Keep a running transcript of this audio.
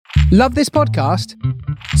Love this podcast?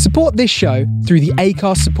 Support this show through the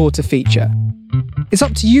Acast supporter feature. It's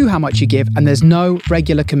up to you how much you give, and there's no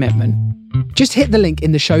regular commitment. Just hit the link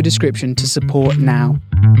in the show description to support now.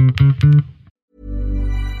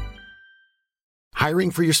 Hiring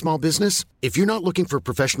for your small business? If you're not looking for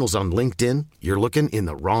professionals on LinkedIn, you're looking in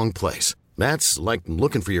the wrong place. That's like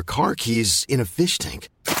looking for your car keys in a fish tank.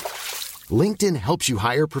 LinkedIn helps you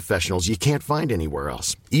hire professionals you can't find anywhere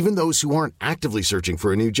else, even those who aren't actively searching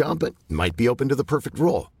for a new job but might be open to the perfect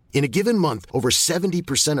role. In a given month, over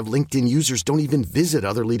 70% of LinkedIn users don't even visit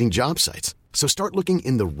other leading job sites. So start looking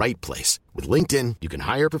in the right place. With LinkedIn, you can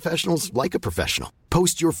hire professionals like a professional.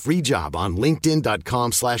 Post your free job on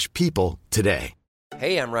linkedin.com/people today.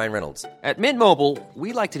 Hey, I'm Ryan Reynolds. At Mint Mobile,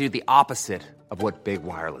 we like to do the opposite of what Big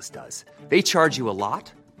Wireless does. They charge you a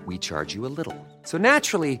lot, we charge you a little. So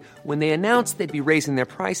naturally, when they announced they'd be raising their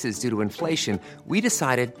prices due to inflation, we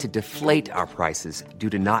decided to deflate our prices due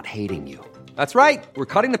to not hating you. That's right. We're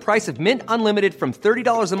cutting the price of Mint Unlimited from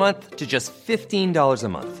 $30 a month to just $15 a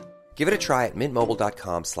month. Give it a try at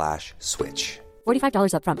mintmobile.com/switch.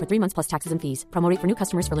 $45 up front for 3 months plus taxes and fees. Promo rate for new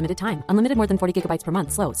customers for limited time. Unlimited more than 40 gigabytes per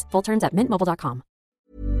month. Slows full terms at mintmobile.com.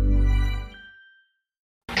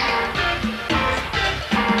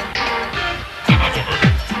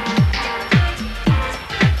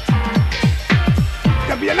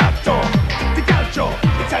 Campionato di calcio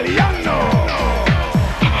italiano.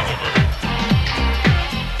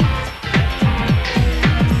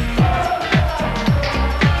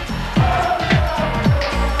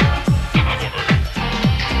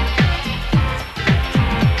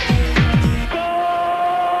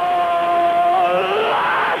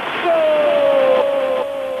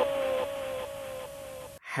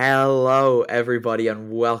 Hello, everybody,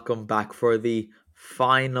 and welcome back for the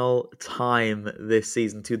final time this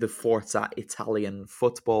season to the Forza Italian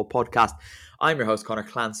Football Podcast. I'm your host, Connor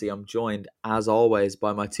Clancy. I'm joined, as always,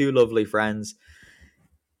 by my two lovely friends,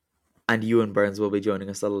 and Ewan Burns will be joining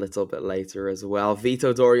us a little bit later as well.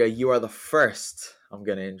 Vito Doria, you are the first I'm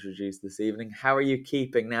going to introduce this evening. How are you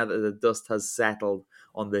keeping now that the dust has settled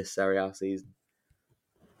on this Serie A season?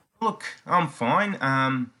 Look, I'm fine.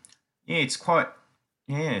 It's quite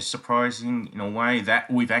surprising in a way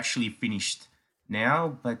that we've actually finished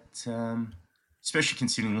now, but especially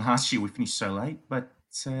considering last year we finished so late. But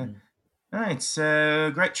it's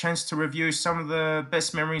a great chance to review some of the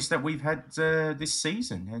best memories that we've had this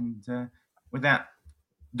season, and without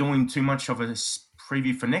doing too much of a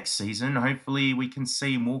preview for next season, hopefully we can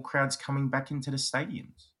see more crowds coming back into the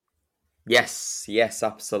stadiums. Yes,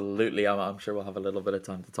 absolutely. I'm sure we'll have a little bit of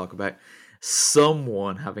time to talk about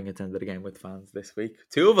someone having attended a game with fans this week.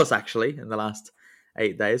 Two of us, actually, in the last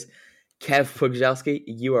 8 days. Kev Pugzelski,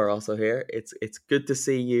 you are also here. It's good to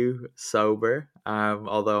see you sober,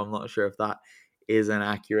 although I'm not sure if that is an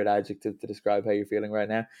accurate adjective to describe how you're feeling right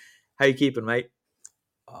now. How you keeping, mate?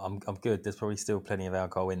 I'm good. There's probably still plenty of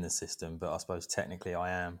alcohol in the system, but I suppose technically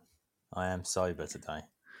I am sober today.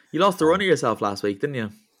 You lost a run of yourself last week, didn't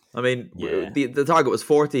you? I mean, yeah. The target was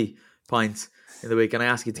 40 pints in the week, and I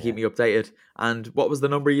asked you to keep me updated. And what was the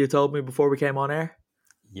number you told me before we came on air?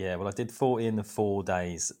 Yeah, well, I did 40 in the 4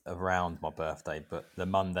 days around my birthday, but the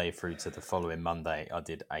Monday through to the following Monday, I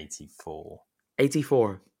did 84.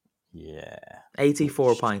 84? Yeah.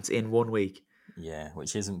 84 pints in 1 week? Yeah,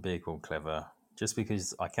 which isn't big or clever. Just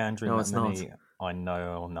because I can drink No, that many, not. I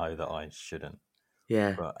know that I shouldn't.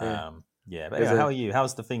 Yeah. But, But anyway, how are you?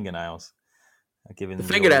 How's the fingernails? Given the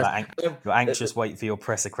fingernails, your anxious wait for your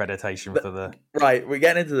press accreditation for the... Right, we're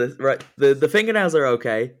getting into this. Right, the fingernails are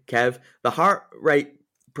okay, Kev. The heart rate,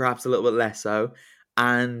 perhaps a little bit less so.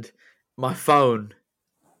 And my phone,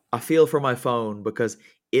 I feel for my phone because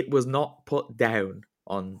it was not put down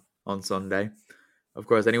on Sunday. Of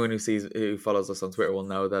course, anyone who follows us on Twitter will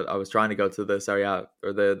know that I was trying to go to the Serie A,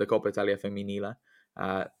 or the Coppa Italia Femminile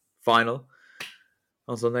final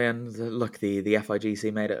on Sunday, and look, the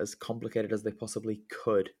FIGC made it as complicated as they possibly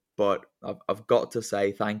could. But I've got to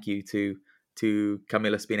say thank you to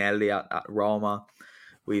Camilla Spinelli at Roma.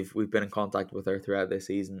 We've been in contact with her throughout this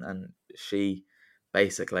season, and she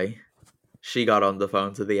got on the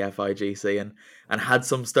phone to the FIGC and had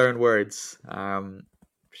some stern words,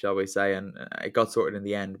 shall we say, and it got sorted in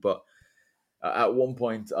the end. But at one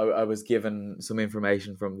point, I was given some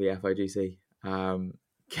information from the FIGC.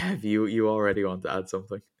 Kev, you already want to add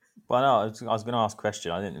something? Well, no, I was going to ask a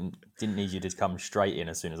question. I didn't need you to come straight in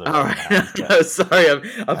as soon as I. All right. No, sorry,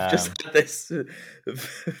 I've just had this.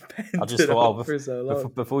 I just thought,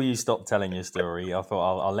 before you stop telling your story, I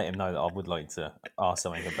thought I'll let him know that I would like to ask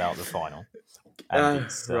something about the final. And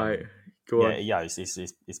right, go on. Yeah,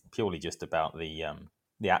 it's purely just about the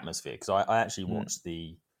atmosphere, because I actually watched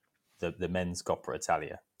the the men's Coppa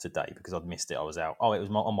Italia today because I'd missed it. I was out. Oh, it was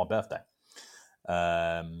on my birthday,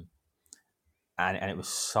 and it was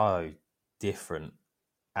so different,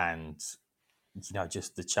 and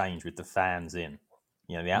just the change with the fans in,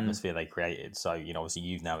 the atmosphere they created. So obviously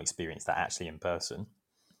you've now experienced that actually in person.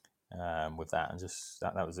 With that, and just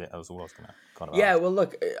that was it. That was all I was going to kind of ask. Well,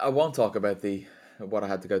 look, I won't talk about what I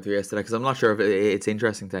had to go through yesterday because I'm not sure if it's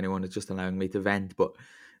interesting to anyone. It's just allowing me to vent, but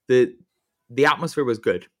the atmosphere was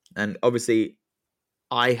good, and obviously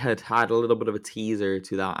I had a little bit of a teaser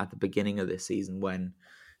to that at the beginning of this season when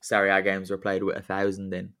Serie A games were played with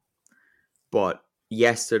 1,000 in. But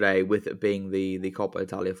yesterday, with it being the Coppa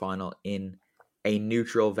Italia final in a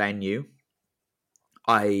neutral venue,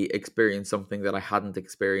 I experienced something that I hadn't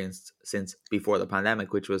experienced since before the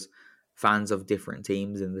pandemic, which was fans of different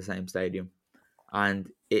teams in the same stadium. And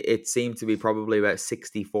it seemed to be probably about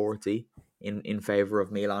 60-40 in favour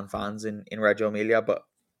of Milan fans in Reggio Emilia, but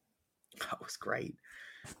that was great.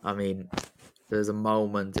 I mean, there's a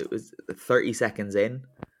moment, it was 30 seconds in,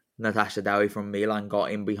 Natasha Dowie from Milan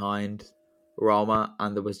got in behind Roma,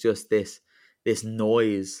 and there was just this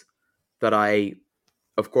noise that I,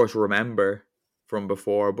 of course, remember from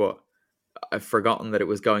before, but I've forgotten that it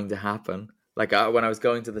was going to happen. Like when I was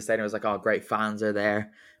going to the stadium, I was like, oh, great, fans are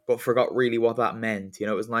there, but forgot really what that meant.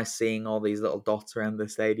 It was nice seeing all these little dots around the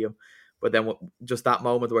stadium. But then just that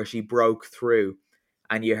moment where she broke through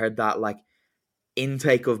and you heard that like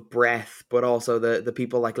intake of breath, but also the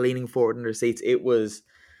people like leaning forward in their seats. It was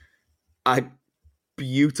a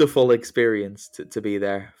beautiful experience to be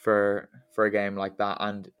there for a game like that.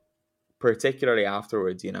 And particularly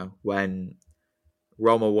afterwards, when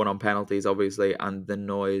Roma won on penalties, obviously, and the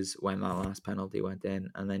noise when that last penalty went in,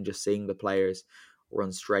 and then just seeing the players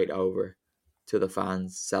run straight over to the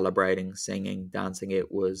fans, celebrating, singing, dancing.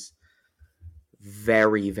 It was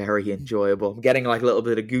very, very enjoyable. I'm getting like a little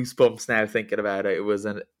bit of goosebumps now thinking about it. It was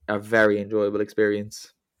a very enjoyable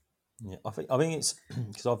experience. Yeah, I think it's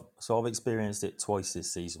because I've experienced it twice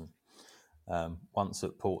this season. Once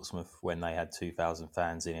at Portsmouth when they had 2,000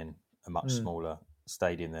 fans in a much smaller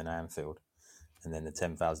stadium than Anfield, and then the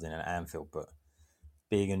 10,000 in at Anfield. But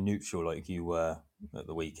being a neutral like you were at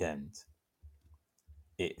the weekend,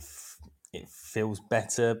 it feels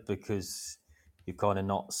better because you're kind of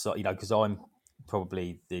not so, because I'm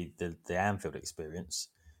probably the Anfield experience.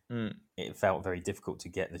 It felt very difficult to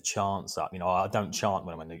get the chants up. I don't chant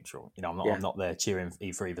when I'm a neutral. I'm not there cheering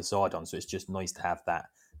for either side on. So it's just nice to have that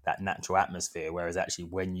natural atmosphere. Whereas actually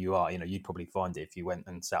when you are, you'd probably find it if you went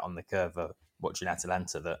and sat on the curve watching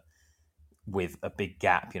Atalanta that with a big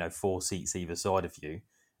gap, 4 seats either side of you,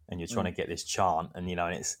 and you're trying to get this chant, and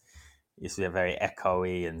and it's very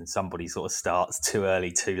echoey, and somebody sort of starts too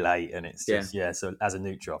early, too late, and it's just So as a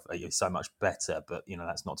neutral, it's so much better. But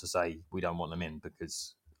that's not to say we don't want them in,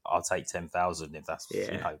 because I'll take 10,000 if that's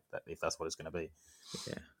if that's what it's going to be.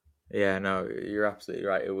 Yeah. No, you're absolutely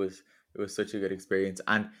right. It was such a good experience,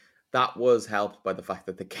 and that was helped by the fact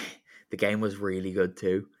that the game was really good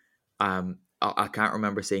too. I can't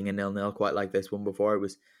remember seeing a 0-0 quite like this one before. It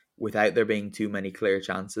was without there being too many clear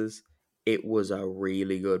chances. It was a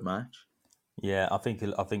really good match. Yeah, I think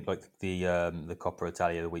like the Coppa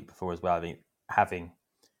Italia the week before as well. I think having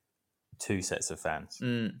 2 sets of fans,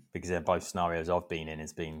 because in both scenarios I've been in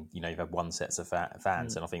has been you've had 1 set of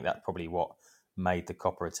fans, and I think that's probably what made the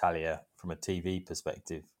Coppa Italia from a TV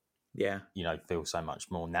perspective, feel so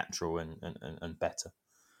much more natural and better.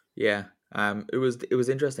 Yeah, it was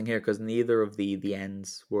interesting here because neither of the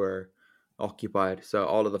ends were occupied, so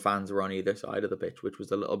all of the fans were on either side of the pitch, which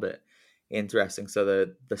was a little bit interesting. So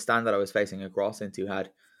the stand that I was facing across into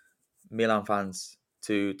had Milan fans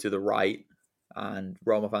to the right and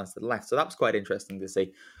Roma fans to the left, so that was quite interesting to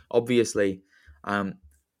see. Obviously,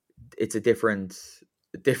 it's a different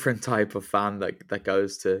type of fan that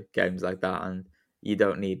goes to games like that, and you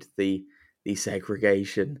don't need the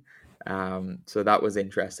segregation. So that was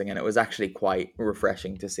interesting, and it was actually quite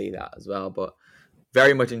refreshing to see that as well. But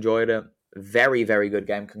very much enjoyed it. Very, very good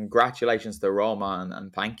game. Congratulations to Roma,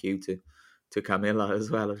 and thank you to Camilla as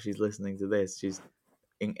well if she's listening to this. She's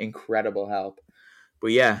incredible help.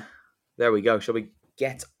 But yeah, there we go. Shall we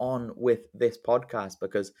get on with this podcast,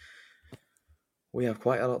 because we have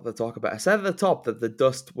quite a lot to talk about. I said at the top that the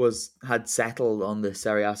dust had settled on the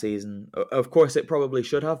Serie A season. Of course, it probably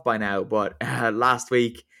should have by now, but last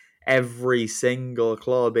week, every single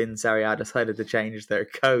club in Serie A decided to change their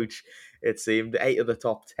coach. It seemed 8 of the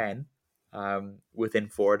top 10 within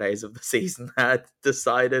 4 days of the season had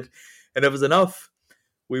decided enough is enough.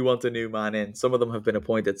 We want a new man in. Some of them have been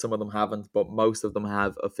appointed, some of them haven't, but most of them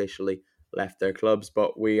have officially left their clubs.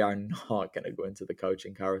 But we are not going to go into the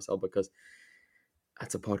coaching carousel, because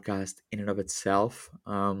that's a podcast in and of itself.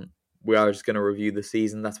 We are just going to review the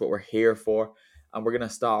season. That's what we're here for. And we're going to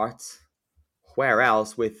start, where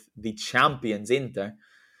else, with the champions, Inter.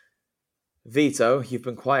 Vito, you've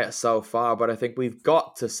been quiet so far, but I think we've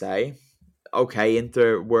got to say, okay,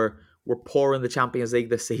 Inter were poor in the Champions League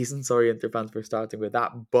this season. Sorry, Inter fans, for starting with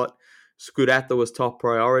that. But Scudetto was top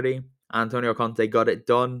priority. Antonio Conte got it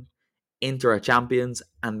done. Inter are champions,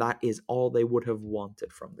 and that is all they would have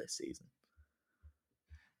wanted from this season.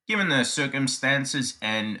 Given the circumstances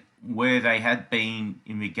and where they had been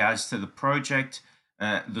in regards to the project,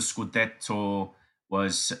 the Scudetto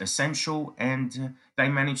was essential, and they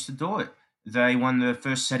managed to do it. They won the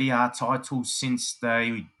first Serie A title since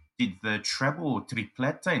they did the treble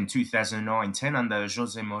tripleta in 2009-10 under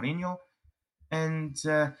Jose Mourinho. And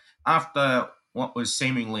after what was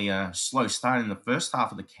seemingly a slow start in the first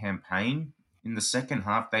half of the campaign, in the second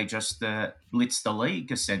half, they just blitzed the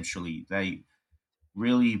league, essentially. They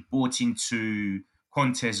really bought into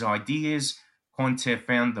Conte's ideas. Conte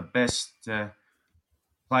found the best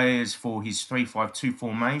players for his 3-5-2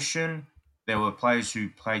 formation. There were players who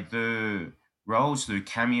played their roles, their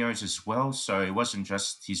cameos as well. So it wasn't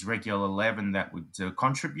just his regular 11 that would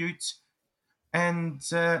contribute. And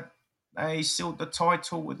they sealed the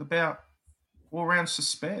title with about 4 rounds to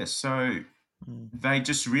spare. So they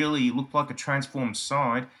just really looked like a transformed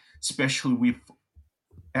side, especially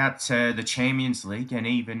without the Champions League and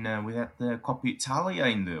even without the Coppa Italia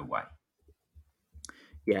in their way.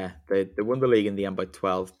 Yeah, they won the league in the end by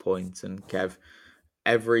 12 points. And Kev,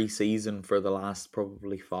 every season for the last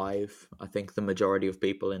probably 5, I think the majority of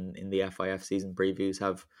people in the FIF season previews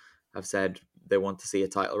have said they want to see a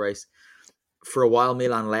title race. For a while,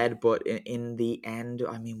 Milan led, but in the end,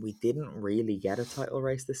 I mean, we didn't really get a title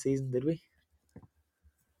race this season, did we?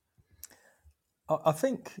 I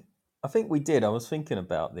think we did. I was thinking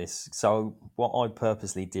about this. So what I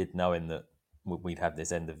purposely did, knowing that we'd have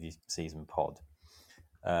this end of season pod,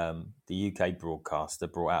 the UK broadcaster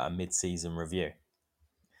brought out a mid-season review.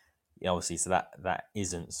 Obviously, so that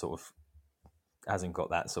isn't sort of, hasn't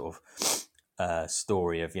got that sort of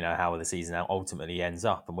story of how the season ultimately ends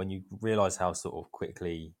up. And when you realise how sort of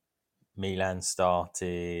quickly Milan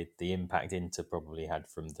started, the impact Inter probably had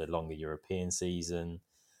from the longer European season,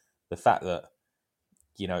 the fact that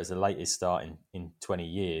it's the latest start in 20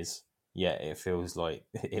 years, yet it feels like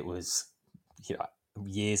it was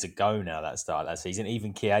years ago now, that start of that season.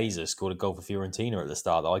 Even Chiesa scored a goal for Fiorentina at the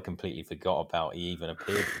start that I completely forgot about. He even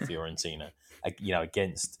appeared for Fiorentina,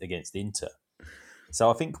 against Inter.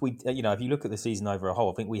 So I think we, if you look at the season over a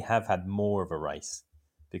whole, I think we have had more of a race,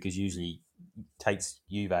 because usually it takes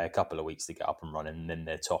Juve a couple of weeks to get up and running, and then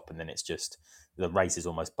they're top, and then it's just the race is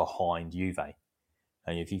almost behind Juve.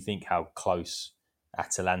 And if you think how close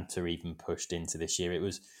Atalanta even pushed into this year,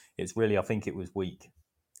 it's really, I think it was week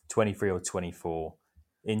 23 or 24.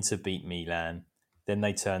 Inter beat Milan, then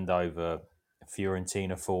they turned over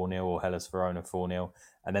Fiorentina 4-0 or Hellas Verona 4-0,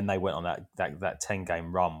 and then they went on that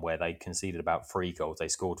 10-game run where they conceded about 3 goals. They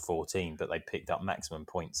scored 14, but they picked up maximum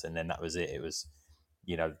points, and then that was it. It was,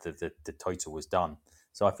 the total was done.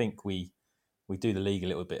 So I think we do the league a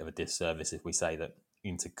little bit of a disservice if we say that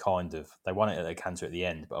Inter they won it at the canter at the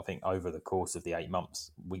end, but I think over the course of the 8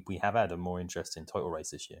 months, we have had a more interesting title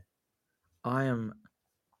race this year. I am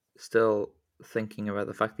still thinking about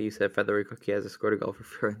the fact that you said Federico Chiesa scored a goal for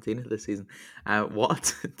Fiorentina this season.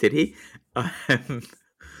 What? Did he?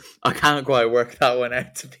 I can't quite work that one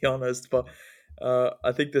out, to be honest, but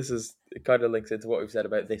I think it kind of links into what we've said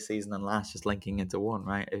about this season and last, just linking into one,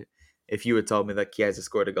 right? If you had told me that Chiesa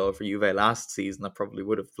scored a goal for Juve last season, I probably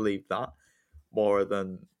would have believed that more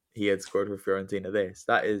than he had scored for Fiorentina this.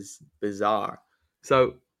 That is bizarre.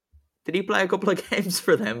 So, did he play a couple of games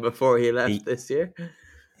for them before he left this year?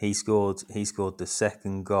 He scored the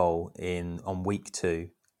second goal on week 2,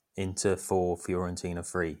 Inter 4, Fiorentina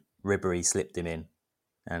 3. Ribéry slipped him in,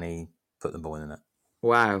 and he put the ball in it.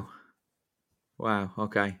 Wow.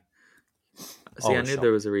 Okay. See, I knew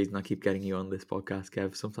there was a reason I keep getting you on this podcast,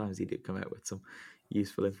 Kev. Sometimes you do come out with some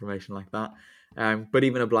useful information like that. But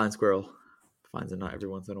even a blind squirrel finds a nut every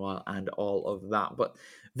once in a while, and all of that. But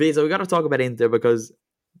Visa, we got to talk about Inter, because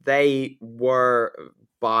they were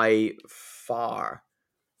by far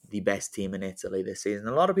the best team in Italy this season.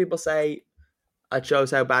 A lot of people say it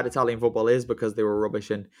shows how bad Italian football is because they were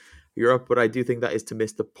rubbish in Europe, but I do think that is to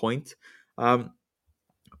miss the point.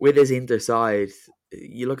 With this Inter side,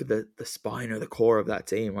 you look at the spine or the core of that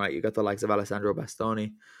team, right? You got the likes of Alessandro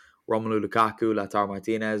Bastoni, Romelu Lukaku, Lautaro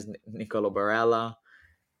Martinez, Nicolo Barella.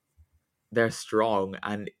 They're strong,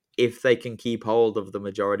 and if they can keep hold of the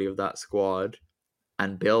majority of that squad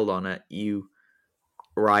and build on it, you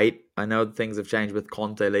right? I know things have changed with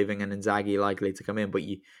Conte leaving and Inzaghi likely to come in, but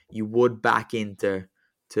you would back Inter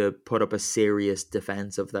to put up a serious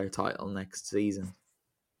defense of their title next season.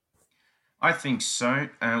 I think so.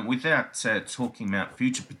 Without talking about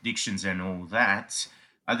future predictions and all that,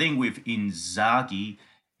 I think with Inzaghi,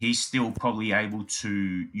 he's still probably able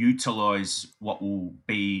to utilize what will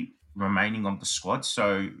be remaining of the squad.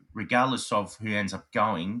 So, regardless of who ends up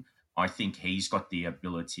going, I think he's got the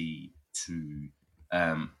ability to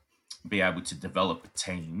um, be able to develop a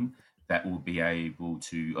team that will be able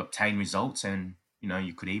to obtain results. And,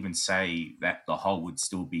 you could even say that the whole would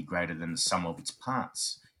still be greater than the sum of its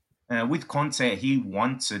parts. With Conte, he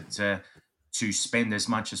wanted to spend as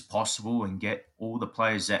much as possible and get all the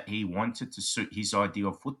players that he wanted to suit his idea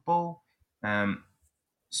of football.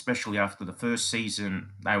 Especially after the first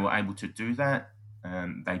season, they were able to do that.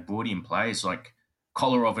 They brought in players like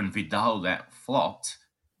Kolarov and Vidal that flopped.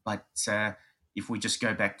 But if we just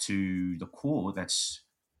go back to the core that's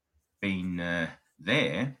been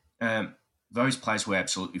there, those players were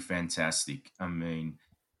absolutely fantastic. I mean,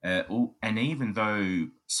 and even though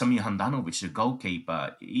Samir Handanovic, the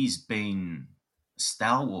goalkeeper, he's been a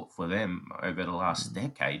stalwart for them over the last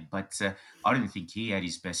decade, but I don't think he had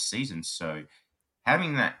his best season. So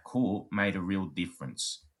having that core made a real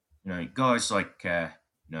difference. Guys like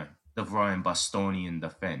Devray and Bastoni in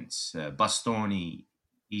defence. Bastoni,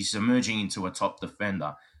 he's emerging into a top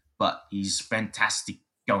defender, but he's fantastic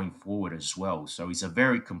going forward as well. So he's a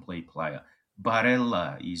very complete player.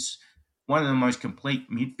 Barella is one of the most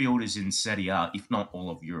complete midfielders in Serie A, if not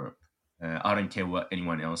all of Europe. I don't care what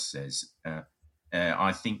anyone else says.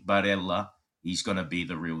 I think Barella is going to be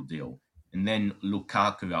the real deal. And then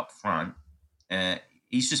Lukaku up front,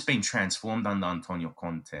 he's just been transformed under Antonio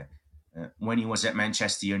Conte. When he was at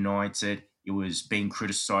Manchester United, he was being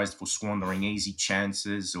criticised for squandering easy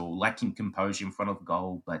chances or lacking composure in front of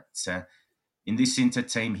goal. But in this Inter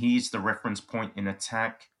team, he is the reference point in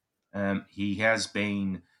attack. He has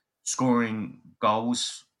been scoring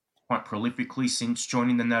goals quite prolifically since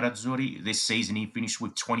joining the Nerazzurri. This season, he finished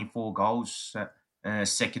with 24 goals,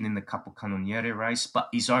 second in the Capocannoniere race. But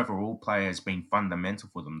his overall play has been fundamental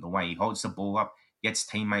for them. The way he holds the ball up, gets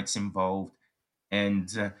teammates involved,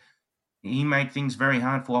 and he made things very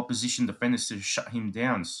hard for opposition defenders to shut him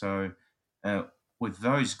down. So with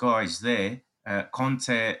those guys there,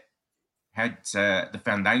 Conte had the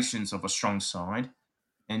foundations of a strong side.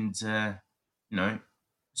 And,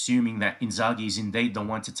 assuming that Inzaghi is indeed the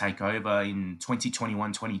one to take over in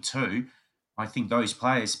 2021-22, I think those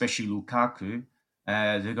players, especially Lukaku,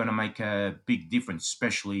 they're going to make a big difference,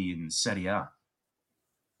 especially in Serie A.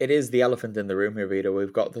 It is the elephant in the room here, Vito.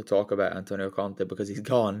 We've got to talk about Antonio Conte because he's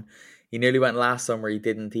gone. He nearly went last summer. He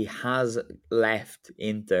didn't. He has left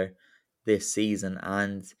Inter this season.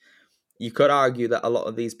 And you could argue that a lot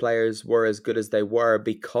of these players were as good as they were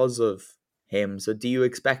because of him. So do you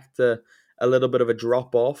expect a little bit of a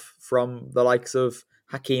drop-off from the likes of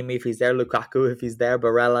Hakimi if he's there, Lukaku if he's there,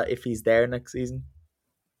 Barella if he's there next season?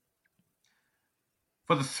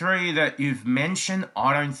 For the three that you've mentioned,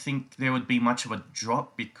 I don't think there would be much of a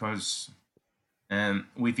drop because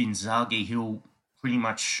with Inzaghi, he'll pretty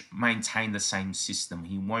much maintain the same system.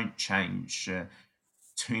 He won't change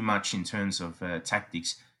too much in terms of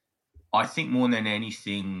tactics. I think more than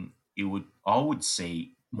anything, I would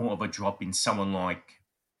see more of a drop in someone like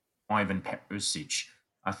Ivan Perisic.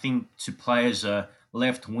 I think to play as a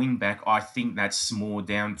left wing back, I think that's more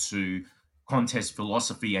down to Conte's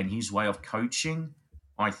philosophy and his way of coaching.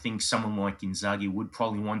 I think someone like Inzaghi would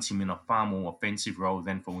probably want him in a far more offensive role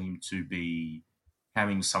than for him to be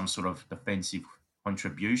having some sort of defensive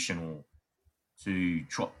contribution or to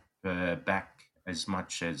drop back as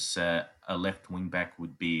much as a left wing back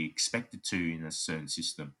would be expected to in a certain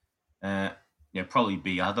system. There'll probably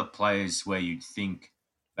be other players where you'd think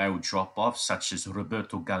they would drop off, such as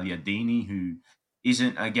Roberto Gagliardini, who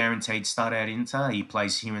isn't a guaranteed starter at Inter. He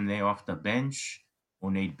plays here and there off the bench or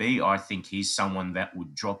need be. I think he's someone that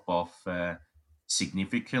would drop off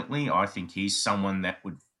significantly. I think he's someone that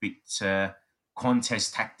would fit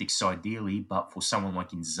contest tactics ideally, but for someone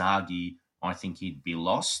like Inzaghi, I think he'd be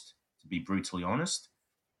lost, to be brutally honest.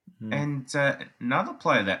 And another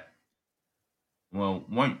player that,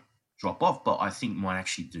 won't drop off, but I think might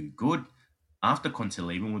actually do good after Conte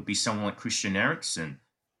leaving would be someone like Christian Eriksen.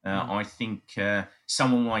 I think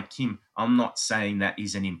someone like him, I'm not saying that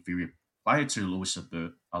he's an inferior player to Luis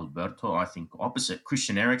Alberto. I think opposite.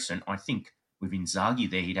 Christian Eriksen, I think with Inzaghi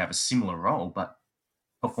there, he'd have a similar role, but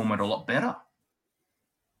perform it a lot better.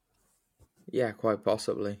 Yeah, quite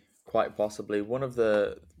possibly. Quite possibly. One of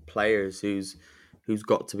the players who's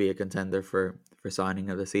got to be a contender for for signing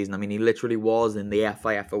of the season. I mean, he literally was in the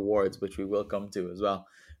FIF Awards, which we will come to as well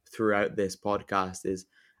throughout this podcast, is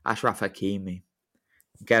Achraf Hakimi.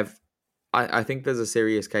 Kev, I think there's a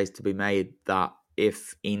serious case to be made that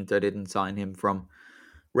if Inter didn't sign him from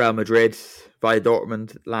Real Madrid via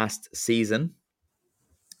Dortmund last season,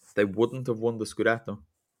 they wouldn't have won the Scudetto.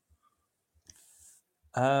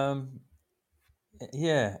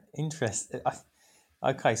 Yeah, interesting.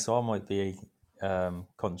 Okay, so I might be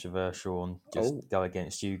controversial and just go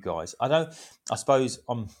against you guys. I suppose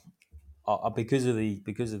because of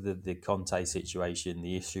the Conte situation,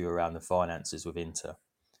 the issue around the finances with Inter.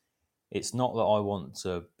 It's not that I want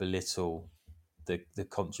to belittle the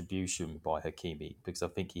contribution by Hakimi, because I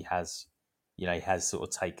think he has sort of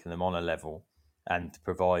taken them on a level and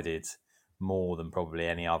provided more than probably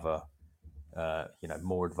any other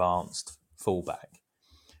more advanced fullback.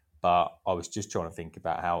 But I was just trying to think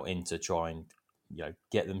about how Inter try and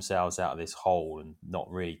get themselves out of this hole and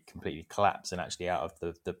not really completely collapse, and actually out of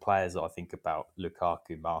the players that I think about: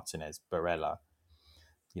 Lukaku, Martinez, Barella,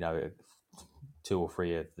 two or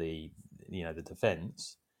three of the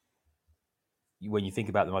defence. When you think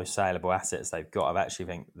about the most saleable assets they've got, I actually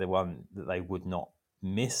think the one that they would not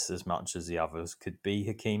miss as much as the others could be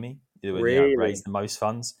Hakimi. Who would raise the most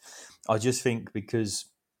funds. I just think because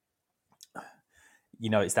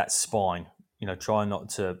it's that spine. Try not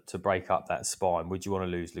to break up that spine. Would you want to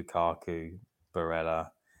lose Lukaku, Barella?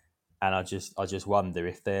 And I just wonder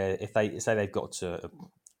if they say they've got to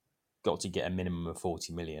get a minimum of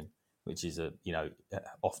 40 million, which is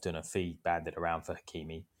often a fee banded around for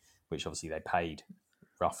Hakimi, which obviously they paid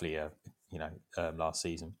roughly last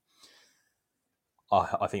season.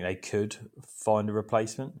 I think they could find a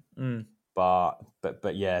replacement, but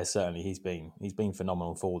yeah, certainly he's been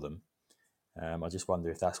phenomenal for them. I just wonder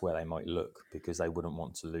if that's where they might look, because they wouldn't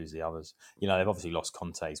want to lose the others. They've obviously lost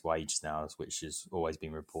Conte's wages now, which has always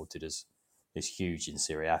been reported as huge in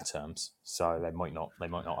Serie A terms. So they might not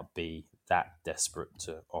be that desperate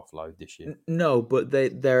to offload this year. No, but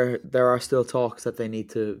there are still talks that they need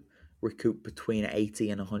to recoup between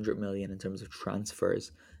 80 and 100 million in terms of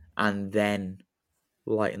transfers, and then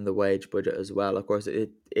lighten the wage budget as well. Of course,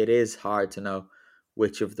 it is hard to know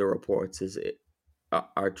which of the reports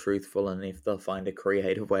are truthful, and if they'll find a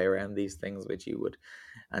creative way around these things, which you would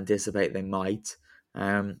anticipate they might.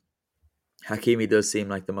 Hakimi does seem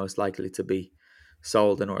like the most likely to be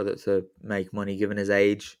sold in order to make money, given his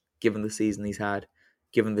age, given the season he's had,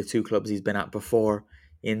 given the two clubs he's been at before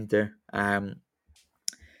Inter. Paris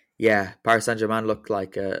Saint-Germain look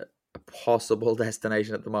like a possible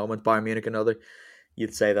destination at the moment. Bayern Munich another.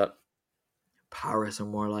 You'd say that Paris are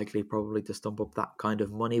more likely probably to stump up that kind of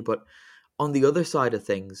money, but on the other side of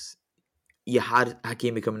things, you had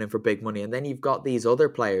Hakimi coming in for big money, and then you've got these other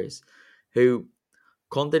players who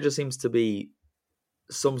Conte just seems to be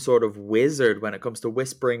some sort of wizard when it comes to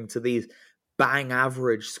whispering to these bang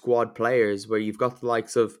average squad players, where you've got the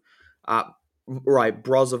likes of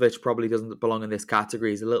Brozovic probably doesn't belong in this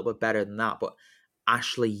category. He's a little bit better than that, but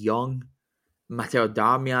Ashley Young, Matteo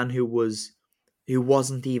Darmian, who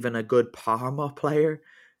wasn't even a good Parma player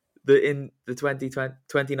in the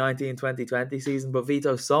 2019-2020 season, but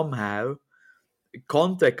Vito somehow,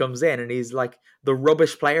 Conte comes in and he's like the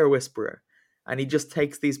rubbish player whisperer, and he just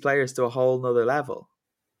takes these players to a whole nother level.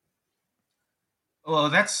 Well,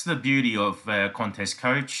 that's the beauty of Conte's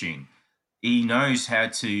coaching. He knows how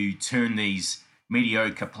to turn these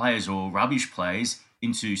mediocre players or rubbish players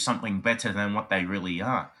into something better than what they really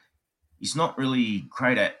are. He's not really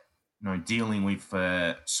great at dealing with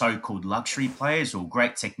so-called luxury players or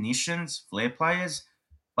great technicians, flair players.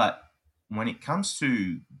 But when it comes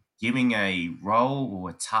to giving a role or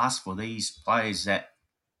a task for these players that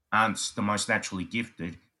aren't the most naturally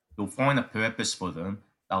gifted, he'll find a purpose for them.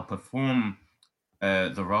 They'll perform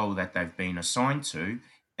the role that they've been assigned to,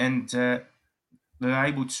 and they're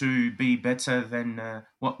able to be better than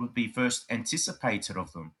what would be first anticipated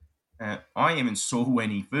of them. I even saw when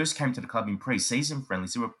he first came to the club in pre-season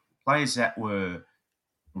friendlies, there were players that were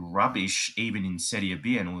rubbish, even in Serie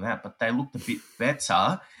B and all that, but they looked a bit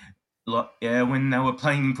better when they were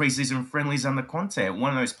playing in pre-season friendlies under Conte.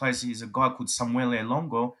 One of those players is a guy called Samuele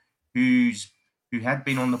Longo, who had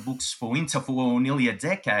been on the books for Inter for nearly a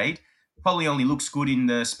decade. Probably only looks good in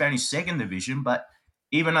the Spanish second division, but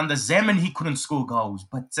even under Zeman, he couldn't score goals.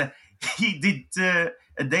 But he did a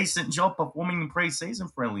decent job performing in pre-season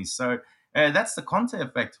friendlies. So that's the Conte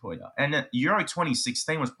effect for you. And Euro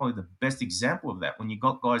 2016 was probably the best example of that, when you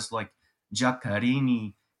got guys like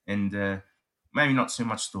Giaccarini and maybe not so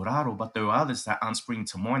much Storaro, but there were others that aren't springing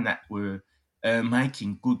to mind that were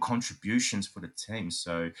making good contributions for the team.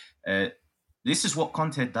 So this is what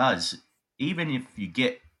Conte does. even if you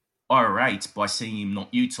get irate by seeing him not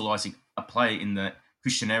utilising a player in the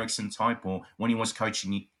Christian Eriksen type, or when he was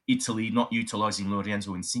coaching Italy, not utilising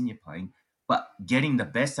Lorenzo Insigne playing, but getting the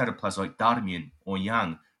best out of players like Darmian or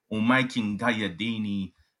Young, or making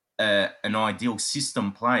Gagliardini an ideal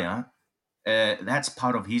system player, that's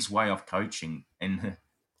part of his way of coaching. And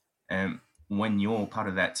when you're part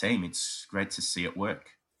of that team, it's great to see it work.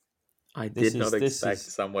 I did not expect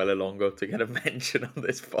Samuel Elongo to get a mention on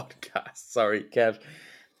this podcast. Sorry, Kev.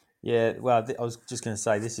 Yeah, well, I was just going to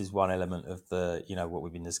say this is one element of the, what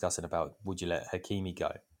we've been discussing about would you let Hakimi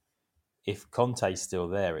go? If Conte's still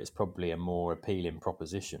there, it's probably a more appealing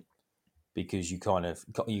proposition because Conte's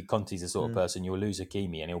the sort of person you'll lose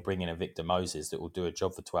Hakimi and he'll bring in a Victor Moses that will do a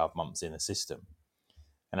job for 12 months in the system.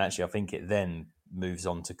 And actually, I think it then moves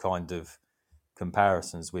on to kind of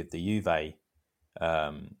comparisons with the Juve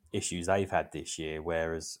issues they've had this year,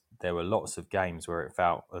 whereas there were lots of games where it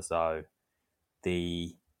felt as though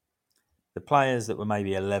the players that were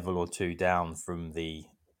maybe a level or two down from the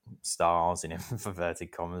stars in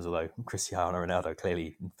inverted commas, although Cristiano Ronaldo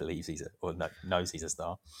clearly believes knows he's a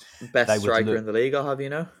star. Best striker in the league, I'll have you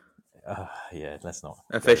know. Yeah, let's not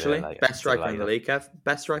officially best striker in the league. Kev,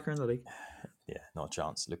 best striker in the league. Yeah, not a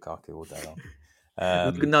chance. Lukaku all day long.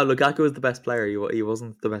 No, Lukaku was the best player. He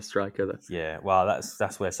wasn't the best striker, though. Yeah, well,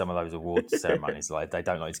 that's where some of those awards ceremonies they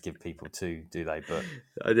don't like to give people two, do they? But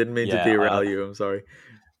I didn't mean to derail you. I'm sorry.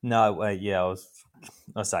 No,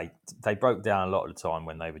 I say they broke down a lot of the time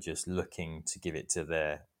when they were just looking to give it to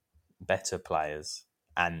their better players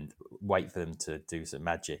and wait for them to do some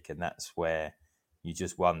magic, and that's where you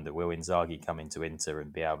just wonder, will Inzaghi come into Inter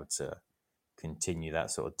and be able to continue that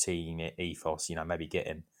sort of team ethos? Maybe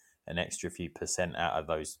getting an extra few % out of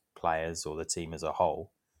those players or the team as a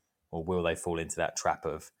whole, or will they fall into that trap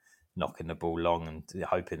of knocking the ball long and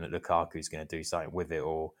hoping that Lukaku's going to do something with it,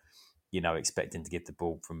 or expecting to get the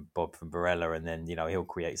ball from Barella and then, he'll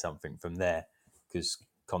create something from there, because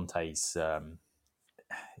Conte's,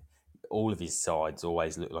 all of his sides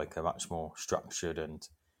always look like a much more structured and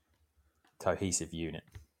cohesive unit.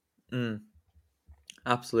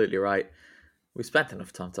 Absolutely right. We spent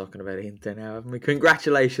enough time talking about Inter now, haven't we?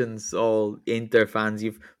 Congratulations, all Inter fans.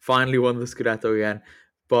 You've finally won the Scudetto again,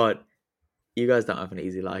 but you guys don't have an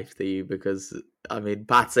easy life, do you? Because,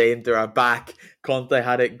 Pazza Inter are back. Conte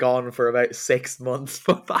had it gone for about 6 months,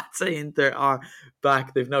 but Pazza Inter are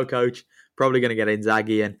back. They've no coach. Probably going to get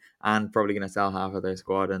Inzaghi in and probably going to sell half of their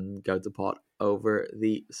squad and go to pot over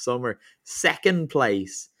the summer. Second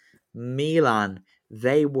place, Milan.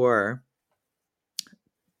 They were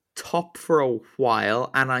top for a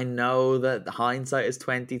while, and I know that hindsight is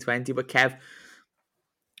 2020, but Kev,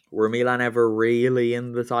 were Milan ever really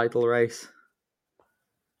in the title race?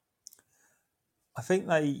 I think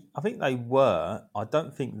they were. I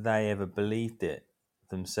don't think they ever believed it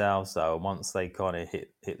themselves, though. Once they kind of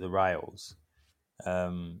hit the rails.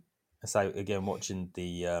 So again, watching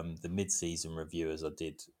the mid-season review as I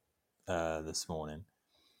did this morning,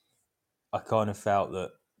 I kind of felt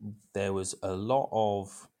that there was a lot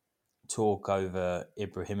of talk over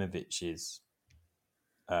Ibrahimovic's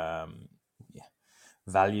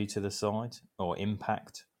value to the side or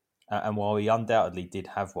impact, and while he undoubtedly did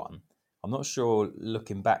have one, I'm not sure,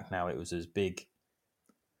 looking back now, it was as big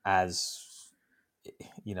as,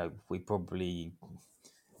 we probably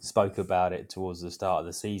spoke about it towards the start of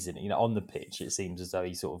the season. On the pitch, it seems as though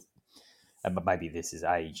he sort of, and maybe this is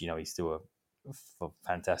age, he's still a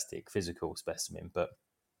fantastic physical specimen, but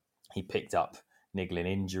he picked up niggling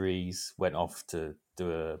injuries, went off to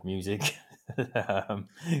do a music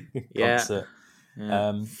concert.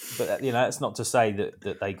 Yeah. But that's not to say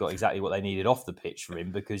that they got exactly what they needed off the pitch from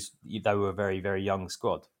him, because they were a very, very young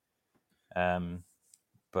squad.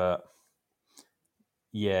 But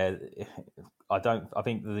yeah, I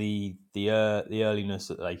think the earliness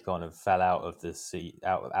that they kind of fell out of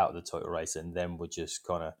out of the title race, and then were just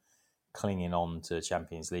kind of clinging on to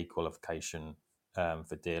Champions League qualification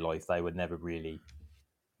for dear life. They were never really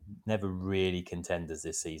contenders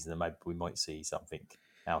this season, and maybe we might see something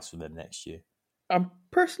else from them next year. I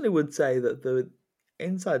personally would say that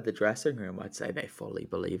inside the dressing room, I'd say they fully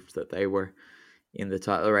believed that they were in the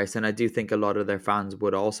title race. And I do think a lot of their fans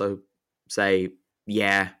would also say,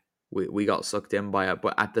 yeah, we got sucked in by it.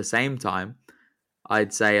 But at the same time,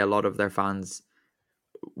 I'd say a lot of their fans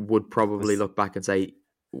would probably look back and say,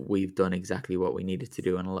 we've done exactly what we needed to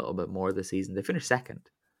do and a little bit more this season. They finished second.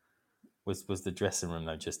 Was the dressing room,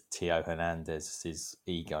 though, just Theo Hernandez's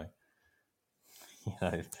ego?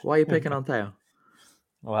 Why are you picking on Theo?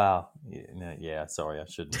 Wow. Yeah, sorry, I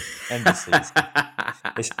shouldn't. End of season.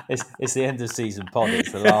 It's the end of season pod.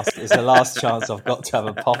 It's the last chance I've got to have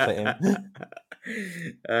a pop at him.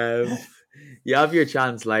 You have your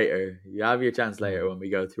chance later. When we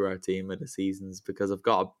go through our team of the seasons, because I've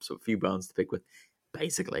got a few bones to pick with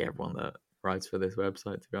basically everyone that writes for this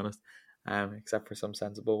website, to be honest, except for some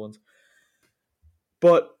sensible ones.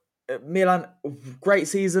 But Milan, great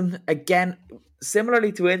season again,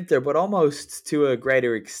 similarly to Inter, but almost to a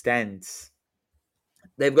greater extent.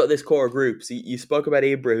 They've got this core group. So you spoke about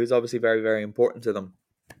Ibra, who's obviously very, very important to them.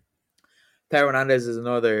 Teo Hernandez is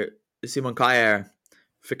another. Simon Kjaer,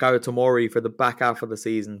 Fikayo Tomori for the back half of the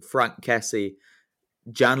season. Frank Kessie,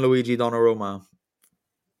 Gianluigi Donnarumma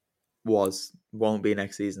won't be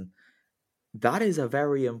next season. That is a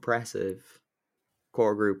very impressive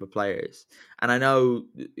core group of players. And I know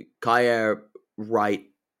Kjaer, right,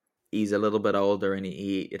 he's a little bit older and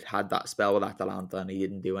he had that spell with Atalanta and he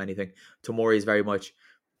didn't do anything. Tomori is very much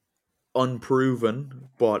unproven,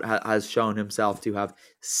 but has shown himself to have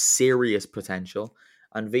serious potential.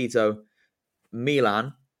 And Vito,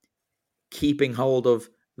 Milan, keeping hold of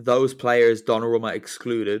those players, Donnarumma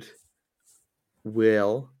excluded,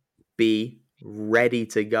 will be ready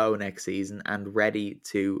to go next season and ready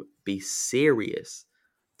to be serious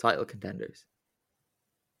title contenders.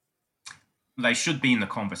 They should be in the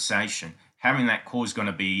conversation. Having that core is going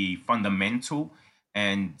to be fundamental,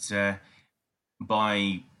 and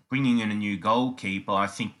by bringing in a new goalkeeper, I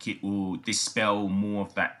think it will dispel more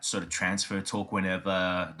of that sort of transfer talk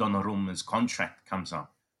whenever Donnarumma's contract comes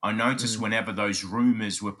up. I noticed whenever those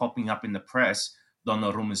rumours were popping up in the press,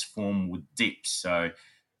 Donnarumma's form would dip. So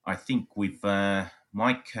I think with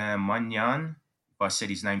Mike Maignan, if I said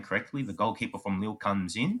his name correctly, the goalkeeper from Lille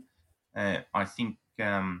comes in, I think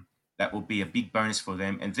that will be a big bonus for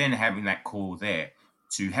them. And then having that core there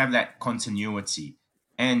to have that continuity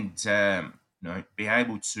and be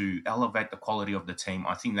able to elevate the quality of the team,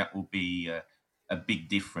 I think that will be a big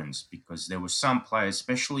difference, because there were some players,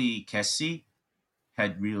 especially Kessie,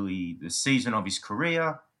 had really the season of his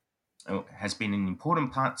career, has been an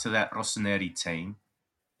important part to that Rossoneri team.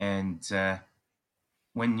 And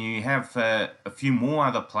when you have a few more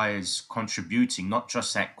other players contributing, not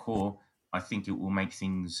just that core, I think it will make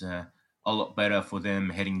things a lot better for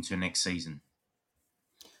them heading into next season.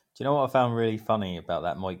 Do you know what I found really funny about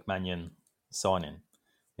that Mike Maignan signing?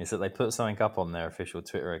 Is that they put something up on their official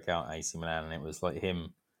Twitter account, AC Milan, and it was like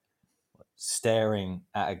him staring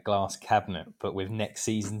at a glass cabinet, but with next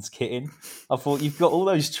season's kit in. I thought, you've got all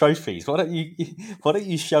those trophies. Why don't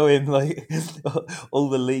you show him like all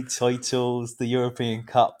the league titles, the European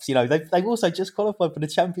Cups? You know, they've also just qualified for the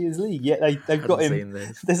Champions League. Yet they've got him.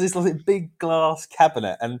 There's this like big glass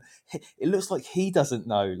cabinet, and it looks like he doesn't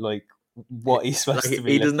know like what he's supposed to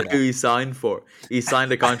be. He doesn't know who he signed for. He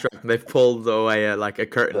signed a contract, and they've pulled away a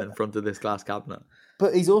curtain in front of this glass cabinet.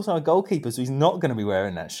 But he's also a goalkeeper, so he's not going to be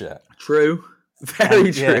wearing that shirt. True.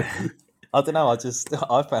 Very true. Yeah. I don't know.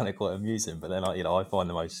 I found it quite amusing, but then I find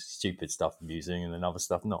the most stupid stuff amusing, and then other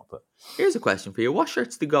stuff not. But here's a question for you: what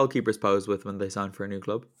shirts do goalkeepers pose with when they sign for a new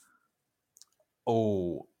club?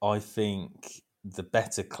 Oh, I think the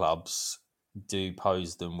better clubs do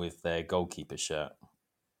pose them with their goalkeeper shirt.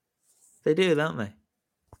 They do, don't they?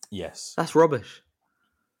 Yes. That's rubbish.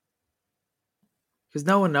 Because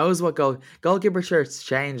no one knows what goalkeeper shirts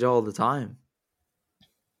change all the time.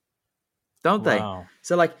 Don't they? Wow.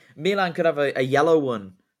 So, like, Milan could have a yellow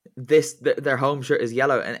one. Their home shirt is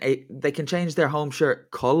yellow, and they can change their home shirt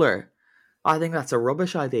colour. I think that's a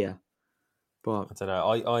rubbish idea. But I don't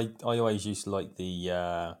know. I always used to like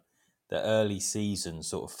the early season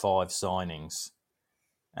sort of 5 signings,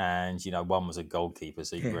 and one was a goalkeeper,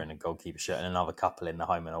 so you were in a goalkeeper shirt, and another couple in the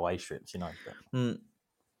home and away strips. But... I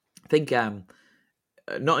think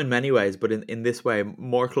not in many ways, but in this way,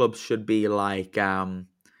 more clubs should be like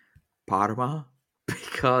Parma,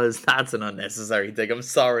 because that's an unnecessary thing. I'm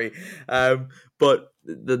sorry. But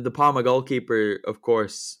the Parma goalkeeper, of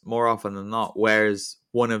course, more often than not, wears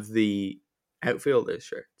one of the outfielders'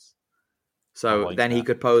 shirts. So then he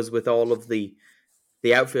could pose with all of the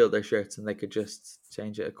outfielder shirts, and they could just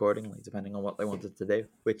change it accordingly, depending on what they wanted to do,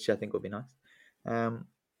 which I think would be nice.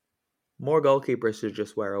 More goalkeepers should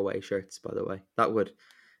just wear away shirts, by the way. That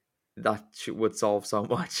would solve so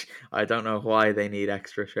much. I don't know why they need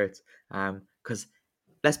extra shirts. Because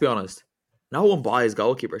let's be honest, no one buys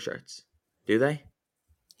goalkeeper shirts, do they?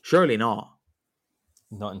 Surely not.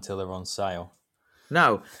 Not until they're on sale.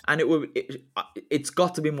 No, and it's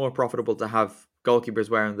got to be more profitable to have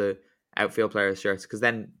goalkeepers wearing the outfield players' shirts, because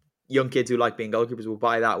then young kids who like being goalkeepers will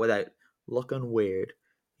buy that without looking weird,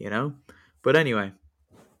 But anyway,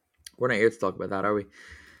 we're not here to talk about that, are we?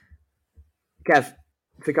 Kev,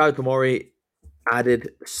 Fikayo Tomori added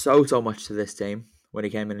so much to this team when he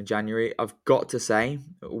came in January. I've got to say,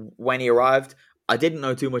 when he arrived, I didn't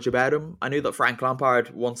know too much about him. I knew that Frank Lampard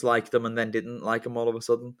once liked him and then didn't like him all of a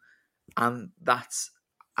sudden. And that's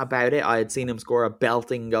about it. I had seen him score a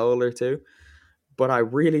belting goal or two, but I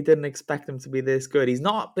really didn't expect him to be this good. He's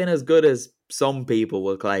not been as good as some people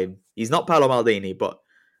will claim. He's not Paolo Maldini, but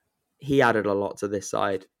he added a lot to this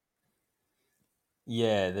side.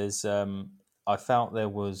 Yeah, there's. I felt there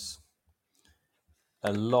was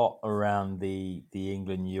a lot around the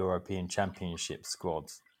England European Championship squad.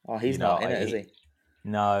 Oh, he's not in it, is he?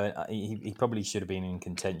 No, he probably should have been in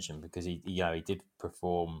contention because he did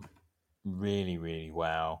perform really, really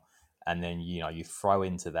well. And then, you throw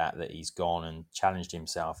into that he's gone and challenged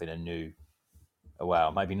himself in a new,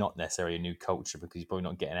 well, maybe not necessarily a new culture because he's probably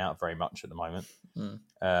not getting out very much at the moment.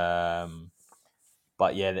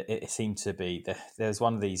 But yeah, it seemed to be, there's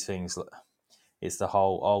one of these things, it's the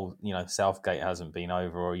whole, Southgate hasn't been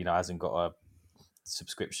over or, hasn't got a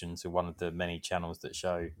subscription to one of the many channels that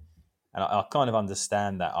show. And I kind of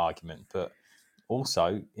understand that argument, but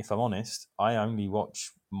also, if I'm honest, I only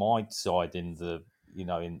watch my side in the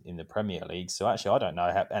in the Premier League. So actually, I don't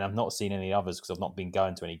know, and I've not seen any others because I've not been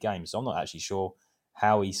going to any games. So I'm not actually sure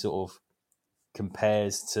how he sort of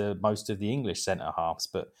compares to most of the English centre halves.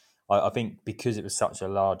 But I think because it was such a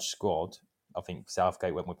large squad, I think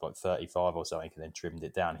Southgate went with like 35 or something and then trimmed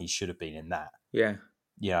it down. He should have been in that. Yeah.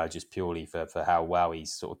 Just purely for how well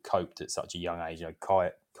he's sort of coped at such a young age.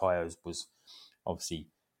 Kaya was obviously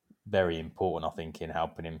very important, I think, in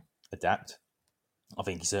helping him adapt. I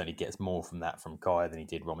think he certainly gets more from that from Kaya than he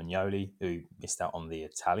did Romagnoli, who missed out on the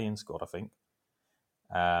Italian squad, I think.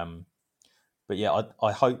 But yeah,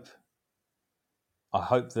 I hope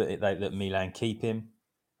that Milan keep him.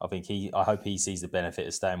 I hope he sees the benefit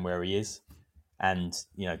of staying where he is, and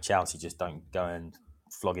Chelsea just don't go and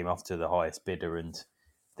flog him off to the highest bidder, and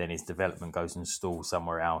then his development goes and stalls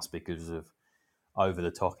somewhere else because of over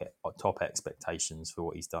the top expectations for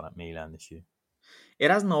what he's done at Milan this year. It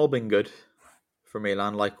hasn't all been good for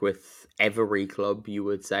Milan, like with every club, you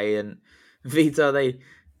would say. And Vita,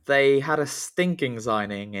 they had a stinking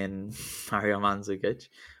signing in Mario Mandzukic,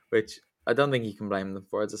 which I don't think you can blame them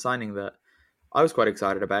for. It's a signing that I was quite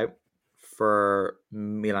excited about for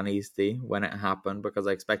Milanisti when it happened because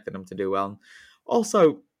I expected him to do well.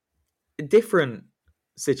 Also, a different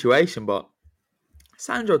situation, but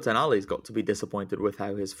Sandro Tonali's got to be disappointed with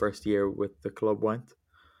how his first year with the club went.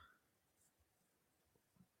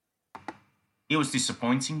 It was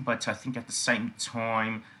disappointing, but I think at the same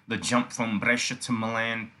time, the jump from Brescia to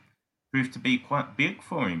Milan proved to be quite big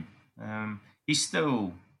for him. He's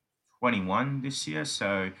still 21 this year,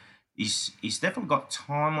 so he's definitely got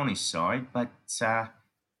time on his side, but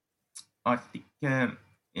I think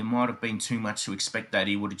it might have been too much to expect that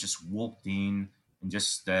he would have just walked in and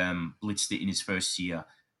just blitzed it in his first year.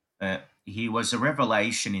 He was a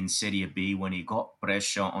revelation in Serie B when he got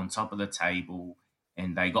Brescia on top of the table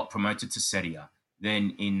and they got promoted to Serie A.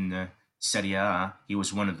 Then in Serie A, he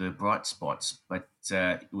was one of the bright spots, but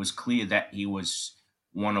it was clear that he was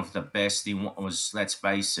one of the best in what was, let's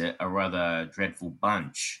face it, a rather dreadful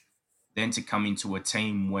bunch. Then to come into a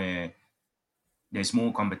team where there's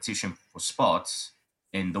more competition for spots,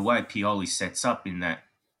 and the way Pioli sets up in that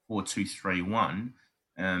 4-2-3-1,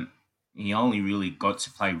 he only really got to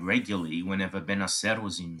play regularly whenever Benacer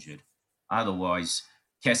was injured. Otherwise,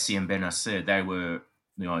 Kessie and Benacer, they were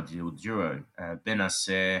the ideal duo.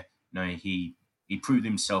 Benacer, he proved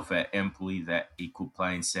himself at Empoli that he could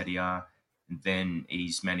play in Serie A, and then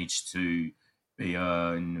he's managed to be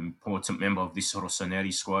an important member of this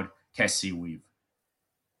Rossoneri squad. Kessie, we've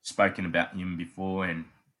spoken about him before, and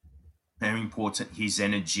how important his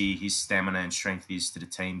energy, his stamina and strength is to the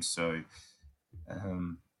team. So,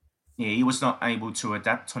 he was not able to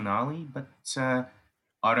adapt Tonali, but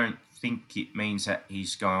I don't think it means that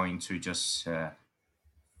he's going to just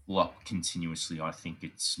flop continuously. I think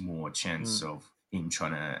it's more a chance of him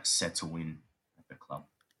trying to settle in at the club.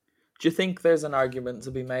 Do you think there's an argument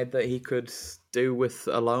to be made that he could do with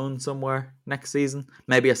a loan somewhere next season?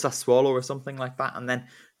 Maybe a Sassuolo or something like that, and then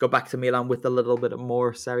go back to Milan with a little bit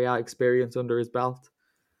more Serie A experience under his belt?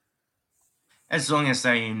 As long as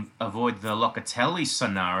they avoid the Locatelli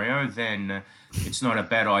scenario, then it's not a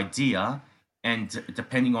bad idea. And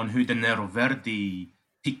depending on who the Nero Verdi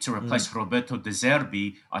pick to replace Roberto De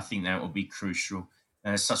Zerbi, I think that will be crucial.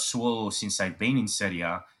 Sassuolo, since they've been in Serie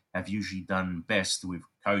A, have usually done best with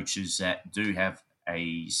coaches that do have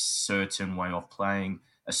a certain way of playing,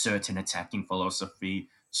 a certain attacking philosophy.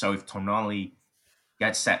 So if Tonali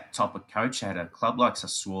gets that type of coach at a club like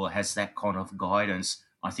Sassuolo, has that kind of guidance,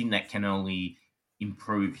 I think that can only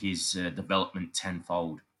improve his development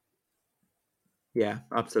tenfold. Yeah,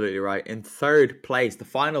 absolutely right. In third place, the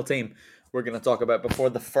final team we're going to talk about before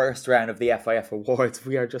the first round of the FIF Awards.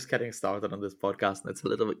 We are just getting started on this podcast, and it's a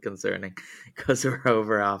little bit concerning because we're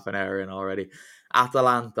over half an hour in already.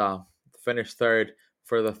 Atalanta finished third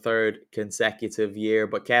for the third consecutive year.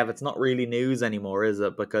 But Kev, it's not really news anymore, is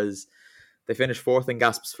it? Because they finished fourth in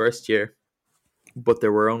Gasp's first year, but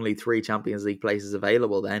there were only 3 Champions League places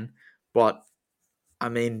available then. But, I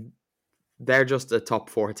mean, they're just a top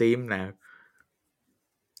 4 team now.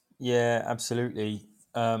 Yeah, absolutely.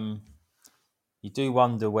 You do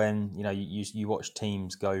wonder when, you watch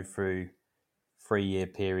teams go through 3-year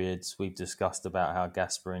periods. We've discussed about how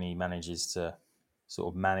Gasperini manages to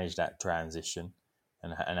sort of manage that transition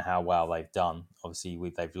and how well they've done.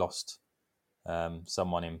 Obviously, they've lost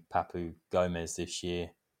someone in Papu Gomez this year.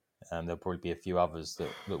 There'll probably be a few others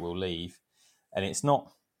that will leave. And it's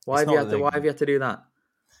not... Why have you had to do that?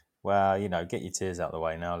 Well, get your tears out of the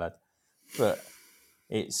way now, lad. But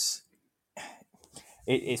it's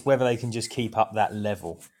whether they can just keep up that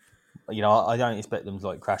level. I don't expect them to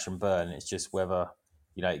like crash and burn. It's just whether,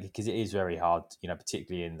 because it is very hard,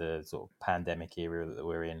 particularly in the sort of pandemic era that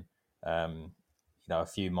we're in. A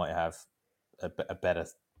few might have a better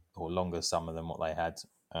or longer summer than what they had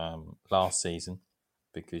last season,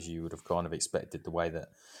 because you would have kind of expected the way that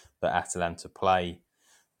Atalanta play,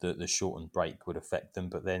 the shortened break would affect them.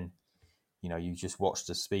 But then, you just watch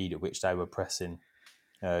the speed at which they were pressing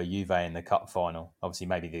Juve in the cup final. Obviously,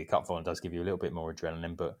 maybe the cup final does give you a little bit more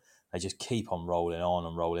adrenaline, but they just keep on rolling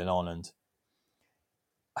on. And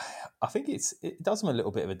I think it does them a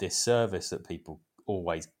little bit of a disservice that people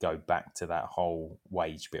always go back to that whole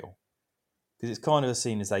wage bill, because it's kind of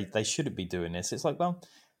seen as they shouldn't be doing this. It's like, well,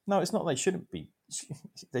 no, it's not. They shouldn't be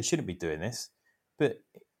doing this. But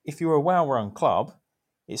if you're a well-run club,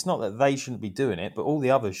 it's not that they shouldn't be doing it, but all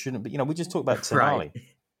the others shouldn't be. We just talked about Tonali. Right.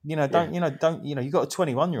 You've got a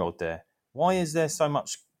 21-year-old there. Why is there so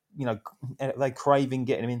much, they craving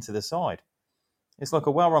getting him into the side? It's like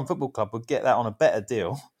a well-run football club would get that on a better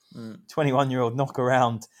deal. 21-year-old knock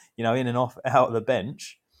around, in and off out of the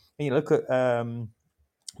bench. And you look at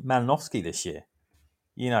Malinowski this year.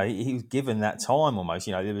 He was given that time almost.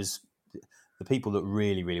 There was the people that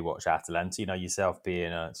really, really watch Atalanta. Yourself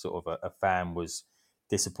being a sort of a fan was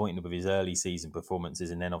disappointed with his early season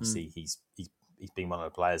performances, and then obviously he's been one of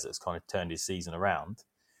the players that's kind of turned his season around.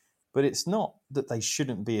 But it's not that they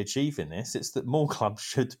shouldn't be achieving this. It's that more clubs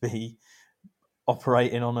should be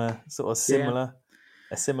operating on a sort of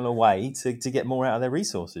similar way to get more out of their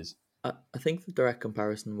resources. I think the direct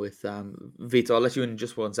comparison with Vito, I'll let you in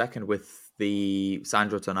just 1 second, with the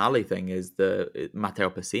Sandro Tonali thing is the Matteo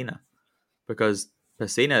Pessina. Because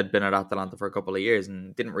Pessina had been at Atalanta for a couple of years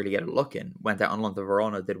and didn't really get a look in. Went out on loan to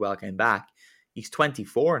Verona, did well, came back. He's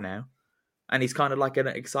 24 now. And he's kind of like an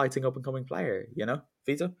exciting up-and-coming player,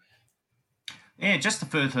 Vito? Yeah, just to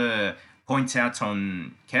further point out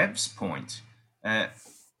on Kev's point,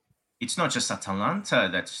 it's not just Atalanta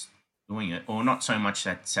that's doing it, or not so much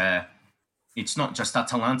that it's not just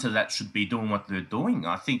Atalanta that should be doing what they're doing.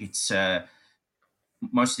 I think it's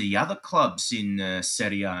most of the other clubs in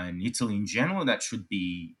Serie A and Italy in general that should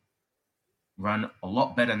be run a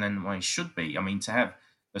lot better than they should be. I mean, to have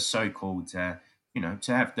the so-called, to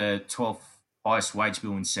have the 12th highest wage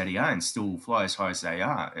bill in Serie A and still fly as high as they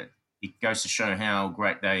are, it goes to show how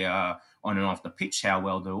great they are on and off the pitch, how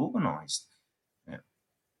well they're organised.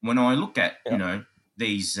 When I look at,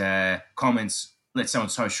 these comments, let's say on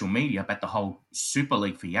social media, about the whole Super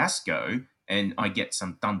League fiasco, and I get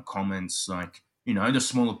some dumb comments like, the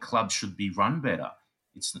smaller clubs should be run better.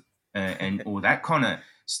 It's and all that kind of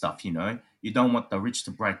stuff, you don't want the rich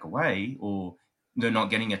to break away, or they're not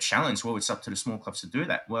getting a challenge. Well, it's up to the small clubs to do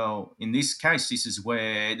that. Well, in this case, this is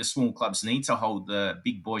where the small clubs need to hold the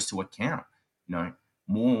big boys to account.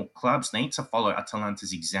 More clubs need to follow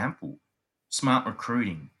Atalanta's example. Smart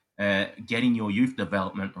recruiting, getting your youth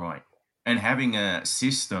development right, and having a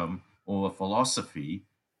system or a philosophy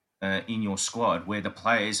in your squad where the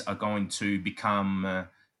players are going to become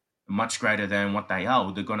much greater than what they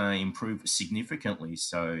are. They're going to improve significantly.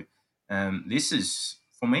 So this is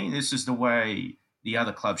the way the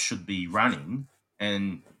other clubs should be running,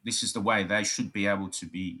 and this is the way they should be able to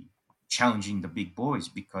be challenging the big boys,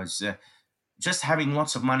 because just having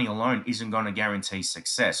lots of money alone isn't going to guarantee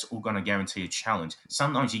success or going to guarantee a challenge.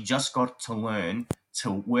 Sometimes you just got to learn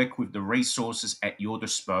to work with the resources at your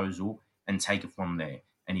disposal and take it from there.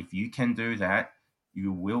 And if you can do that,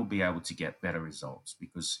 you will be able to get better results,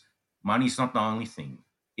 because money is not the only thing.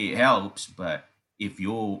 It helps, but if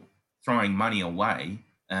you're throwing money away,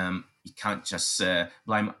 you can't just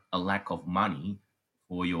blame a lack of money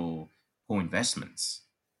for your poor investments.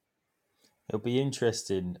 It'll be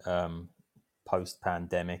interesting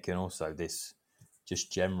post-pandemic and also this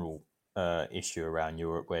just general issue around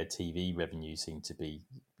Europe where TV revenues seem to be,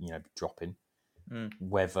 dropping.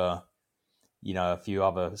 Whether, a few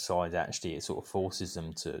other sides actually it sort of forces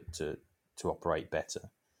them to operate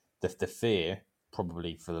better. The fear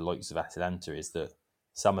probably for the likes of Atalanta is that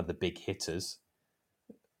some of the big hitters,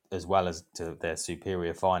 as well as to their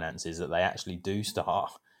superior finances, that they actually do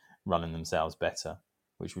start running themselves better,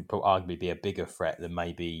 which would arguably be a bigger threat than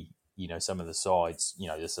maybe, some of the sides, the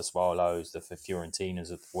Sassuolos, the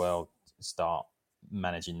Fiorentinas of the world start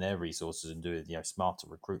managing their resources and doing, smarter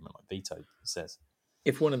recruitment, like Vito says.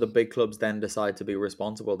 If one of the big clubs then decide to be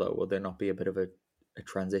responsible, though, will there not be a bit of a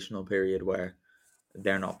transitional period where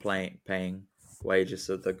they're not paying wages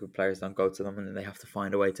so the good players don't go to them, and then they have to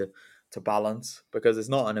find a way to balance, because it's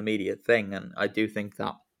not an immediate thing. And I do think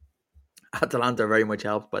that Atalanta are very much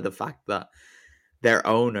helped by the fact that their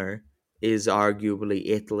owner is arguably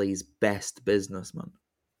Italy's best businessman.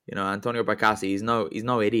 Antonio Percassi, he's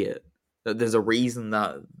no idiot. There's a reason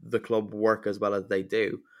that the club work as well as they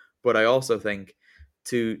do. But I also think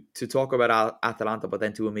to talk about Atalanta, but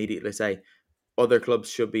then to immediately say other clubs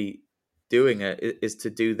should be doing it, is to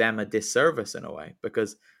do them a disservice in a way,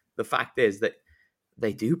 because the fact is that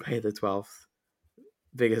they do pay the 12th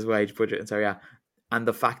biggest wage budget in Serie A, and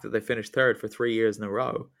the fact that they finished third for 3 years in a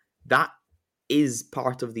row, that is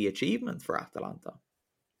part of the achievement for Atalanta.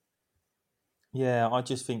 Yeah, I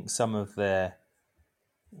just think some of the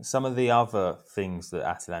other things that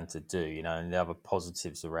Atalanta do, and the other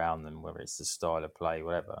positives around them, whether it's the style of play,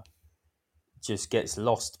 whatever, just gets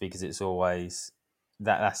lost because it's always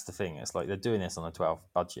that's the thing. It's like they're doing this on a 12th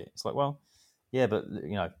budget. It's like, well, yeah, but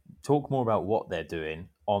talk more about what they're doing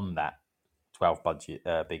on that 12th budget,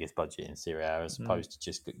 biggest budget in Serie A, as opposed to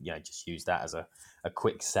just use that as a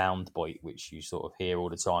quick soundbite, which you sort of hear all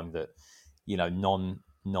the time, that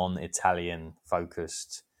non-Italian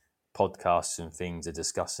focused podcasts and things are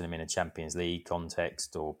discussing them in a Champions League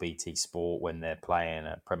context, or BT Sport when they're playing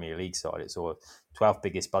a Premier League side. It's all 12th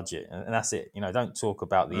biggest budget, and that's it. Don't talk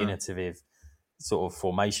about the innovative sort of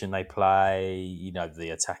formation they play, the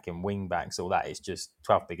attacking wing backs, all that. It's just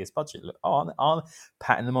 12th biggest budget. Look, aren't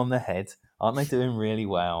patting them on the head? Aren't they doing really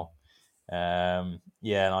well? And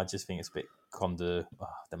I just think it's a bit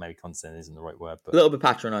maybe condescending isn't the right word, but a little bit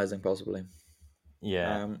patronising, possibly.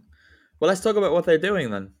 Yeah. Well, let's talk about what they're doing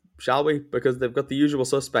then, shall we? Because they've got the usual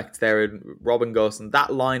suspects there in Robin Gosens.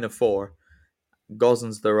 That line of four,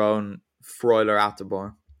 Gosens, their own, Freuler,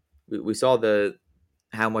 Attenborough. We saw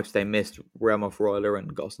how much they missed Remo Freuler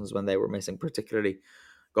and Gosens when they were missing, particularly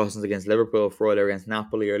Gosens against Liverpool, Freuler against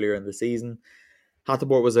Napoli earlier in the season.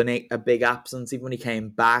 Hateboer was a big absence. Even when he came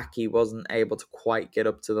back, he wasn't able to quite get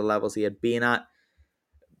up to the levels he had been at.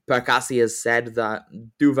 Percassi has said that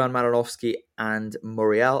Duvan Malinovsky and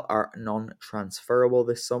Muriel are non-transferable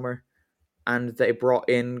this summer, and they brought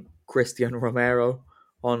in Christian Romero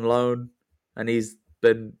on loan, and he's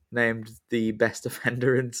been named the best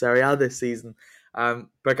defender in Serie A this season.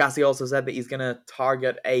 Percassi also said that he's going to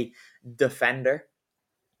target a defender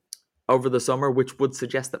over the summer, which would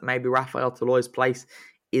suggest that maybe Rafael Toloi's place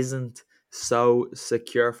isn't so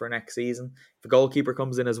secure for next season. If a goalkeeper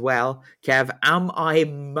comes in as well, Kev, am I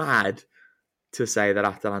mad to say that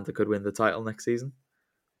Atalanta could win the title next season?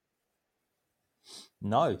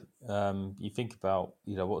 No. You think about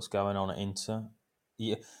what's going on at Inter,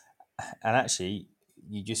 and actually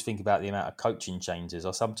you just think about the amount of coaching changes.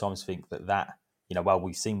 I sometimes think that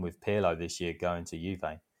we've seen with Pirlo this year going to Juve,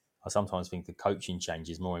 I sometimes think the coaching change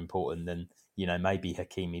is more important than, maybe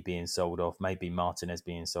Hakimi being sold off, maybe Martinez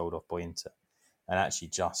being sold off by Inter. And actually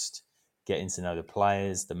just getting to know the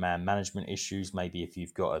players, the man management issues. Maybe if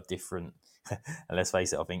you've got a different, and let's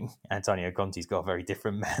face it, I think Antonio Conte's got a very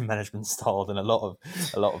different man management style than a lot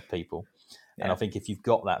of people. Yeah. And I think if you've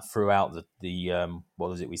got that throughout the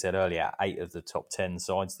what was it we said earlier, 8 of the top 10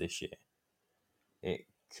 sides this year, it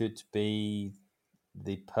could be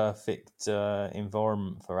the perfect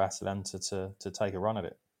environment for Atalanta to take a run at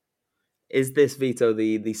it. Is this, Vito,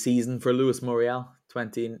 the season for Luis Muriel,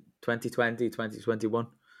 2020, 2021?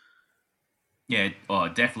 Yeah,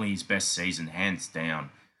 definitely his best season, hands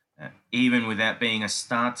down. Even without being a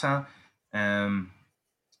starter,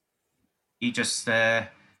 he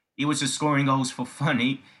was just scoring goals for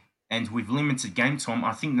fun. And with limited game time,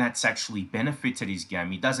 I think that's actually benefited his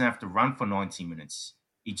game. He doesn't have to run for 90 minutes.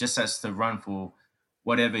 He just has to run for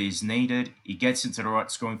whatever is needed. He gets into the right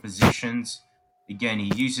scoring positions. Again,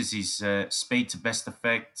 he uses his speed to best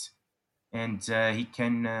effect. and he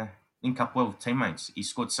can link up well with teammates. He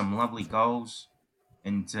scored some lovely goals,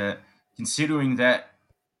 and considering that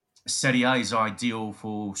Serie A is ideal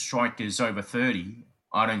for strikers over 30,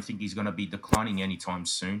 I don't think he's going to be declining anytime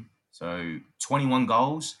soon. So 21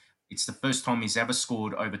 goals. It's the first time he's ever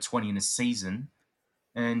scored over 20 in a season.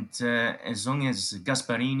 And as long as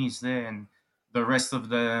Gasparini's there and the rest of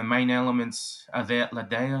the main elements are there at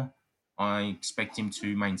Ladea, I expect him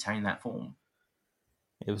to maintain that form.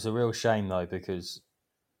 It was a real shame though, because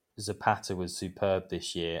Zapata was superb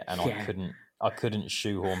this year, and Yeah. I couldn't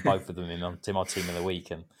shoehorn both of them into my team of the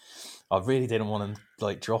week, and I really didn't want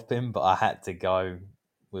to drop him, but I had to go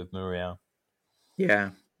with Muriel.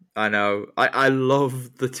 Yeah, I know. I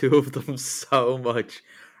love the two of them so much.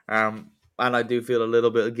 And I do feel a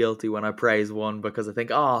little bit guilty when I praise one, because I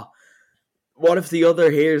think, what if the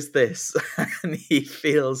other hears this and he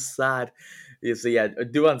feels sad? You see, yeah,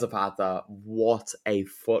 Duvan Zapata, what a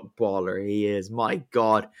footballer he is. My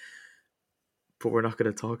God. But we're not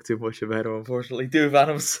going to talk too much about him, unfortunately. Duvan,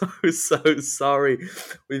 I'm so sorry.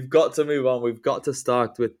 We've got to move on. We've got to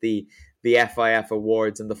start with the FIF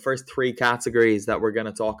awards. And the first three categories that we're going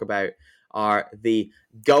to talk about are the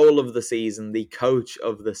goal of the season, the coach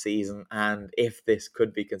of the season, and if this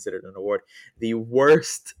could be considered an award, the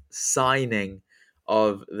worst signing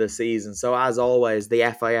of the season. So as always, the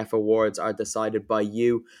FIF awards are decided by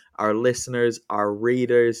you, our listeners, our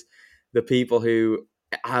readers, the people who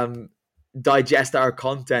digest our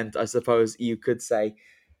content, I suppose you could say.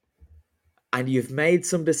 And you've made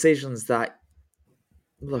some decisions that,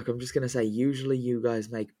 look, I'm just going to say, usually you guys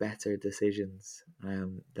make better decisions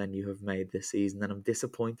than you have made this season. And I'm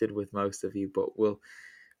disappointed with most of you, but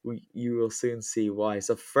you will soon see why.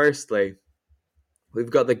 So firstly,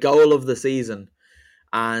 we've got the goal of the season,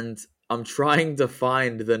 and I'm trying to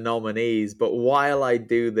find the nominees. But while I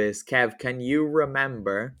do this, Kev, can you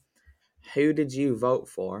remember who did you vote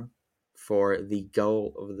for the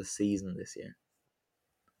goal of the season this year?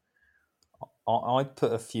 I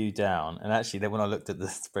put a few down, and actually then when I looked at the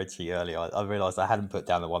spreadsheet earlier, I realised I hadn't put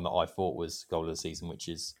down the one that I thought was goal of the season, which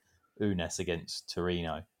is Unes against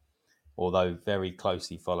Torino, although very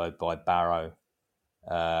closely followed by Barrow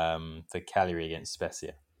for Cagliari against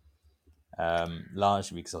Spezia.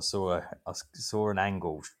 Largely because I saw an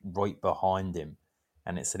angle right behind him,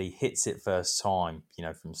 and it said he hits it first time,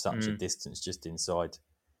 from such a distance, just inside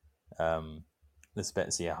the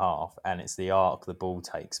Spezia half, and it's the arc the ball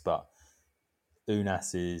takes. But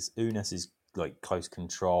Unes is like close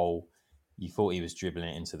control. You thought he was dribbling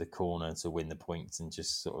it into the corner to win the points, and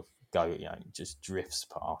just sort of just drifts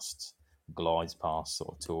past, glides past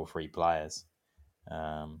sort of two or three players.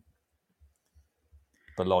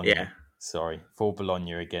 Bologna. Yeah. Sorry, for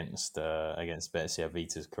Bologna against Spezia.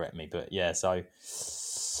 Vita's correct me, but yeah. So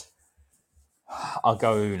I'll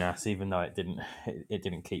go Unes, even though it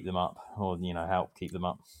didn't keep them up, or help keep them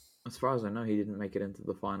up. As far as I know, he didn't make it into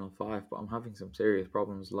the final five, but I'm having some serious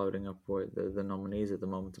problems loading up with the nominees at the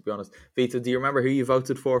moment, to be honest. Vito, do you remember who you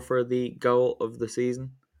voted for the goal of the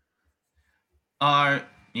season? Yeah,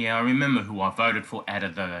 I remember who I voted for out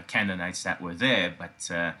of the candidates that were there, but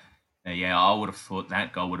I would have thought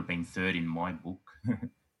that goal would have been third in my book.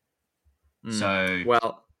 So,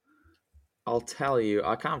 well, I'll tell you,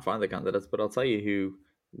 I can't find the candidates, but I'll tell you who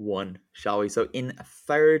won, shall we? So in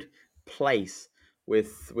third place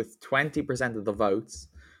with 20% of the votes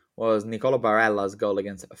was Nicola Barella's goal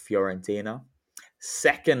against Fiorentina.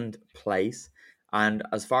 Second place, and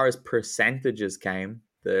as far as percentages came,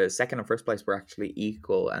 the second and first place were actually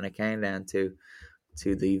equal, and it came down to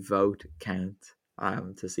the vote count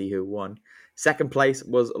to see who won. Second place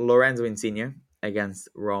was Lorenzo Insigne against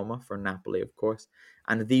Roma for Napoli, of course.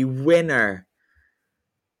 And the winner,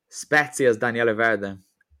 Spezia's Daniele Verde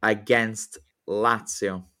against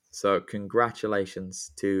Lazio. So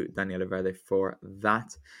congratulations to Daniele Verde for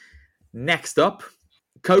that. Next up,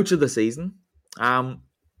 coach of the season. I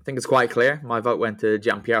think it's quite clear. My vote went to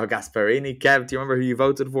Gianpiero Gasparini. Kev, do you remember who you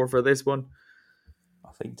voted for this one? I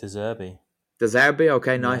think De Zerbi. De Zerbi,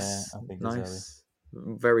 okay, nice. Yeah, I think nice.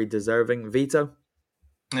 Very deserving. Vito?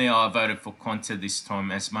 Yeah, I voted for Conte this time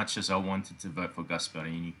as much as I wanted to vote for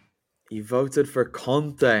Gasparini. You voted for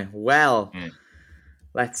Conte. Well,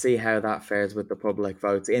 let's see how that fares with the public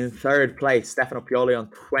votes. In third place, Stefano Pioli on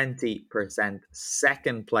 20%.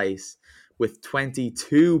 Second place with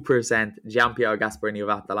 22%, Gianpiero Gasparini of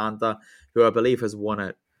Atalanta, who I believe has won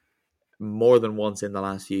it more than once in the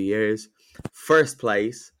last few years. First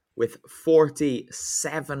place with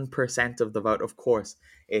 47% of the vote. Of course,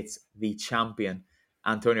 it's the champion,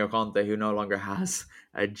 Antonio Conte, who no longer has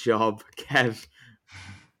a job. Kev?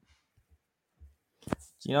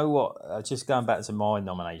 Do you know what? Just going back to my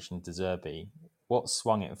nomination, De Zerbi, what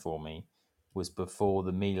swung it for me was before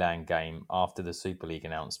the Milan game after the Super League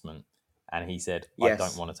announcement, and he said, "I don't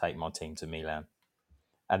Yes. want to take my team to Milan,"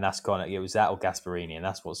 and that's kind of it was that or Gasperini, and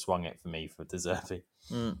that's what swung it for me for De Zerbi.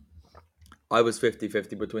 I was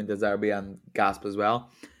 50-50 between De Zerbi and Gasp as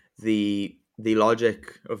well. The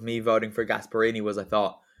logic of me voting for Gasperini was I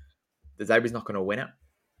thought De Zerbi's not going to win it.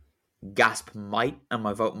 Gasp might, and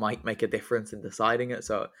my vote might make a difference in deciding it.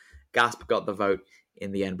 So Gasp got the vote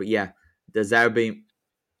in the end. But yeah, De Zerbi,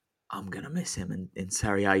 I'm going to miss him in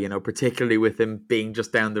Serie A, particularly with him being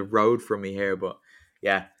just down the road from me here. But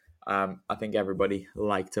yeah, I think everybody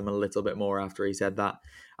liked him a little bit more after he said that.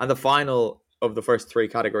 And the final of the first three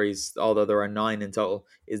categories, although there are 9 in total,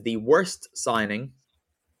 is the worst signing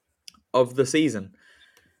of the season.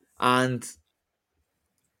 And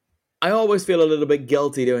I always feel a little bit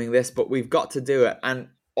guilty doing this, but we've got to do it. And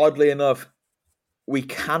oddly enough, we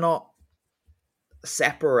cannot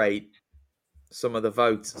separate some of the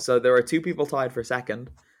votes. So there are 2 people tied for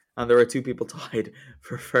second, and there are 2 people tied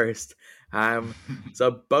for first.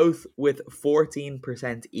 So both with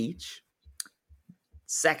 14% each.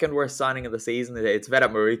 Second worst signing of the season, it's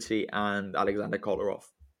Vedat Muriqi and Alexander Kolarov.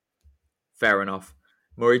 Fair enough.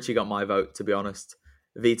 Muriqi got my vote, to be honest.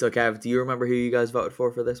 Vito, Kev, do you remember who you guys voted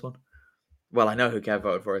for this one? Well, I know who Kev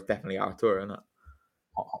voted for. It's definitely Artur, isn't it?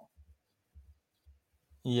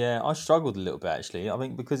 Yeah, I struggled a little bit actually. I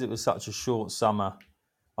think because it was such a short summer,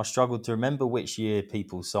 I struggled to remember which year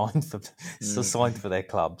people signed for their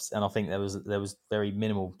clubs, and I think there was very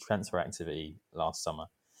minimal transfer activity last summer.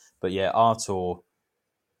 But yeah, Artur,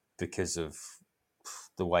 because of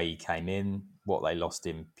the way he came in, what they lost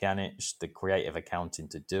in Pjanic, the creative accounting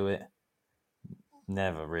to do it,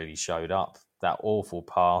 never really showed up. That awful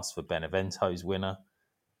pass for Benevento's winner.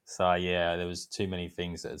 So yeah, there was too many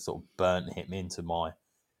things that sort of burnt him into my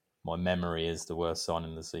memory as the worst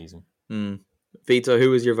signing of the season. Vito,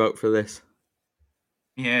 who was your vote for this?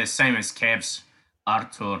 Yeah, same as Kev's.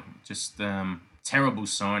 Artur, just terrible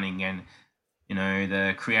signing, and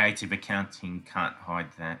the creative accounting can't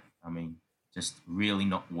hide that. I mean, just really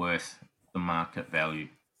not worth the market value.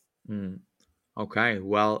 Okay,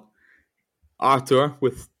 well, Artur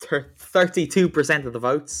with 32% of the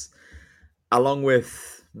votes, along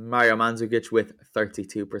with Mario Mandzukic with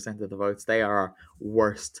 32% of the votes. They are our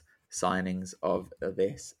worst signings of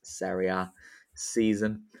this Serie A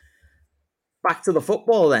season. Back to the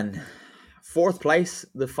football then. 4th place,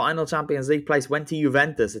 the final Champions League place, went to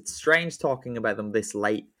Juventus. It's strange talking about them this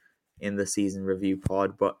late in the season review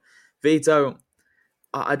pod, but Vito,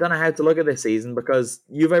 I don't know how to look at this season because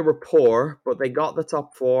Juve were poor, but they got the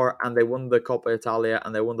top 4 and they won the Coppa Italia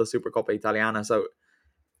and they won the Supercoppa Italiana, so it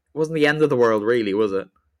wasn't the end of the world really, was it?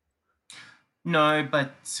 No,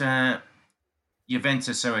 but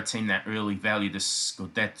Juventus are a team that really value the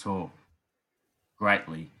Scudetto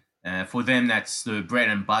greatly. For them, that's the bread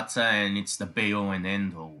and butter, and it's the be-all and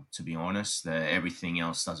end-all, to be honest. Everything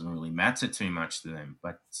else doesn't really matter too much to them.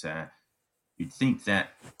 But you'd think that,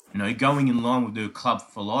 going in line with the club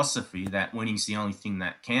philosophy that winning's the only thing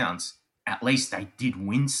that counts, at least they did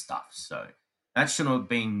win stuff. So that shouldn't have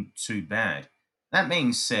been too bad. That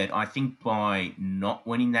being said, I think by not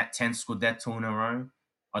winning that 10 Scudetto in a row,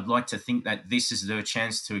 I'd like to think that this is their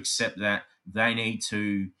chance to accept that they need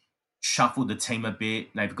to shuffle the team a bit.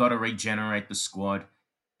 They've got to regenerate the squad.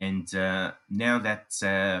 And now that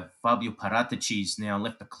Fabio Paratici's now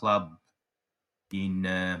left the club,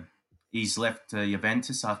 he's left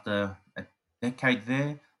Juventus after a decade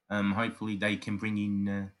there. Hopefully they can bring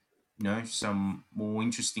in some more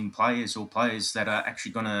interesting players or players that are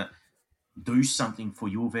actually going to do something for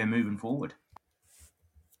Juve moving forward.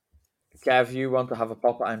 Kev, you want to have a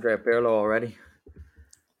pop at Andrea Pirlo already?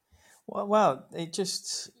 Well, it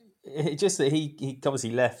just that he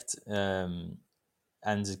obviously left and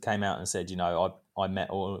came out and said, I met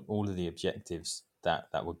all of the objectives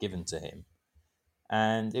that were given to him,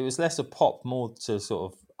 and it was less a pop, more to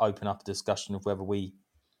sort of open up a discussion of whether we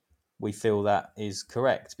feel that is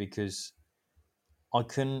correct, because I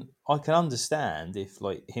can understand if,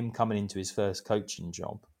 like, him coming into his first coaching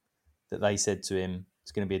job, that they said to him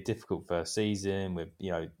it's going to be a difficult first season with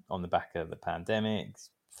on the back of the pandemic,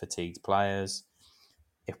 fatigued players.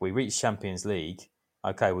 If we reach Champions League,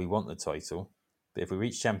 okay, we want the title, but if we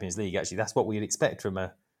reach Champions League, actually that's what we'd expect from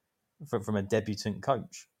a debutant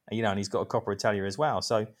coach. And he's got a Coppa Italia as well.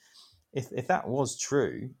 So if that was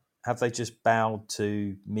true, have they just bowed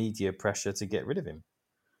to media pressure to get rid of him?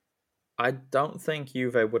 I don't think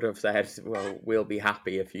Juve would have said, well, we'll be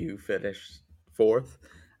happy if you finish 4th.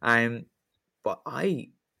 But I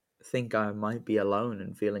think I might be alone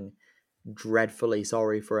in feeling dreadfully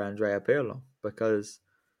sorry for Andrea Pirlo, because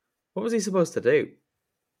what was he supposed to do?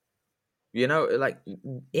 You know, like,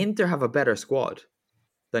 Inter have a better squad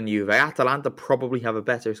than Juve. Atalanta probably have a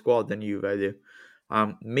better squad than Juve do.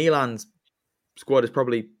 Milan's squad is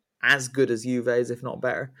probably as good as Juve's, if not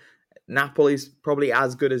better. Napoli's probably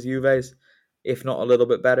as good as Juve's, if not a little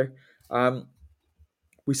bit better.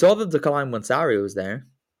 We saw the decline when Sarri was there,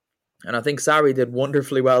 and I think Sarri did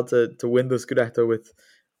wonderfully well to win the Scudetto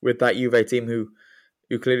with that Juve team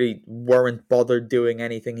who clearly weren't bothered doing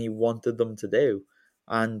anything he wanted them to do.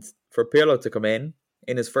 And for Pirlo to come in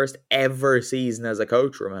his first ever season as a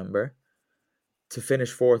coach, remember, to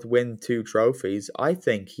finish fourth, win 2 trophies, I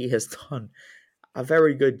think he has done a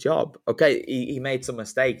very good job. Okay, he made some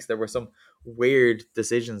mistakes. There were some weird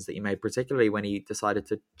decisions that he made, particularly when he decided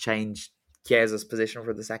to change Chiesa's position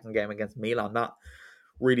for the second game against Milan. That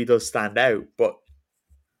really does stand out, but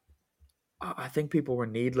I think people were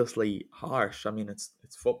needlessly harsh. I mean, it's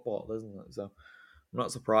football, isn't it? So I'm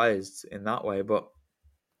not surprised in that way, but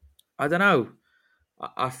I don't know.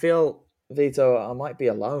 I feel, Vito, I might be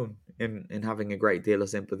alone in having a great deal of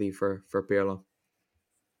sympathy for Pirlo.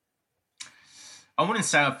 I wouldn't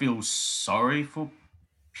say I feel sorry for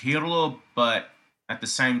Pirlo, but at the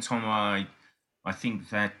same time, I think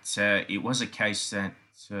that it was a case that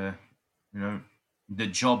the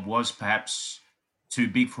job was perhaps too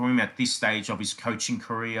big for him at this stage of his coaching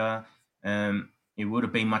career. It would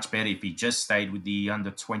have been much better if he just stayed with the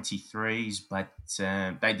under 23s, but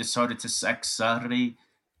they decided to sack Sarri.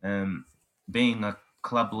 Being a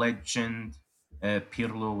club legend,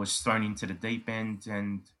 Pirlo was thrown into the deep end,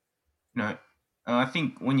 and I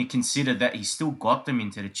think when you consider that he still got them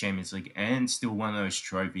into the Champions League and still won those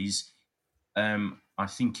trophies, I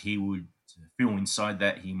think he would feel inside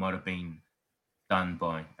that he might have been done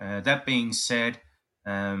by. That being said,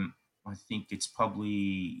 I think it's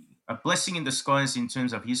probably a blessing in disguise in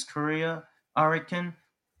terms of his career, I reckon.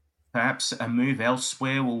 Perhaps a move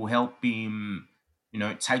elsewhere will help him,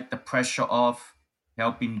 take the pressure off,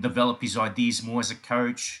 help him develop his ideas more as a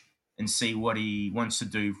coach and see what he wants to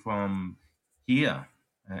do from here.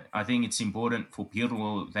 I think it's important for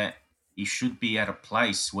Pirlo that he should be at a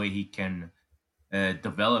place where he can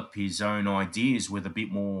develop his own ideas with a bit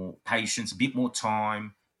more patience, a bit more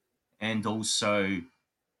time, and also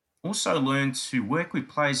learn to work with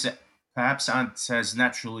players that perhaps aren't as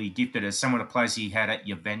naturally gifted as some of the players he had at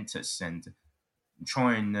Juventus, and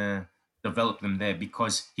try and develop them there,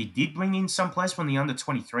 because he did bring in some players from the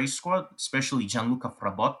under-23 squad, especially Gianluca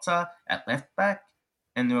Frabotta at left back,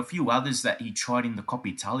 and there were a few others that he tried in the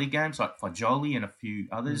Coppa Italia games, like Fagioli and a few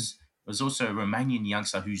others. There's also a Romanian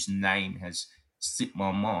youngster whose name has slipped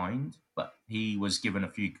my mind, but he was given a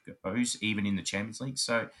few goes, even in the Champions League.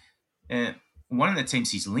 So one of the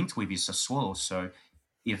teams he's linked with is Sassuolo. So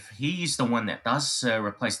if he's the one that does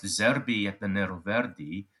replace the Zerbi at the Nero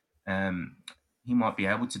Verdi, he might be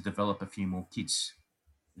able to develop a few more kids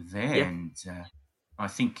there. Yeah. And I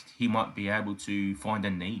think he might be able to find a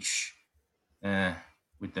niche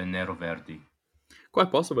with the Nero Verdi.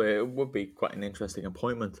 Quite possibly. It would be quite an interesting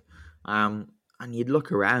appointment. And you'd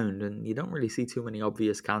look around and you don't really see too many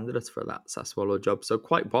obvious candidates for that Sassuolo job. So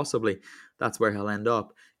quite possibly that's where he'll end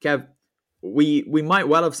up. Kev, we might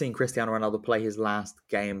well have seen Cristiano Ronaldo play his last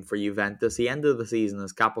game for Juventus. He ended the season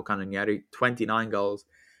as capocannoniere, 29 goals,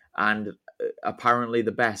 and apparently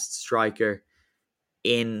the best striker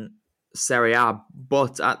in Serie A.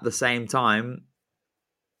 But at the same time,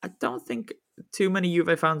 I don't think too many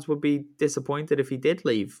Juve fans would be disappointed if he did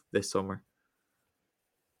leave this summer.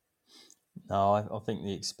 No, I think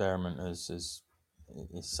the experiment is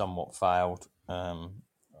somewhat failed.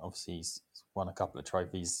 Obviously, he's won a couple of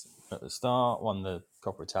trophies at the start, won the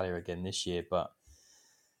Coppa Italia again this year, but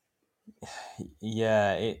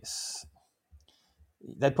yeah,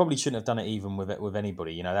 they probably shouldn't have done it even with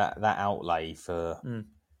anybody. That outlay for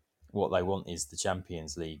what they want is the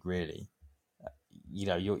Champions League, really.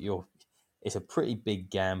 It's a pretty big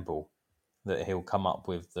gamble that he'll come up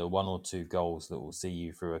with the 1 or 2 goals that will see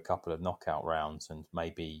you through a couple of knockout rounds and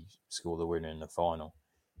maybe score the winner in the final.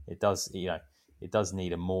 It does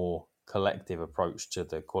need a more collective approach to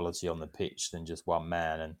the quality on the pitch than just one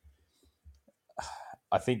man. And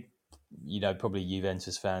I think, probably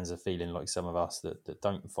Juventus fans are feeling like some of us that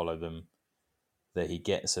don't follow them, that he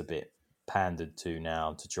gets a bit pandered to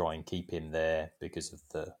now to try and keep him there because of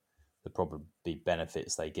the probably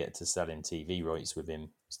benefits they get to selling TV rights with him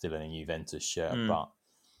still in a Juventus shirt. But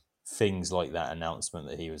things like that announcement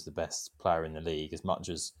that he was the best player in the league, as much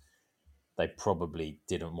as they probably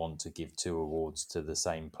didn't want to give 2 awards to the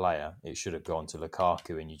same player, it should have gone to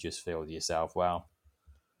Lukaku, and you just feel to yourself, wow,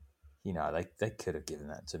 they could have given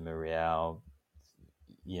that to Muriel.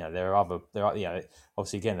 There are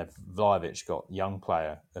obviously again, Vlahovic got Young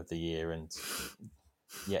Player of the Year, and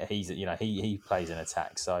he's he plays in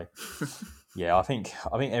attack. So I think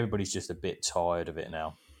everybody's just a bit tired of it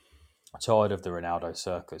now. Tired of the Ronaldo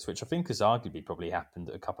circus, which I think has arguably probably happened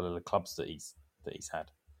at a couple of the clubs that he's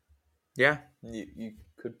had. Yeah, you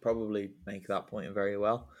could probably make that point very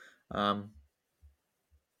well.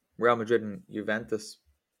 Real Madrid and Juventus,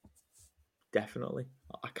 definitely.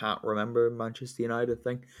 I can't remember Manchester United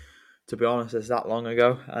thing. To be honest, it's that long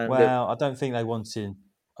ago. And I don't think they wanted.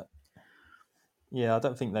 Yeah, I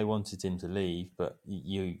don't think they wanted him to leave, but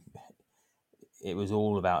it was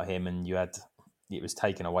all about him, and it was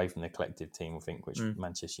taken away from the collective team, I think, which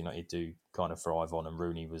Manchester United do kind of thrive on, and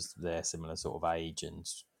Rooney was their similar sort of age, and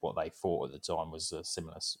what they thought at the time was a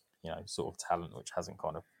similar, sort of talent, which hasn't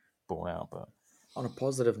kind of borne out. But on a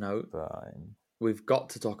positive note, we've got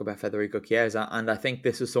to talk about Federico Chiesa, and I think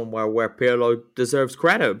this is somewhere where Pirlo deserves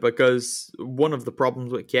credit, because one of the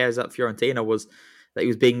problems with Chiesa at Fiorentina was that he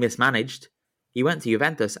was being mismanaged. He went to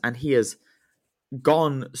Juventus, and he has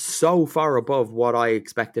gone so far above what I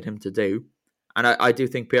expected him to do. And I do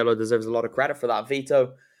think Pirlo deserves a lot of credit for that.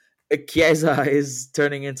 Vito, Chiesa is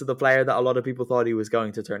turning into the player that a lot of people thought he was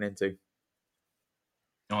going to turn into.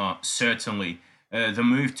 Certainly. The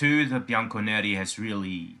move to the Bianconeri has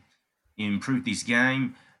really improved his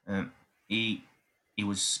game. He's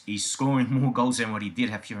scoring more goals than what he did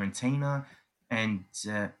at Fiorentina. And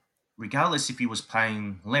regardless if he was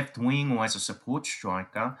playing left wing or as a support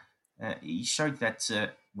striker, he showed that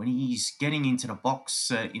when he's getting into the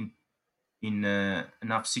box in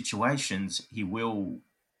enough situations, he will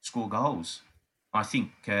score goals. I think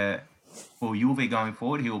for Juve going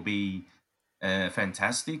forward, he'll be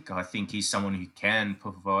fantastic. I think he's someone who can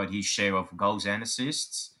provide his share of goals and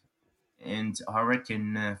assists. And I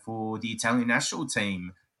reckon for the Italian national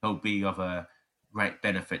team, he'll be of a great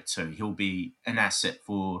benefit too. He'll be an asset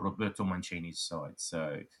for Roberto Mancini's side.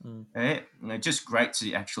 So just great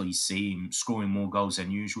to actually see him scoring more goals than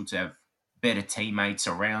usual, to have better teammates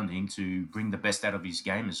around him to bring the best out of his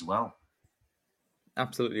game as well.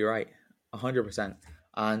 Absolutely right. 100%.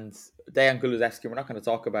 And Dejan Kulusevski, we're not going to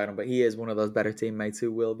talk about him, but he is one of those better teammates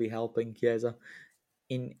who will be helping Chiesa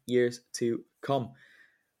in years to come.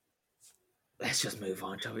 Let's just move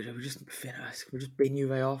on, shall we? We're just bin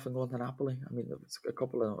Juve off and go on to Napoli. I mean, there's a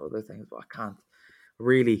couple of other things, but I can't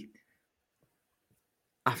really.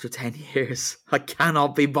 After 10 years, I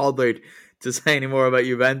cannot be bothered to say any more about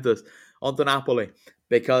Juventus. On to Napoli,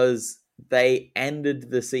 because they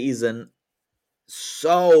ended the season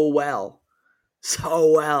so well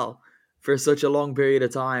for such a long period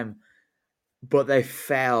of time, but they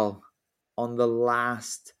fell on the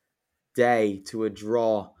last day to a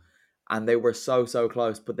draw, and they were so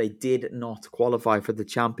close, but they did not qualify for the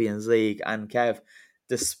Champions League. And Kev,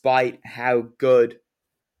 despite how good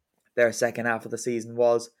their second half of the season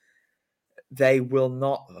was, they will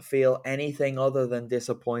not feel anything other than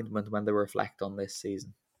disappointment when they reflect on this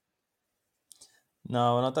season.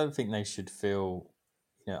 No, and I don't think they should feel,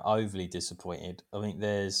 overly disappointed. I think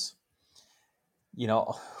there's,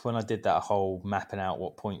 when I did that whole mapping out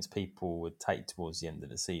what points people would take towards the end of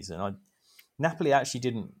the season, Napoli actually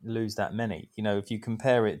didn't lose that many. If you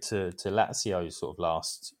compare it to Lazio's sort of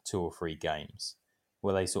last 2 or 3 games,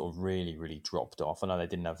 where they sort of really, really dropped off. I know they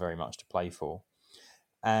didn't have very much to play for.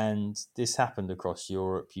 And this happened across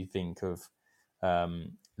Europe. You think of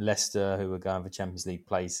Leicester, who were going for Champions League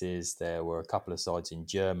places. There were a couple of sides in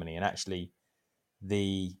Germany. And actually,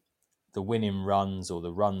 the winning runs, or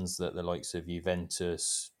the runs that the likes of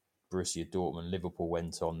Juventus, Borussia Dortmund, Liverpool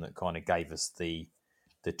went on, that kind of gave us the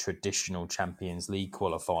traditional Champions League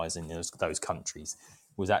qualifiers in those countries,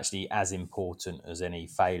 was actually as important as any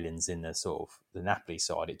failings in the sort of the Napoli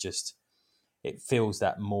side. It feels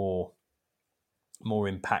that more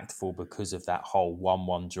impactful because of that whole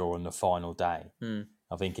 1-1 draw on the final day.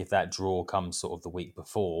 I think if that draw comes sort of the week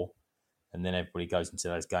before, and then everybody goes into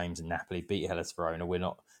those games and Napoli beat Hellas Verona, we're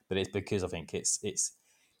not. But it's because I think it's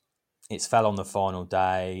fell on the final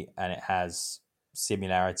day, and it has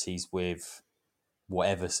similarities with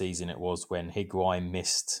whatever season it was when Higuain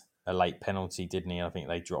missed a late penalty, didn't he? I think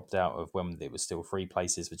they dropped out of when it was still 3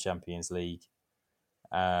 places for Champions League.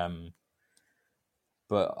 But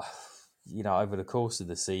over the course of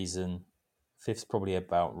the season, 5th's probably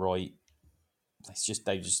about right.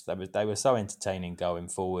 They were so entertaining going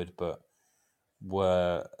forward, but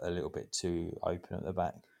were a little bit too open at the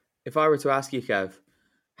back. If I were to ask you, Kev,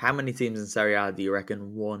 how many teams in Serie A do you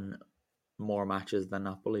reckon won more matches than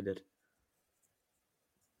Napoli did?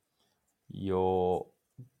 You're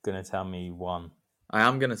going to tell me 1. I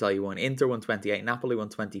am going to tell you one. Inter won 28, Napoli won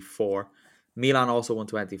 24, Milan also won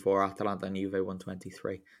 24, Atalanta and Juve won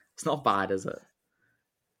 23. It's not bad, is it?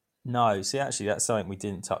 No, see, actually, that's something we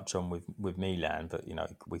didn't touch on with Milan, but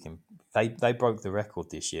we can. They broke the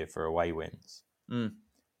record this year for away wins.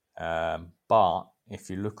 But if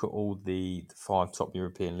you look at all the 5 top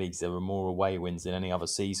European leagues, there were more away wins than any other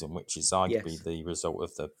season, which is arguably the result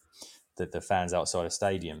of the fans outside of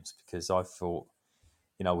stadiums. Because I thought,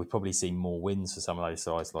 we'd probably see more wins for some of those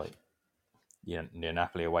sides, like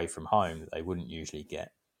Napoli away from home that they wouldn't usually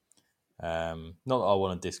get. Not that I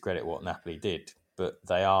want to discredit what Napoli did, but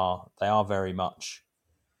they are very much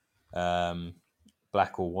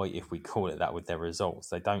black or white, if we call it that, with their results.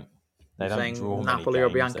 They don't draw Napoli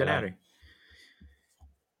many or games. Bianconeri.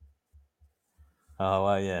 Oh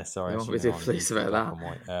well, yeah. Sorry, I won't be too pleased about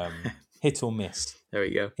that. Hit or miss. There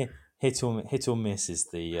we go. Hit or miss is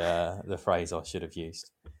the phrase I should have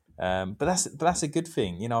used. But that's a good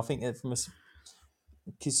thing. I think from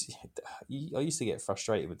because I used to get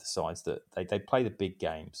frustrated with the sides that they play the big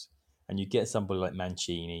games, and you get somebody like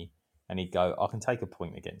Mancini, and he'd go, I can take a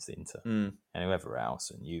point against Inter and whoever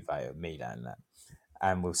else, and Juve or Milan,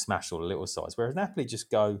 and we'll smash all the little sides. Whereas Napoli just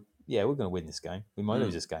go, yeah, we're going to win this game. We might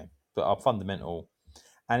lose this game, but our fundamental.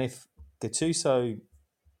 And if Gattuso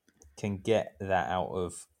can get that out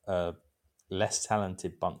of a less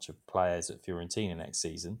talented bunch of players at Fiorentina next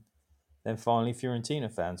season, then finally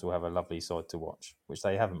Fiorentina fans will have a lovely side to watch, which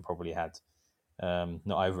they haven't probably had,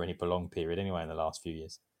 not over any prolonged period anyway in the last few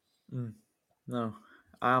years. No.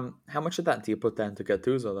 How much of that do you put down to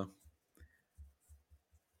Gattuso, though?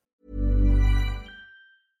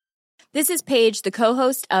 This is Paige, the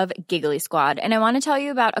co-host of Giggly Squad, and I want to tell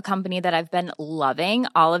you about a company that I've been loving,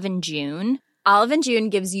 Olive & June. Olive & June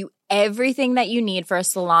gives you everything that you need for a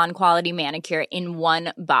salon-quality manicure in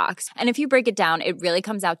one box. And if you break it down, it really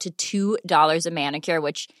comes out to $2 a manicure,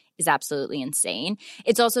 which is absolutely insane.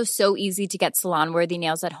 It's also so easy to get salon-worthy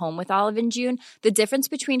nails at home with Olive & June. The difference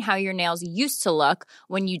between how your nails used to look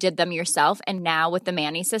when you did them yourself and now with the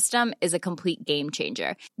Mani system is a complete game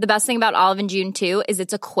changer. The best thing about Olive & June, too, is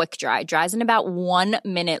it's a quick dry. Dries in about 1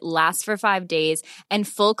 minute, lasts for 5 days, and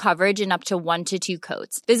full coverage in up to 1 to 2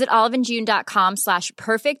 coats. Visit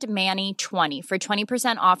oliveandjune.com/perfectmani20 for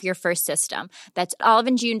 20% off your first system. That's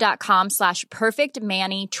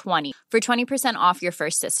oliveandjune.com/perfectmani20 for 20% off your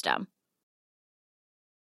first system.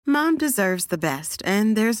 Mom deserves the best,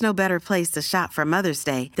 and there's no better place to shop for Mother's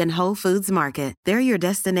Day than Whole Foods Market. They're your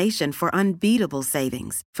destination for unbeatable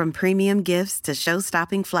savings, from premium gifts to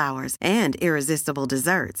show-stopping flowers and irresistible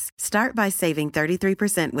desserts. Start by saving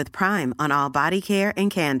 33% with Prime on all body care and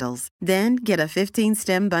candles. Then get a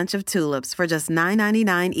 15-stem bunch of tulips for just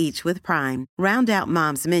 $9.99 each with Prime. Round out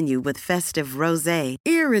Mom's menu with festive rosé,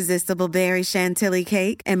 irresistible berry chantilly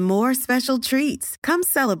cake, and more special treats. Come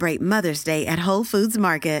celebrate Mother's Day at Whole Foods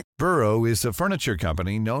Market. Burrow is a furniture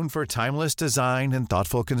company known for timeless design and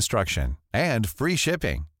thoughtful construction, and free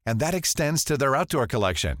shipping, and that extends to their outdoor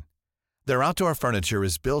collection. Their outdoor furniture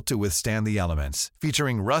is built to withstand the elements,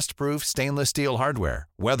 featuring rust-proof stainless steel hardware,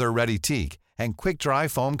 weather-ready teak, and quick-dry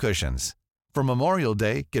foam cushions. For Memorial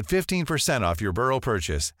Day, get 15% off your Burrow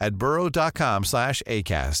purchase at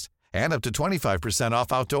burrow.com/acast, and up to 25%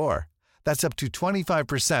 off outdoor. That's up to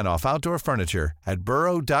 25% off outdoor furniture at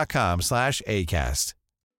burrow.com/acast.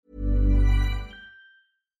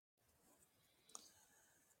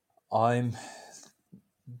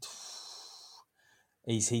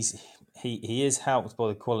 He is helped by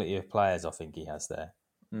the quality of players I think he has there,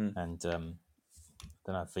 and I don't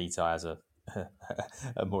know if Vito has a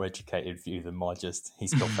more educated view than mine. Just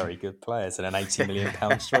he's got very good players and an £80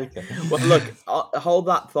 million striker. Well, look, I'll hold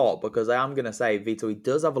that thought, because I am going to say Vito, he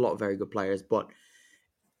does have a lot of very good players, but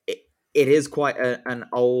it is quite an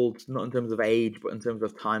old, not in terms of age, but in terms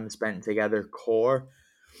of time spent together, core.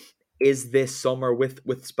 Is this summer with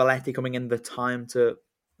Spalletti coming in the time to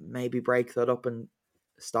maybe break that up and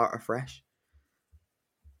start afresh?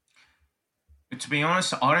 To be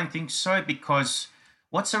honest, I don't think so, because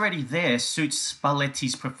what's already there suits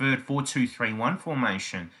Spalletti's preferred 4-2-3-1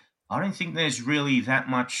 formation. I don't think there's really that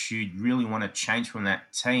much you'd really want to change from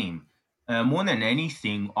that team. More than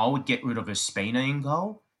anything, I would get rid of Ospina in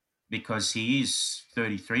goal, because he is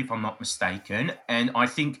 33, if I'm not mistaken. And I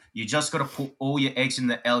think you just got to put all your eggs in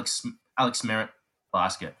the Alex Merritt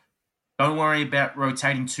basket. Don't worry about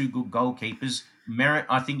rotating 2 good goalkeepers. Merritt,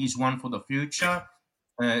 I think, is one for the future,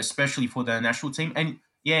 especially for the national team. And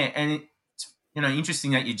yeah, and it's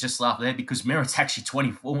interesting that you just laughed there, because Merritt's actually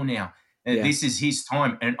 24 now. This is his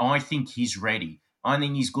time, and I think he's ready. I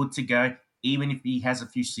think he's good to go. Even if he has a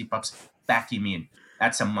few slip-ups, back him in.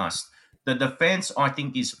 That's a must. The defense, I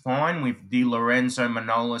think, is fine with Di Lorenzo,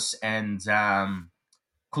 Manolis, and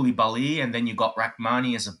Koulibaly, and then you got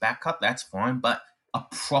Rachmani as a backup. That's fine, but a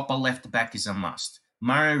proper left back is a must.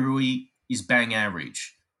 Mario Rui is bang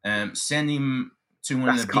average. Send him to one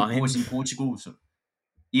of the big boys in Portugal. So,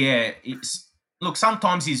 yeah,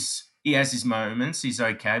 sometimes he has his moments. He's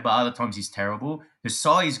okay, but other times he's terrible.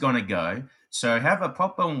 Husai is going to go. So have a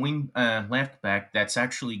proper left back that's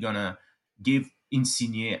actually going to give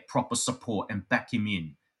Insigne proper support and back him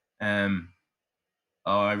in.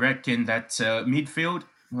 I reckon that midfield,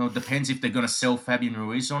 well, it depends if they're going to sell Fabian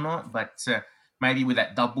Ruiz or not, but maybe with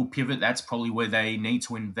that double pivot, that's probably where they need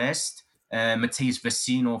to invest. Matthias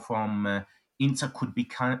Vecino from Inter could be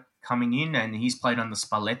coming in, and he's played under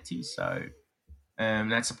Spalletti, so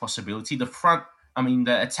that's a possibility. The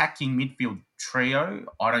attacking midfield trio,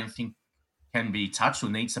 I don't think can be touched or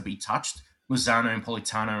needs to be touched. Lozano and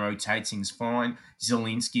Politano rotating is fine.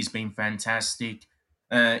 Zielinski's been fantastic.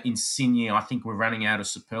 Insigne, I think we're running out of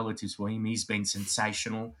superlatives for him. He's been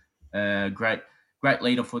sensational. Great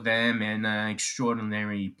leader for them and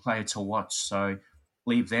extraordinary player to watch. So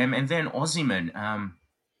leave them. And then Osimhen,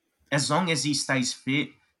 as long as he stays fit,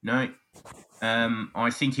 I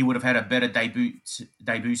think he would have had a better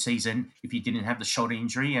debut season if he didn't have the shoulder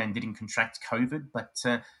injury and didn't contract COVID. But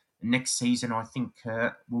next season, I think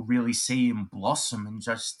we'll really see him blossom and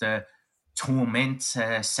just torment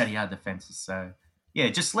Serie A defenses. So, yeah,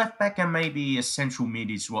 just left back and maybe a central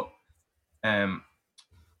mid is what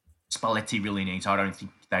Spalletti really needs. I don't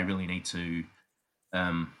think they really need to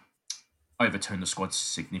overturn the squad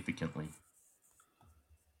significantly.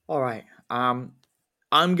 All right. I'm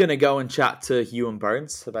going to go and chat to Ewan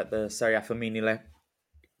Burns about the Serie A Femminile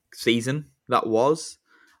season that was.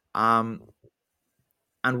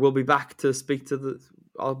 And we'll be back to speak to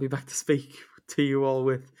I'll be back to speak to you all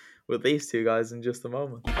with these two guys in just a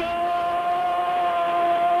moment.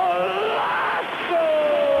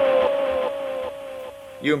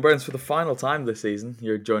 Ewan Burns, for the final time this season,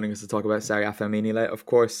 you're joining us to talk about Serie A Femminile. Of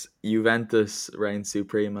course, Juventus reign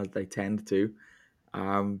supreme as they tend to.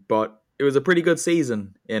 But it was a pretty good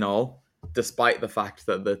season in all, despite the fact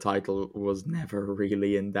that the title was never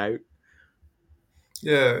really in doubt.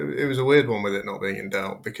 Yeah, it was a weird one with it not being in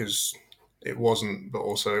doubt because it wasn't, but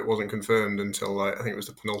also it wasn't confirmed until I think it was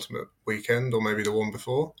the penultimate weekend or maybe the one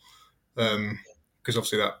before. Because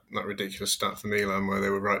obviously that ridiculous stat for Milan where they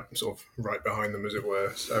were right behind them, as it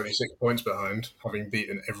were, only 6 points behind, having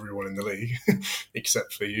beaten everyone in the league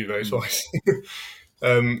except for Juve twice.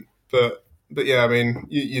 But yeah, I mean,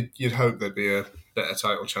 you'd hope there'd be a better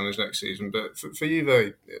title challenge next season. But for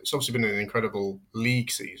Juve, it's obviously been an incredible league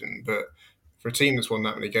season. But for a team that's won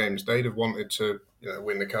that many games, they'd have wanted to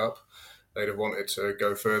win the cup. They'd have wanted to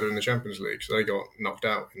go further in the Champions League. So they got knocked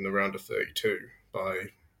out in the round of 32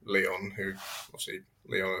 by Lyon, who obviously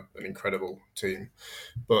Lyon are an incredible team.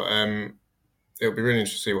 But it'll be really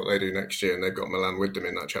interesting to see what they do next year. And they've got Milan with them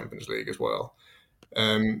in that Champions League as well.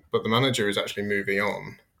 But the manager is actually moving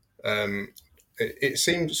on. It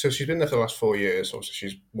seems so. She's been there for the last 4 years. Obviously,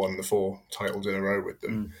 she's won the 4 titles in a row with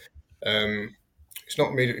them. It's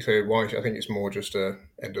not immediately clear why. I think it's more just a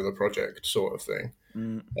end of the project sort of thing.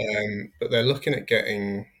 But they're looking at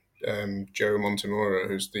getting Joe Montemurro,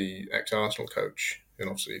 who's the ex-Arsenal coach, and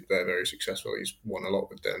obviously they're very successful. He's won a lot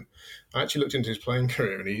with them. I actually looked into his playing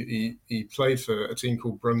career, and he played for a team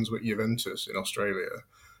called Brunswick Juventus in Australia.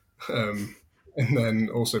 And then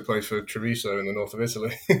also played for Treviso in the north of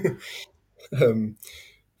Italy.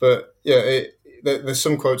 But yeah, there's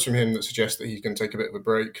some quotes from him that suggest that he's going to take a bit of a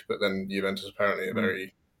break, but then Juventus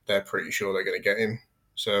apparently they're pretty sure they're going to get him.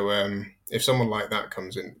 So if someone like that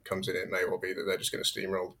comes in, it may well be that they're just going to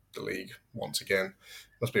steamroll the league once again.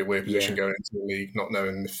 Must be a weird position going into the league, not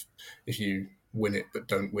knowing if you win it but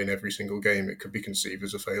don't win every single game, it could be conceived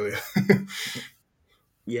as a failure.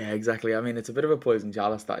 Yeah, exactly. I mean, it's a bit of a poison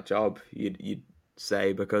chalice, that job, you'd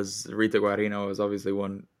say, because Rita Guarino has obviously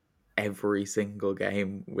won every single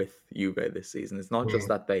game with Juve this season. It's not just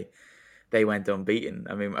that they went unbeaten.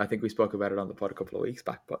 I mean, I think we spoke about it on the pod a couple of weeks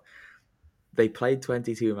back, but they played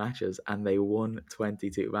 22 matches and they won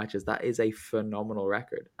 22 matches. That is a phenomenal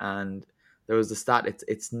record. And there was the stat,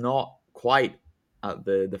 it's not quite at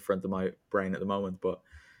the front of my brain at the moment, but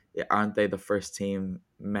aren't they the first team,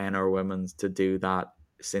 men or women, to do that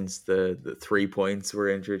since the 3 points were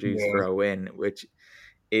introduced for a win, which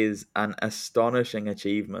is an astonishing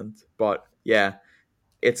achievement. But yeah,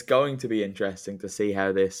 it's going to be interesting to see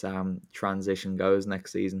how this transition goes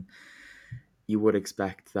next season. You would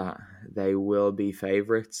expect that they will be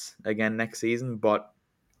favourites again next season, but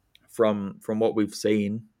from what we've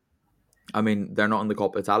seen, I mean, they're not in the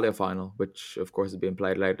Coppa Italia final, which of course is being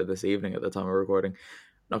played later this evening at the time of recording.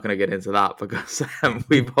 Not going to get into that because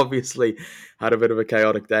we've obviously had a bit of a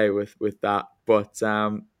chaotic day with that. But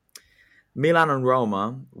Milan and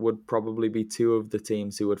Roma would probably be two of the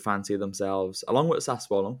teams who would fancy themselves, along with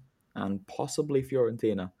Sassuolo and possibly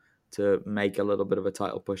Fiorentina, to make a little bit of a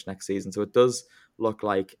title push next season. So it does look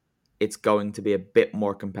like it's going to be a bit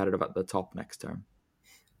more competitive at the top next term.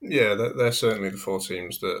 Yeah, they're certainly the four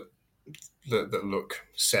teams that look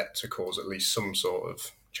set to cause at least some sort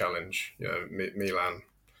of challenge. You know, Milan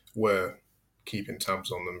were keeping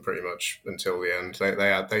tabs on them pretty much until the end.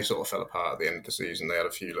 They sort of fell apart at the end of the season. They had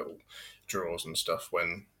a few little draws and stuff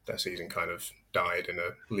when their season kind of died in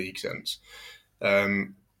a league sense.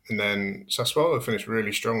 And then Sassuolo finished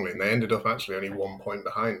really strongly, and they ended up actually only 1 point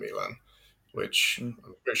behind Milan, which I'm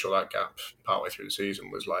pretty sure that gap partway through the season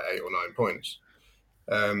was like 8 or 9 points.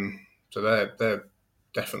 So they're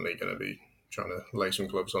definitely going to be trying to lay some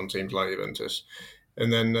gloves on teams like Juventus.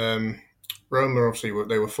 And then Roma, obviously,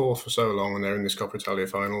 they were fourth for so long, and they're in this Coppa Italia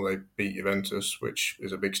final. They beat Juventus, which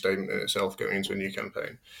is a big statement in itself going into a new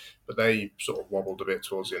campaign. But they sort of wobbled a bit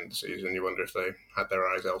towards the end of the season. You wonder if they had their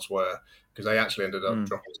eyes elsewhere, because they actually ended up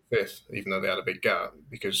dropping to fifth, even though they had a big gap,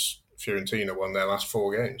 because Fiorentina won their last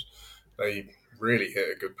 4 games. They really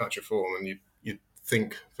hit a good patch of form, and you'd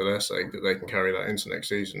think, for their sake, that they can carry that into next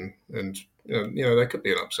season. And you know there could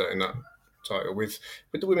be an upset in that title. With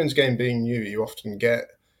the women's game being new, you often get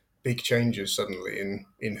big changes suddenly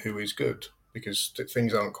in who is good, because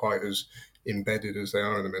things aren't quite as embedded as they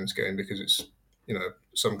are in the men's game, because it's, you know,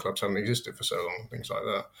 some clubs haven't existed for so long, things like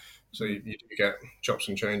that. So you get chops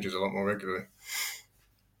and changes a lot more regularly.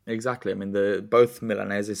 Exactly. I mean, both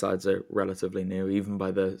Milanese sides are relatively new, even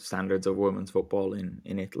by the standards of women's football in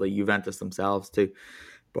Italy. Juventus themselves too.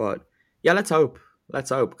 But yeah, let's hope,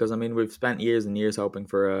 because I mean, we've spent years and years hoping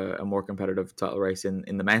for a more competitive title race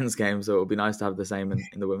in the men's game, so it would be nice to have the same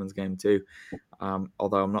in the women's game too.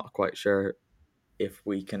 Although I'm not quite sure if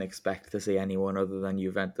we can expect to see anyone other than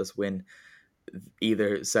Juventus win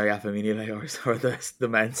either Serie A Femminile or the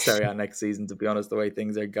men's Serie A next season, to be honest, the way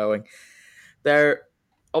things are going. They're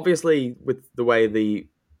obviously, with the way the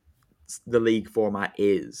league format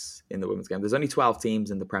is in the women's game, there's only 12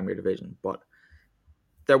 teams in the Premier Division, but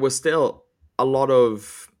there was still a lot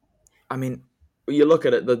of, I mean, you look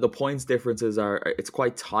at it, the points differences it's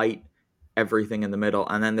quite tight, everything in the middle,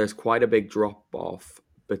 and then there's quite a big drop off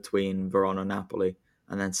between Verona, Napoli,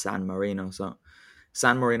 and then San Marino. So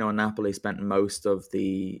San Marino and Napoli spent most of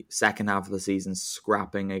the second half of the season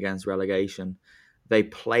scrapping against relegation. They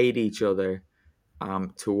played each other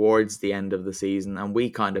towards the end of the season, and we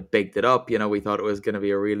kind of bigged it up. You know, we thought it was going to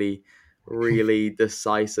be a really, really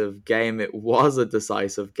decisive game. It was a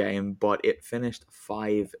decisive game, but it finished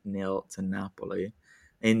 5-0 to Napoli.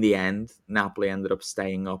 In the end, Napoli ended up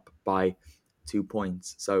staying up by 2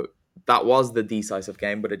 points. So that was the decisive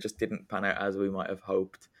game, but it just didn't pan out as we might have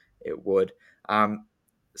hoped it would.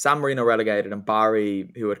 San Marino relegated, and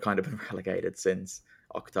Bari, who had kind of been relegated since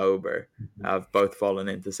October, have both fallen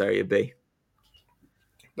into Serie B.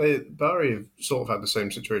 Bari have sort of had the same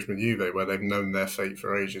situation with Juve, where they've known their fate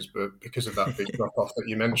for ages, but because of that big drop-off that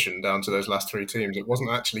you mentioned down to those last 3 teams, it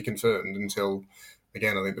wasn't actually confirmed until,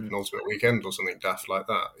 again, I think the penultimate weekend or something daft like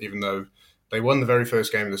that, even though they won the very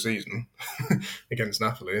first game of the season against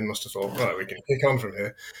Napoli and must have thought, right, we can kick on from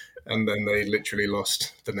here. And then they literally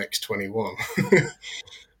lost the next 21.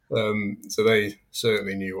 So they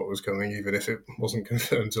certainly knew what was coming, even if it wasn't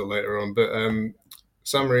confirmed until later on. But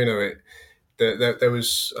San Marino, there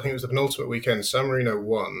was, I think it was the penultimate weekend, San Marino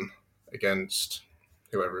won against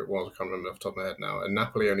whoever it was, I can't remember off the top of my head now, and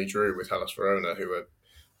Napoli only drew with Hellas Verona,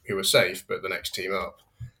 who were safe, but the next team up.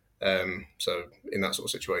 So in that sort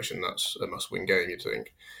of situation, that's a must-win game, you'd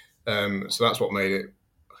think. So that's what made it.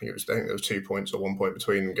 I think there was 2 points or 1 point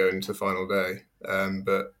between them going into the final day.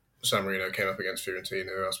 But San Marino came up against Fiorentina,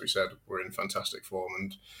 who, as we said, were in fantastic form.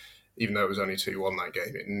 And even though it was only 2-1 that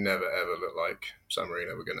game, it never, ever looked like San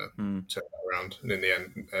Marino were going to turn that around. And in the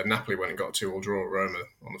end, Napoli went and got a 2-2 draw at Roma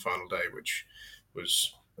on the final day, which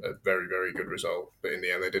was a very, very good result. But in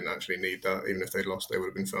the end, they didn't actually need that. Even if they'd lost, they would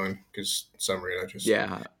have been fine, because San Marino just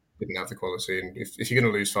didn't have the quality. And if you're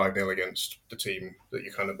going to lose 5-0 against the team that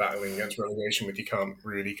you're kind of battling against relegation with, you can't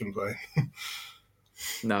really complain.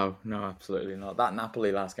 No, absolutely not. That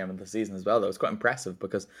Napoli last game of the season as well, though, was quite impressive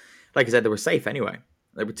because, like I said, they were safe anyway.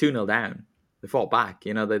 They were 2-0 down. They fought back.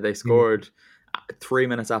 You know, they scored 3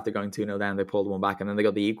 minutes after going 2-0 down. They pulled one back, and then they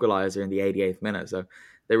got the equaliser in the 88th minute. So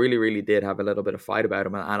they really, really did have a little bit of fight about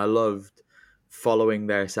them. And I loved following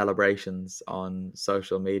their celebrations on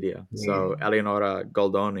social media. So Eleonora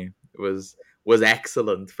Goldoni was was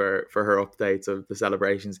excellent for her updates of the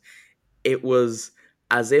celebrations. It was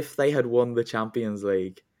as if they had won the Champions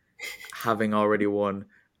League, having already won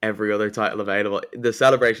every other title available. The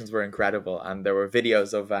celebrations were incredible, and there were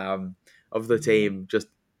videos of the team just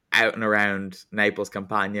out and around Naples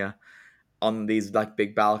Campania on these like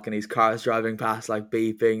big balconies, cars driving past like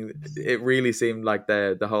beeping. It really seemed like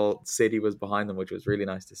the whole city was behind them, which was really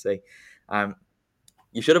nice to see.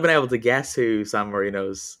 You should have been able to guess who San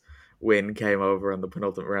Marino's win came over on the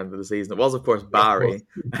penultimate round of the season. It was, of course, Bari,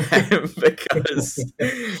 because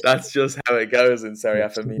that's just how it goes in Serie A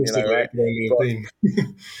for Milan, right?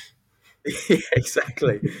 Yeah,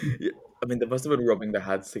 exactly. I mean, they must have been rubbing their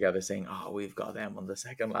heads together saying, "Oh, we've got them on the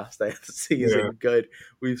second last day of the season. Yeah. Good.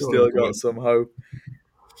 We've still got some hope."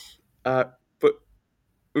 But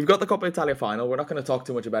we've got the Coppa Italia final. We're not going to talk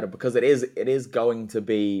too much about it because it is going to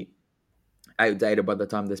be outdated by the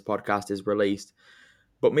time this podcast is released.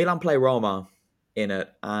 But Milan play Roma in it,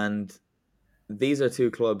 and these are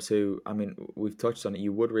two clubs who, I mean, we've touched on it,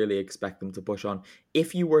 you would really expect them to push on.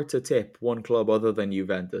 If you were to tip one club other than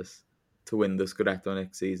Juventus to win the Scudetto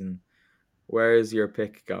next season, where is your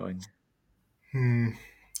pick going?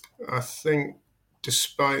 I think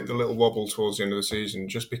despite the little wobble towards the end of the season,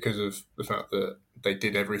 just because of the fact that they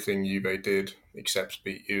did everything Juve did except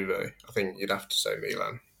beat Juve, I think you'd have to say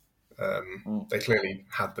Milan. They clearly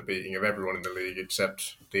had the beating of everyone in the league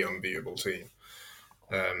except the unbeatable team.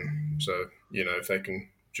 So, if they can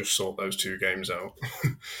just sort those two games out,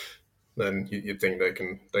 then you'd think they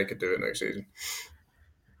could do it next season.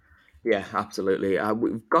 Yeah, absolutely.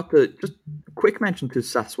 We've got just a quick mention to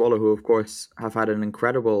Sassuolo, who, of course, have had an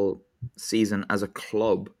incredible season as a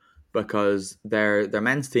club because their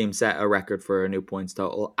men's team set a record for a new points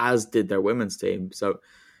total, as did their women's team. So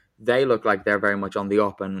they look like they're very much on the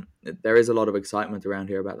up, and there is a lot of excitement around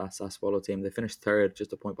here about that Sassuolo team. They finished third,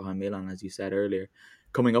 just a point behind Milan, as you said earlier.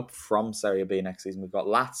 Coming up from Serie B next season, we've got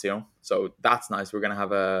Lazio, so that's nice. We're going to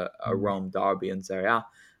have a Rome derby in Serie A,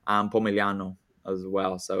 and Pomigliano as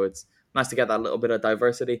well. So it's nice to get that little bit of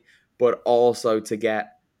diversity, but also to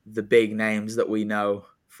get the big names that we know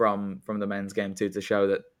from the men's game too, to show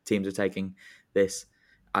that teams are taking this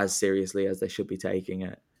as seriously as they should be taking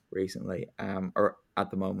it recently, or at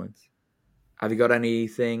the moment. Have you got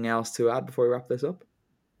anything else to add before we wrap this up?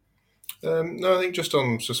 No, I think just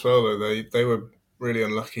on Sassuolo, they were really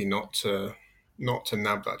unlucky not to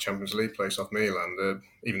nab that Champions League place off Milan.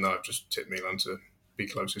 Even though I've just tipped Milan to be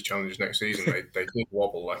closest challengers next season, they did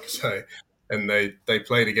wobble, like I say, and they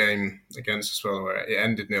played a game against Sassuolo where it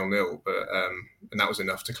ended 0-0, but and that was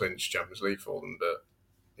enough to clinch Champions League for them. But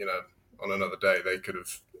on another day, they could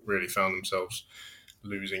have really found themselves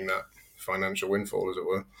losing that financial windfall, as it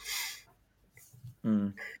were.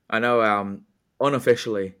 I know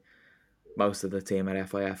unofficially most of the team at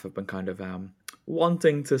FIF have been kind of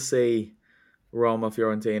wanting to see Roma,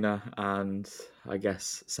 Fiorentina, and I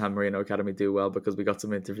guess San Marino Academy do well because we got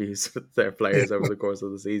some interviews with their players over the course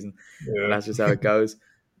of the season. Yeah. And that's just how it goes.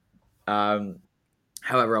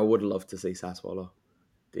 However, I would love to see Sassuolo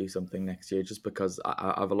do something next year just because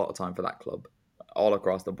I have a lot of time for that club. All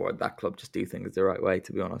across the board, that club just do things the right way,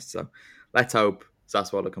 to be honest. So let's hope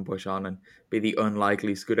Sassuolo can push on and be the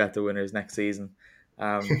unlikely Scudetto winners next season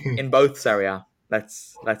in both Serie A.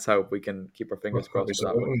 Let's hope we can keep our fingers crossed for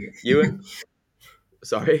that one. Ewan?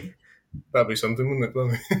 Sorry? That'd be something, wouldn't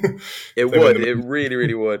it? It would. It really,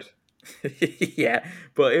 really would. Yeah,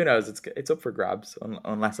 but who knows? It's up for grabs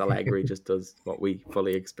unless Allegri just does what we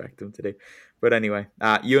fully expect him to do. But anyway,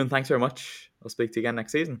 Ewan, thanks very much. I'll speak to you again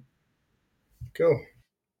next season. Cool.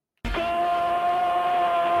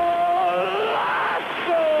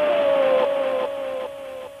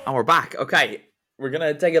 And we're back. Okay, we're going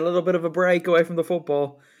to take a little bit of a break away from the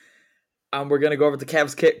football. And we're going to go over to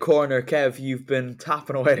Kev's Kit Corner. Kev, you've been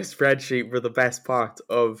tapping away the spreadsheet for the best part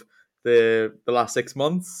of the last 6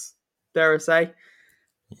 months, dare I say.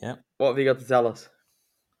 Yeah. What have you got to tell us?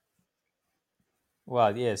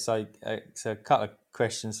 Well, yeah, so a couple of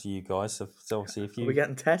questions for you guys. So obviously, if you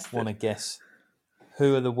want to guess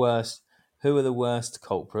who are the worst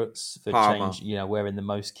culprits for change, wearing the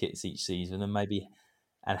most kits each season,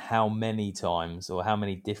 and how many times or how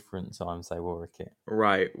many different times they wore a kit.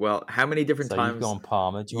 Right. Well, how many different times? You've gone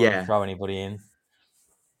Parma. Do you want to throw anybody in?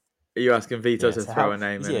 Are you asking Vito to throw a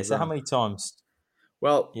name in? Yeah, so how many times?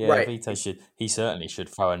 Well, yeah, right. Vito should. He certainly should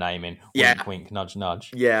throw a name in. Wink, wink, nudge,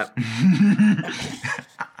 nudge. Yeah.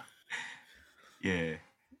 Yeah.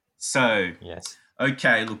 So, yes.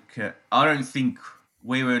 Okay, look, I don't think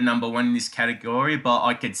we were number one in this category, but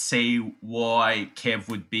I could see why Kev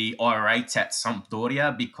would be irate at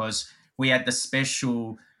Sampdoria because we had the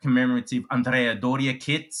special commemorative Andrea Doria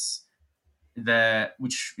kits.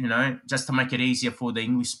 which, just to make it easier for the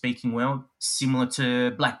English-speaking world, similar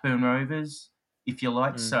to Blackburn Rovers, if you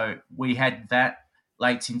like. So we had that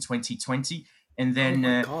late in 2020. And then oh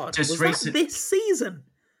my God. just was that this season?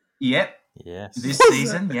 Yep. Yes. This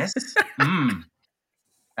season, yes.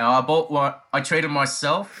 I bought what I treated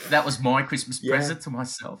myself. That was my Christmas present to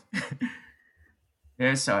myself.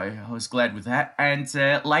 Yeah, so I was glad with that. And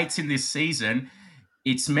late in this season,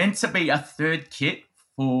 it's meant to be a third kit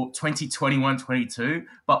for 2021-22,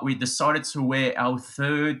 but we decided to wear our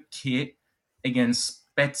third kit against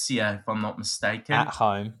Spezia, if I'm not mistaken. At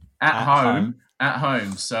home. At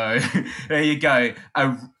home. So there you go.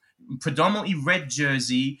 A predominantly red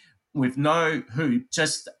jersey with no hoop,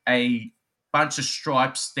 just a bunch of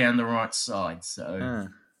stripes down the right side. So,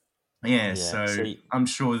 so I'm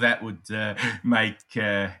sure that would make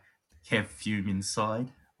Kev fume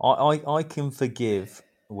inside. I can forgive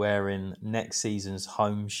wearing next season's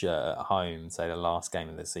home shirt at home, say the last game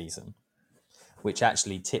of the season, which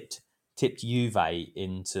actually tipped Juve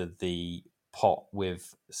into the pot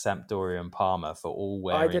with Sampdoria and Parma for all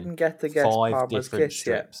wearing. I didn't get to guess 5 Parma's different kits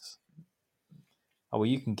strips. Oh well,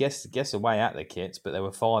 you can guess away at the kits, but there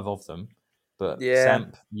were 5 of them. But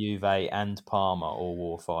Samp, Juve, and Parma all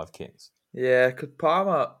wore 5 kits. Yeah, because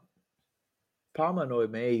Parma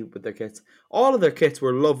annoyed me with their kits. All of their kits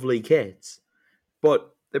were lovely kits,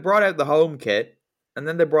 but they brought out the home kit, and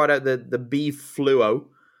then they brought out the beef fluo,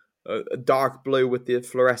 a dark blue with the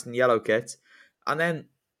fluorescent yellow kits, and then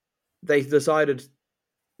they decided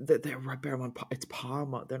that it's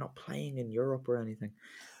Parma. They're not playing in Europe or anything.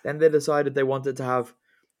 Then they decided they wanted to have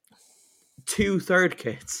 2 third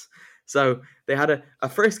kits. So they had a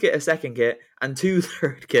first kit, a second kit, and 2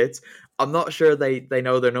 third kits. I'm not sure they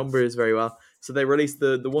know their numbers very well. So they released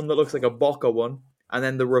the one that looks like a Boca one, and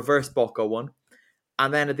then the reverse Boca one.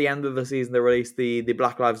 And then at the end of the season, they released the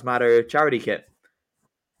Black Lives Matter charity kit.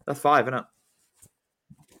 That's 5, isn't it?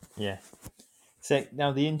 Yeah. So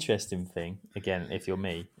now the interesting thing, again, if you're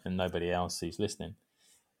me and nobody else who's listening,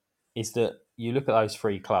 is that you look at those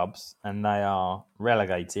 3 clubs and they are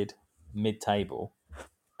relegated, mid-table,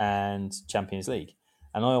 and Champions League.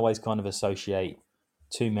 And I always kind of associate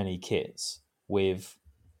too many kits with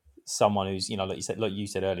someone who's, like you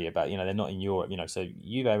said earlier about, they're not in Europe, so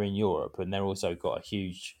Juve are in Europe and they're also got a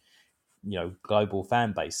huge, global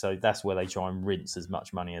fan base. So that's where they try and rinse as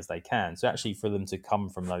much money as they can. So actually for them to come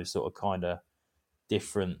from those sort of kind of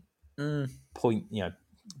different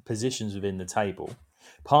positions within the table,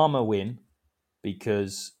 Parma win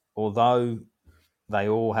because although they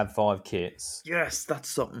all have 5 kits. Yes, that's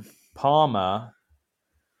something. Parma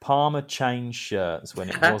changed shirts when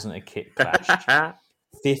it wasn't a kit clash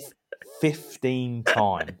 15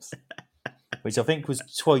 times, which I think was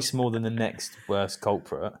twice more than the next worst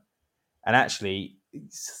culprit. And actually,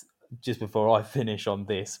 just before I finish on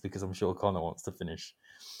this, because I'm sure Connor wants to finish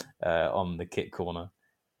on the kit corner,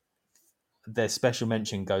 their special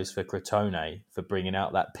mention goes for Crotone for bringing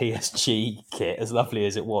out that PSG kit, as lovely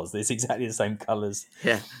as it was. It's exactly the same colours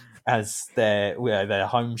as their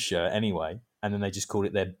home shirt anyway. And then they just called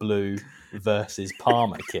it their blue versus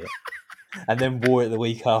Parma kit. And then wore it the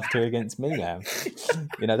week after against Milan.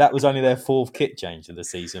 That was only their 4th kit change of the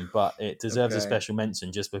season, but it deserves a special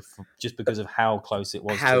mention just because of how close it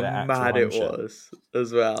was to their actual mad home it shirt. was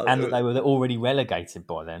as well. And that they were already relegated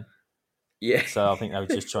by then. Yeah. So I think they were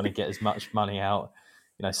just trying to get as much money out,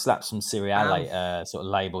 slap some Cereale sort of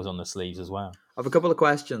labels on the sleeves as well. I have a couple of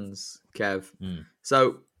questions, Kev.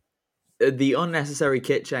 So the unnecessary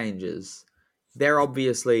kit changes, they're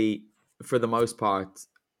obviously, for the most part,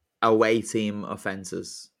 away team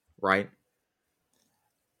offences, right?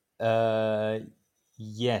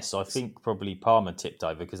 Yes, I think probably Parma tipped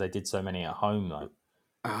over because they did so many at home though.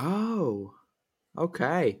 Oh,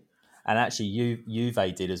 okay. And actually,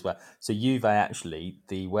 Juve did as well. So Juve actually,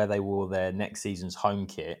 where they wore their next season's home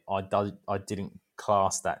kit, I didn't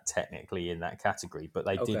class that technically in that category, but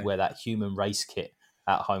they did wear that human race kit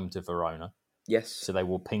at home to Verona. Yes. So they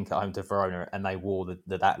wore pink at home to Verona, and they wore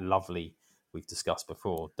that lovely, we've discussed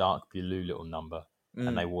before, dark blue little number,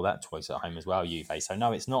 and they wore that twice at home as well, Juve. So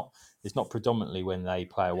no, it's not predominantly when they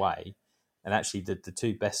play away. And actually, the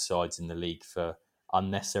 2 best sides in the league for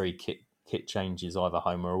unnecessary kit changes either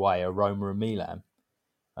home or away are Roma and Milan.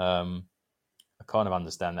 I kind of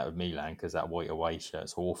understand that with Milan because that white away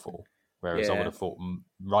shirt's awful. Whereas I would have thought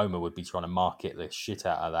Roma would be trying to market the shit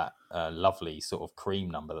out of that lovely sort of cream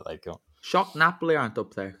number that they've got. Shocked Napoli aren't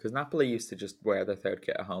up there because Napoli used to just wear their 3rd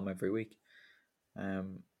kit at home every week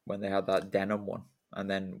when they had that denim one and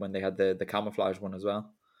then when they had the camouflage one as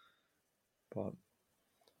well. But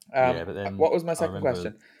but then what was my second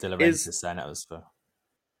question? De Laurentiis saying that was for...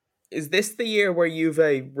 is this the year where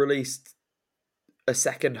Juve released a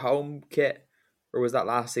second home kit, or was that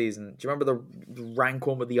last season? Do you remember the rank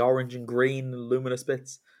one with the orange and green luminous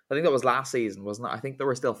bits? I think that was last season, wasn't it? I think there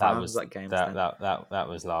were still fans at games then. That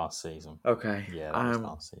was last season. Okay. Yeah, that was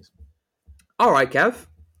last season. All right, Kev.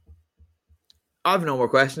 I have no more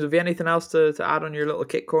questions. Have you anything else to add on your little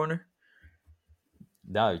kit corner?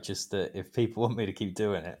 No, just that if people want me to keep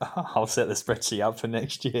doing it, I'll set the spreadsheet up for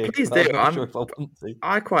next year. Please do.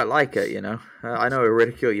 I quite like it, you know. I know I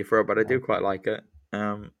ridicule you for it, but I do quite like it.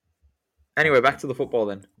 Anyway, back to the football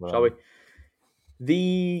then, shall we?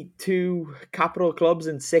 The two capital clubs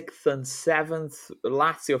in 6th and 7th.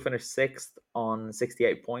 Lazio finished 6th on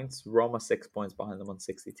 68 points. Roma 6 points behind them on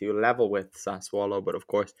 62, level with Sassuolo, but of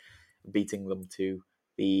course beating them to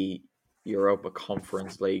the Europa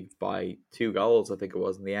Conference League by 2 goals, I think it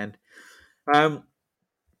was, in the end.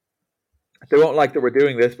 They won't like that we're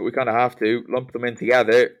doing this, but we kind of have to lump them in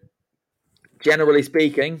together. Generally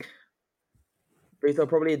speaking, Brito,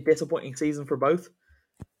 probably a disappointing season for both.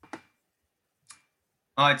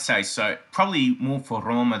 I'd say so. Probably more for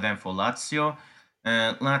Roma than for Lazio.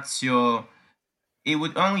 Lazio, it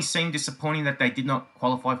would only seem disappointing that they did not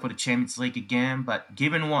qualify for the Champions League again, but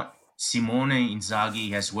given what Simone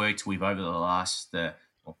Inzaghi has worked with over the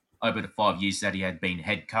 5 years that he had been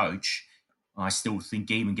head coach, I still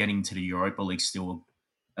think even getting to the Europa League still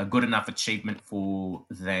a good enough achievement for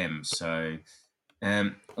them. So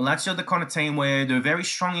Lazio, the kind of team where they're very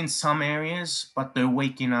strong in some areas, but they're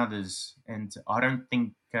weak in others. And I don't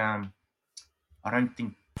think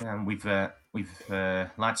with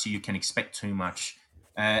Lazio you can expect too much.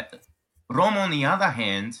 Roma, on the other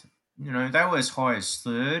hand, you know, they were as high as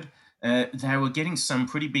 3rd. They were getting some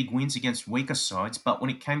pretty big wins against weaker sides, but when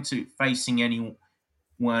it came to facing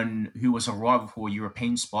anyone who was a rival for a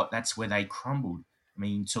European spot, that's where they crumbled. I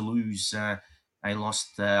mean, Toulouse, they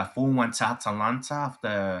lost 4-1 to Atalanta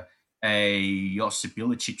after a Josip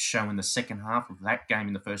Ilicic show in the second half of that game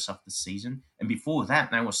in the first half of the season. And before that,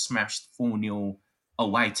 they were smashed 4-0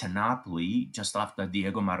 away to Napoli just after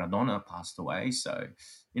Diego Maradona passed away. So,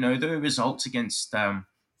 you know, the results against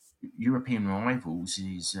European rivals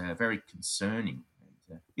is very concerning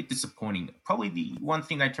and a bit disappointing. Probably the one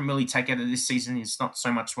thing they can really take out of this season is not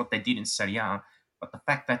so much what they did in Serie A, but the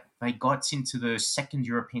fact that they got into the second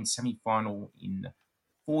European semi-final in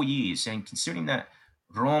 4 years. And considering that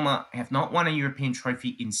Roma have not won a European trophy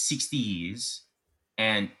in 60 years,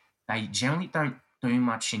 and they generally don't do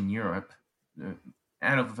much in Europe,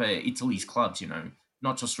 out of Italy's clubs, you know,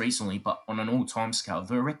 not just recently, but on an all-time scale,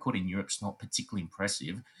 their record in Europe's not particularly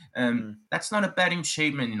impressive. That's not a bad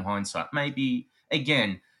achievement in hindsight. Maybe,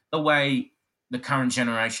 again, the way the current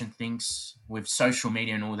generation thinks with social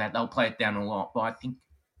media and all that, they'll play it down a lot. But I think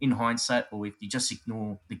in hindsight, or if you just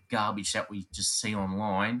ignore the garbage that we just see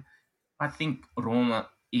online, I think Roma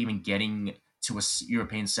even getting to a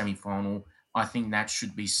European semi-final, I think that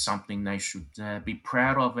should be something they should be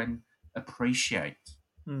proud of and appreciate.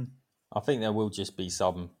 I think there will just be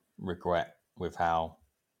some regret with how,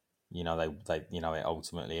 you know, they you know, it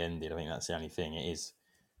ultimately ended. I think that's the only thing. It is,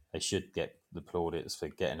 they should get the plaudits for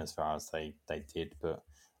getting as far as they did. But,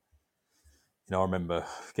 you know, I remember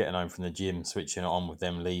getting home from the gym, switching it on with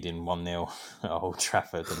them leading 1-0 at Old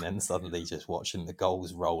Trafford, and then suddenly just watching the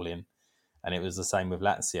goals roll in. And it was the same with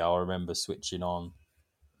Lazio. I remember switching on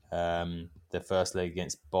the first leg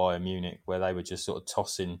against Bayern Munich, where they were just sort of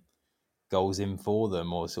tossing goals in for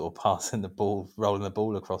them, or sort of passing the ball, rolling the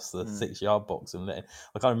ball across the 6-yard box and letting.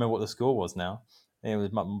 I can't remember what the score was now. It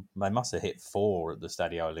was, they must have hit 4 at the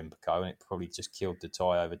Stadio Olimpico, and it probably just killed the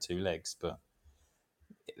tie over 2 legs. But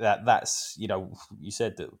that's, you know, you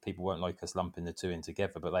said that people won't like us lumping the two in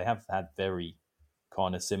together, but they have had very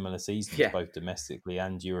kind of similar seasons, both domestically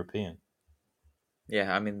and European.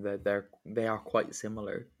 Yeah, I mean they are quite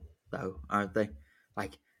similar, though, aren't they?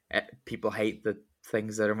 Like, people hate the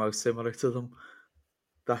things that are most similar to them.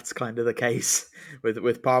 That's kind of the case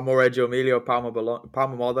with Parma Reggio Emilia, Parma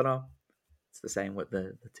Modena. It's the same with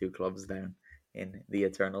the two clubs down in the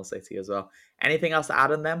Eternal City as well. Anything else to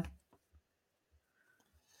add on them?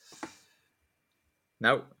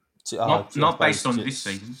 No. Not based on this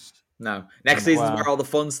season. No. Next season's where all the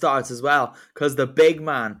fun starts as well, because the big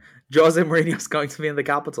man, Jose Mourinho, is going to be in the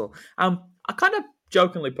capital. I kind of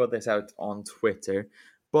jokingly put this out on Twitter,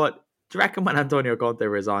 but do you reckon when Antonio Conte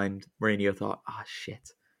resigned, Mourinho thought, oh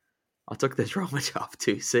shit, I took this Roma job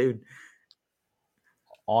too soon?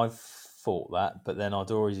 I've thought that, but then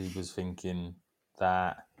I'd already was thinking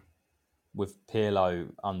that with Pirlo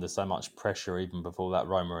under so much pressure even before that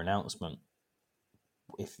Roma announcement,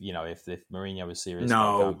 if Mourinho was serious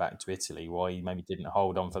about going back to Italy, why he maybe didn't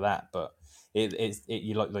hold on for that. But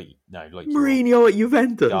you like Mourinho at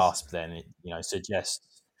Juventus. Gasp. Then it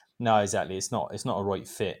suggests no, exactly. It's not a right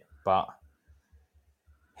fit, but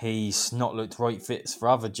he's not looked right fits for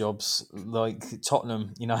other jobs like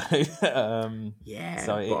Tottenham. Yeah.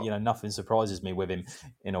 So nothing surprises me with him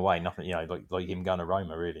in a way. Nothing, like him going to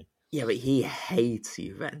Roma, really. Yeah, but he hates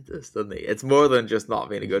Juventus, doesn't he? It's more than just not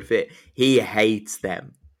being a good fit. He hates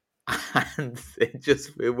them, and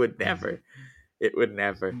it would never.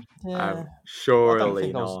 Yeah.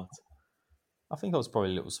 Surely not. I think I was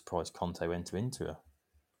probably a little surprised Conte went to Inter.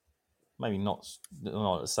 Maybe not at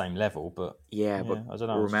the same level, but but I don't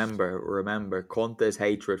know. Remember, Conte's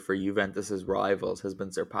hatred for Juventus's rivals has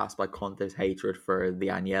been surpassed by Conte's hatred for the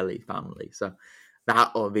Agnelli family. So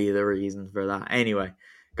that will be the reason for that. Anyway,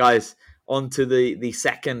 guys, on to the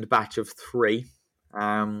second batch of 3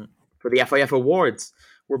 for the FIF Awards.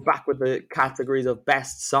 We're back with the categories of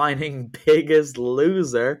best signing, biggest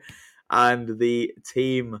loser, and the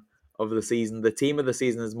team of the season. The team of the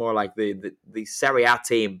season is more like the Serie A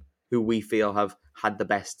team who we feel have had the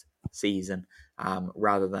best season,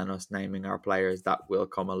 rather than us naming our players. That will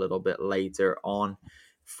come a little bit later on.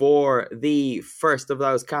 For the first of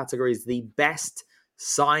those categories, the best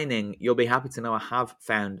signing, you'll be happy to know I have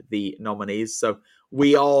found the nominees. So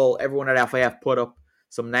everyone at FIF put up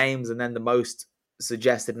some names, and then the most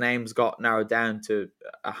suggested names got narrowed down to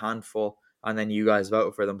a handful, and then you guys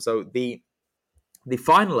voted for them. So the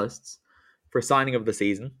finalists for signing of the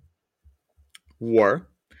season were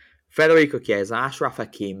Federico Chiesa, Achraf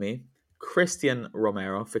Hakimi, Christian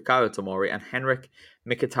Romero, Fikayo Tomori, and Henrik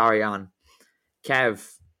Mkhitaryan.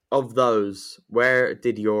 Kev, of those, where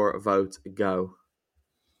did your vote go?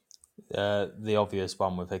 The obvious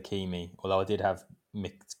one with Hakimi, although I did have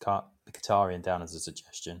Mkhitaryan down as a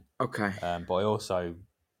suggestion. Okay. But I also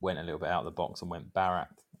went a little bit out of the box and went Barak.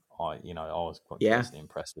 I was quite personally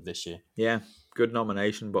impressed with this year. Yeah, good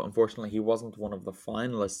nomination, but unfortunately he wasn't one of the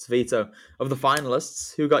finalists. Vito, of the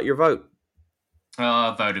finalists, who got your vote?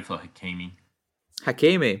 I voted for Hakimi.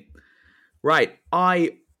 Hakimi. Right.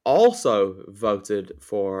 I also voted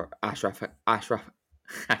for Achraf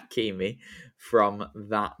Hakimi from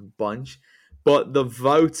that bunch. But the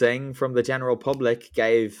voting from the general public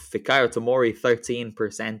gave Fikayo Tomori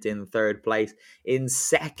 13% in third place. In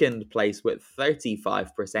second place with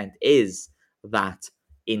 35% is that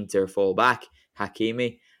Inter fullback,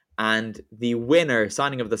 Hakimi. And the winner,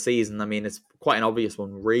 signing of the season, I mean, it's quite an obvious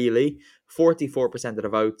one, really. 44% of the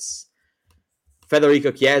votes,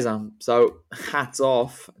 Federico Chiesa. So hats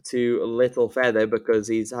off to little Fede, because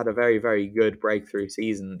he's had a very, very good breakthrough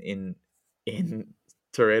season in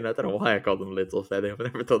Turin. I don't know why I called him Little Fede. I've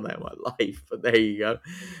never done that in my life, but there you go.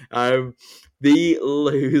 The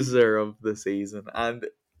loser of the season, and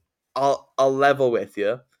I'll level with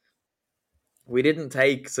you. We didn't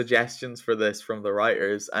take suggestions for this from the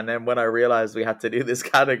writers, and then when I realized we had to do this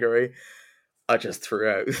category, I just threw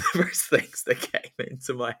out the first things that came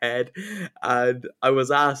into my head, and I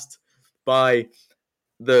was asked by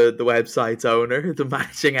the website's owner, the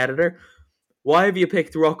managing editor, why have you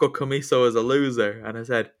picked Rocco Commisso as a loser? And I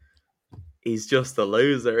said, he's just a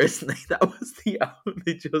loser, isn't he? That was the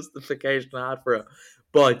only justification I had for it.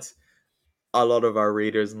 But a lot of our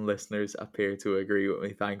readers and listeners appear to agree with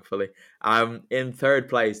me, thankfully. In third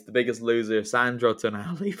place, the biggest loser, Sandro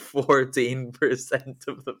Tonali, 14%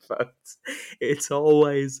 of the votes. It's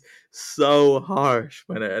always so harsh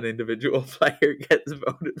when an individual player gets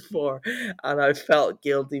voted for, and I felt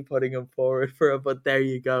guilty putting him forward for it, but there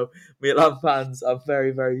you go. Milan fans, I'm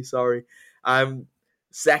very, very sorry.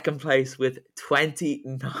 Second place with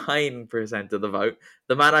 29% of the vote,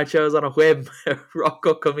 the man I chose on a whim,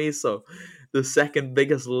 Rocco Commisso, the second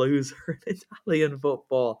biggest loser in Italian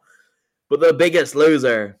football. But the biggest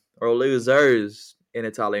loser, or losers in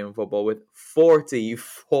Italian football, with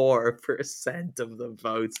 44% of the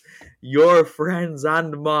votes, your friends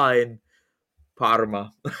and mine,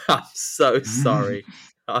 Parma. I'm so sorry.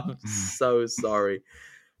 I'm so sorry.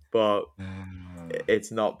 But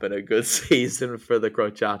it's not been a good season for the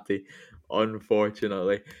Crociati,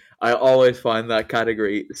 unfortunately. I always find that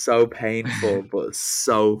category so painful, but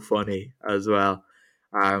so funny as well.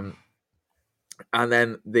 And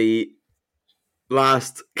then the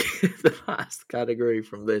last category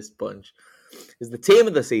from this bunch is the team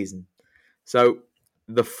of the season. So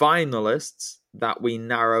the finalists that we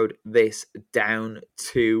narrowed this down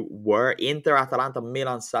to were Inter, Atalanta,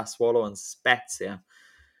 Milan, Sassuolo, and Spezia.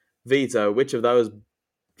 Vito, which of those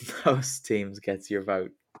teams gets your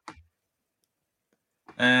vote?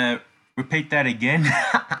 Repeat that again.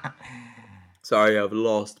 Sorry, I've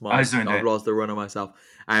lost the run of myself.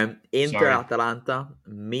 Inter, Atalanta,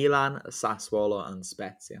 Milan, Sassuolo, and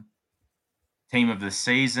Spezia. team of the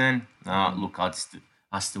season. Look,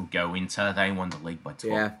 I still go Inter. They won the league by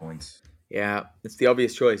 12 points. Yeah, it's the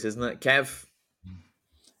obvious choice, isn't it, Kev?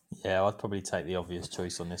 Yeah, I'd probably take the obvious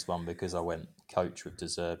choice on this one because I went coach with De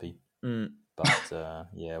Zerbi. But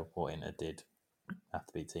what Inter did have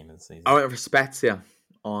to be team of the season. I went for Spezia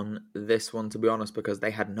on this one, to be honest, because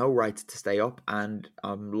they had no right to stay up, and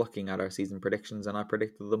I'm looking at our season predictions, and I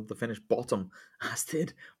predicted them to finish bottom, as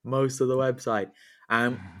did most of the website.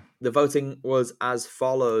 The voting was as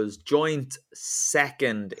follows: joint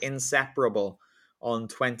second, inseparable, on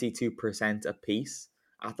 22% apiece,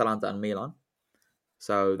 Atalanta and Milan.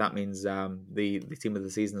 So that means the team of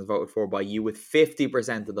the season is voted for by you with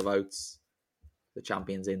 50% of the votes. The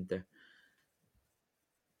champions Inter.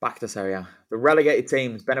 Back to Serie A. The relegated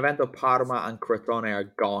teams, Benevento, Parma, and Crotone are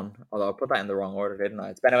gone. Although I put that in the wrong order, didn't I?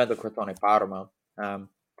 It's Benevento, Crotone, Parma.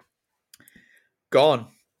 Gone.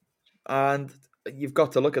 And you've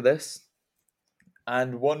got to look at this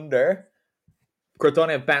and wonder. Crotone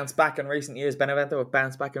have bounced back in recent years. Benevento have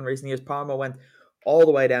bounced back in recent years. Parma went all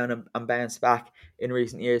the way down and bounced back in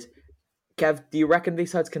recent years. Kev, do you reckon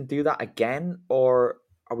these sides can do that again? Or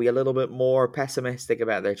are we a little bit more pessimistic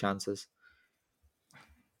about their chances?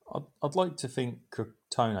 I'd like to think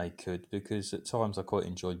Crotone could, because at times I quite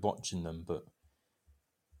enjoyed watching them. But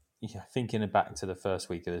thinking back to the first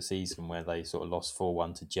week of the season where they sort of lost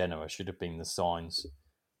 4-1 to Genoa, should have been the signs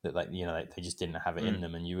that they just didn't have it in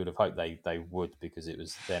them, and you would have hoped they would, because it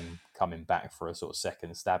was them coming back for a sort of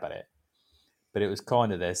second stab at it. But it was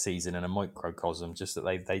kind of their season in a microcosm, just that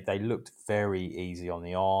they looked very easy on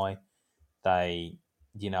the eye. They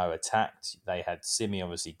attacked. They had Simi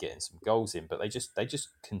obviously getting some goals in, but they just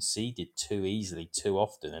conceded too easily, too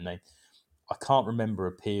often. And I can't remember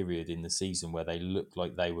a period in the season where they looked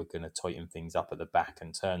like they were going to tighten things up at the back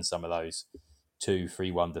and turn some of those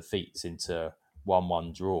 2-3-1 defeats into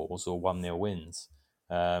 1-1 draws or 1-0 wins.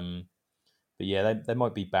 But yeah, they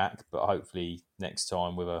might be back, but hopefully next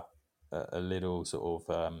time with a little sort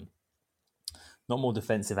of not more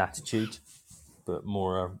defensive attitude, but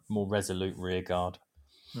more resolute rear guard.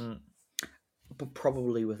 But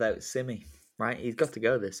probably without Simi, right? He's got to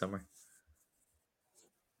go this summer.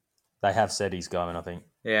 They have said he's going, I think.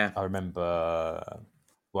 Yeah. I remember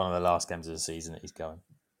one of the last games of the season that he's going.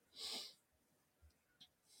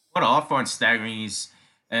 What I find staggering is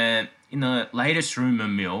in the latest rumour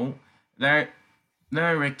mill, they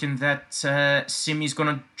reckon that Simi's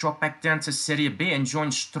going to drop back down to Serie B and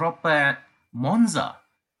join Stroppa at Monza,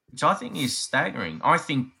 which I think is staggering. I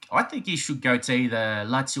think he should go to either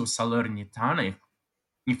Lazio or Salernitana,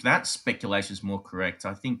 if that speculation is more correct.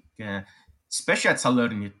 I think, especially at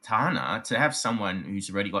Salernitana, to have someone who's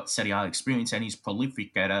already got Serie A experience and is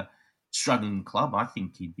prolific at a struggling club, I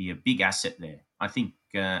think he'd be a big asset there. I think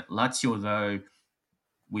Lazio, though,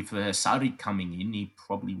 with Sarri coming in, he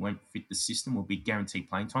probably won't fit the system, will be guaranteed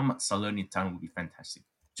playing time, but Salernitana would be fantastic.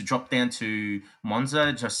 To drop down to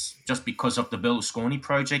Monza just because of the Berlusconi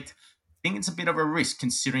project, I think it's a bit of a risk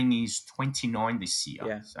considering he's 29 this year.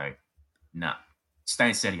 Yeah. So, stay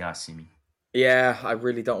in Serie A, Simi. Yeah, I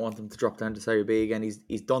really don't want him to drop down to Serie B again.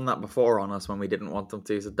 He's done that before on us when we didn't want him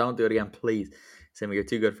to, so don't do it again, please. Simi, you're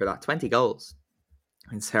too good for that. 20 goals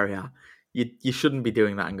in Serie A. You shouldn't be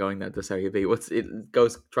doing that and going down to Serie B. Try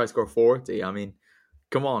to score 40. I mean,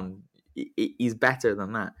 come on. He's better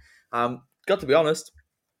than that. Got to be honest,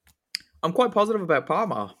 I'm quite positive about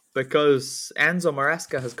Parma because Enzo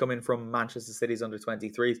Maresca has come in from Manchester City's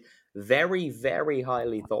under-23s. Very, very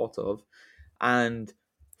highly thought of. And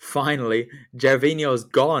finally, Gervinho's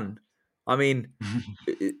gone. I mean,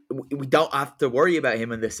 we don't have to worry about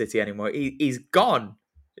him in this city anymore. He's gone.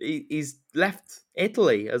 He's left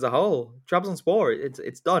Italy as a whole. Trabzonspor,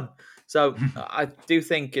 it's done. So I do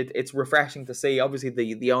think it's refreshing to see. Obviously,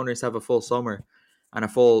 the owners have a full summer and a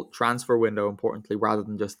full transfer window, importantly, rather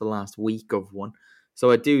than just the last week of one. So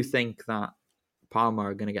I do think that Parma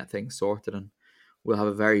are going to get things sorted and we'll have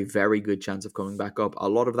a very, very good chance of coming back up. A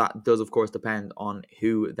lot of that does, of course, depend on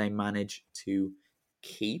who they manage to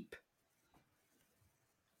keep.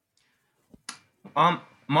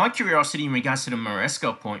 My curiosity in regards to the Maresca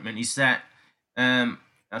appointment is that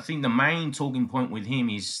I think the main talking point with him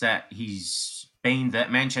is that he's been the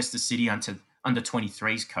Manchester City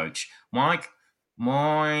under-23s coach.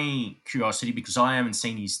 My curiosity, because I haven't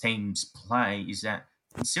seen his teams play, is that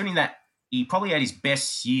considering that he probably had his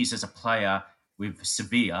best years as a player with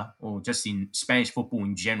Sevilla or just in Spanish football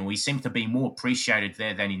in general, he seemed to be more appreciated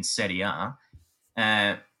there than in Serie A.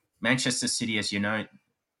 Manchester City, as you know,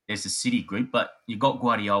 there's a City group, but you got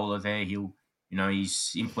Guardiola there.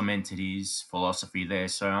 He's implemented his philosophy there.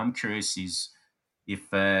 So I'm curious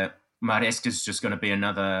if Maresca's just going to be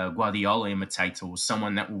another Guardiola imitator or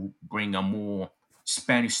someone that will bring a more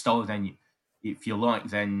Spanish style than, if you like,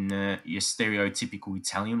 than your stereotypical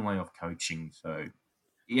Italian way of coaching. So,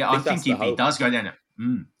 yeah, I think if he does go down that,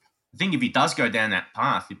 I think if he does go down that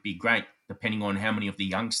path, it'd be great, depending on how many of the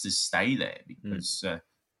youngsters stay there. Because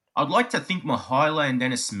I'd like to think Mihaila and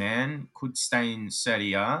Dennis Mann could stay in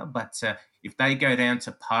Serie A, but if they go down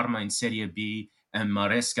to Parma in Serie B, and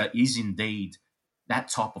Maresca is indeed that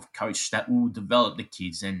type of coach that will develop the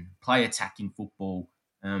kids and play attacking football,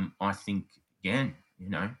 I think, again,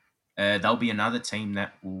 there'll be another team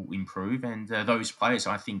that will improve. And those players,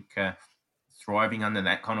 I think, thriving under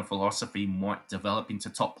that kind of philosophy might develop into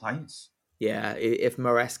top players. Yeah, if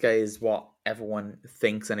Maresca is what everyone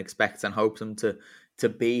thinks and expects and hopes him to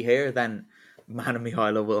be here, then Manu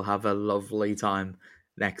Mihaila will have a lovely time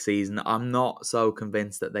next season. I'm not so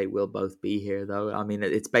convinced that they will both be here, though. I mean,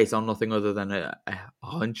 it's based on nothing other than a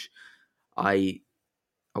hunch. I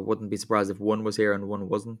wouldn't be surprised if one was here and one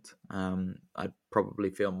wasn't. I'd probably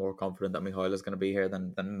feel more confident that Mihaila is going to be here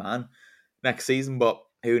than Man next season, but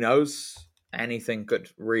who knows? Anything could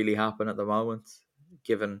really happen at the moment,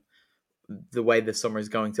 given the way the summer is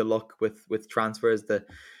going to look with transfers. The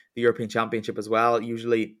European Championship as well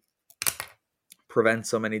usually prevents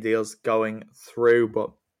so many deals going through,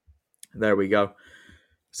 but there we go.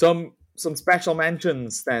 Some special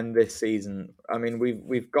mentions then this season. I mean,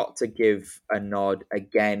 we've got to give a nod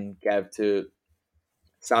again, Kev, to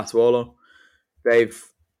Sassuolo.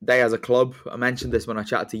 They as a club, I mentioned this when I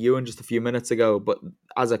chatted to you just a few minutes ago, but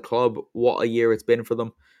as a club, what a year it's been for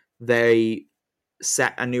them. They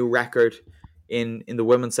set a new record in the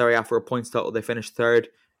women's Serie A for a points total. They finished third,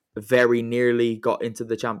 very nearly got into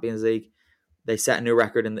the Champions League. They set a new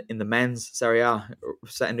record in the men's Serie A,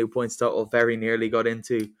 set a new points total, very nearly got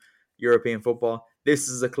into European football. This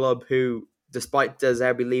is a club who, despite De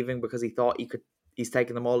Zerbi leaving because he thought he's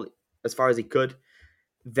taken them all as far as he could,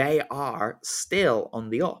 they are still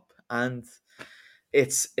on the up. And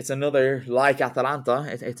it's another, like Atalanta,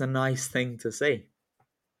 it's a nice thing to see.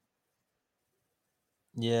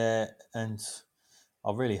 Yeah, and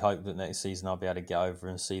I really hope that next season I'll be able to get over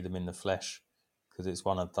and see them in the flesh, because it's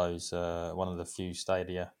one of the few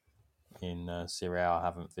stadia in Serie A I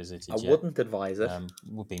haven't visited yet. I wouldn't advise it.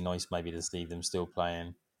 Would be nice maybe to see them still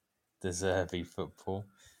playing De Zerbi football.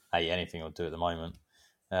 Hey, anything will do at the moment.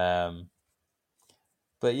 But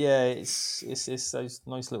yeah, it's those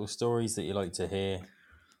nice little stories that you like to hear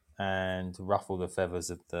and ruffle the feathers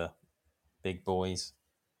of the big boys.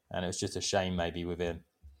 And it was just a shame maybe within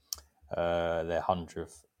their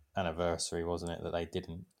 100th anniversary, wasn't it, that they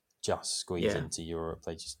didn't just squeeze into Europe.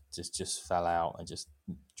 They just fell out and just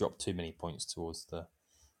dropped too many points towards the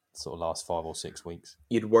sort of last 5 or 6 weeks.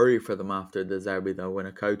 You'd worry for them after De Zerbi, though, when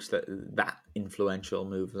a coach that influential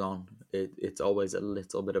moves on. It's always a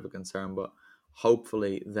little bit of a concern, but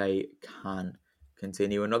hopefully they can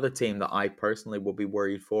continue. Another team that I personally would be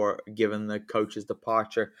worried for, given the coach's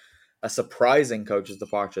departure, a surprising coach's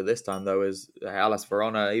departure this time, though, is Hellas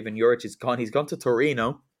Verona. Even Juric is gone. He's gone to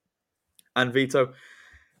Torino. And Vito,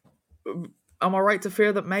 am I right to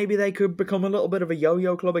fear that maybe they could become a little bit of a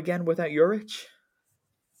yo-yo club again without Juric?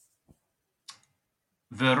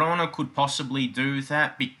 Verona could possibly do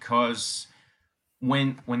that, because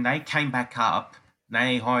when they came back up,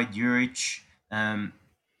 they hired Juric.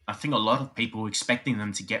 I think a lot of people were expecting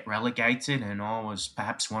them to get relegated, and I was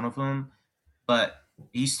perhaps one of them. But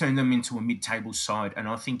he's turned them into a mid-table side, and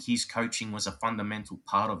I think his coaching was a fundamental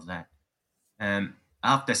part of that.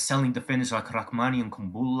 After selling defenders like Rachmani and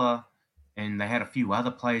Kumbulla, and they had a few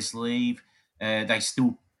other players leave, they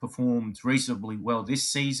still performed reasonably well this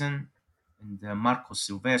season. And Marco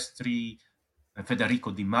Silvestri, Federico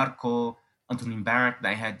Di Marco, Antonin Barak,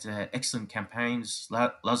 they had excellent campaigns.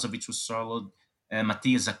 Lazovic was solid.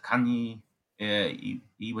 Mattia Zaccagni,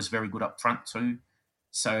 he was very good up front too.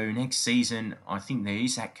 So next season, I think there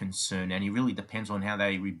is that concern, and it really depends on how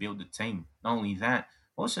they rebuild the team. Not only that,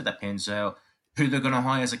 also depends who they're going to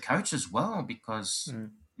hire as a coach as well, because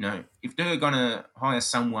if they're going to hire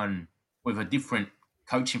someone with a different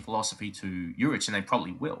coaching philosophy to Juric, and they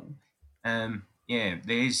probably will,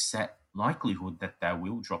 there's that likelihood that they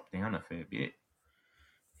will drop down a fair bit.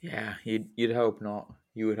 Yeah, you'd hope not.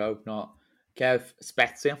 You would hope not. Kev,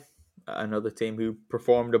 Spezia, another team who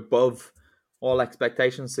performed above all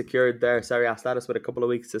expectations, secured their Serie A status with a couple of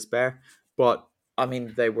weeks to spare. But I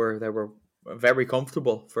mean, they were very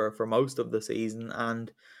comfortable for most of the season,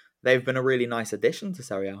 and they've been a really nice addition to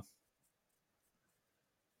Serie A.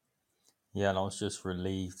 Yeah, and I was just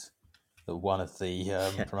relieved that one of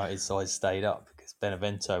the promoted sides stayed up, because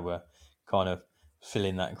Benevento were kind of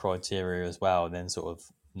filling that criteria as well, and then sort of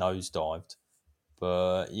nosedived.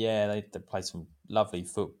 But yeah, they played some lovely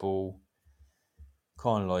football,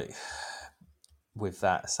 kind of like with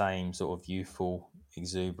that same sort of youthful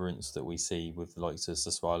exuberance that we see with the likes of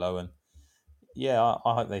Sassuolo. And yeah,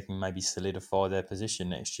 I hope they can maybe solidify their position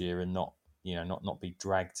next year and not be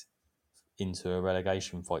dragged into a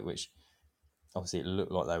relegation fight, which obviously it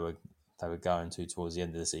looked like they were going to towards the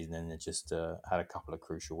end of the season, and they just had a couple of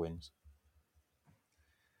crucial wins.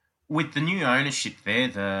 With the new ownership there,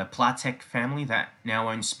 the Platek family that now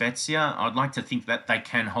owns Spezia, I'd like to think that they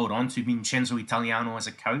can hold on to Vincenzo Italiano as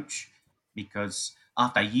a coach, because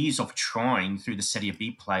after years of trying through the Serie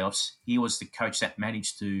B playoffs, he was the coach that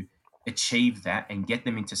managed to achieve that and get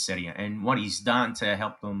them into Serie A. And what he's done to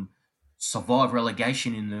help them survive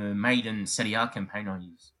relegation in the maiden Serie A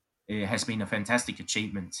campaign it has been a fantastic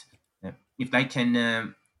achievement. If they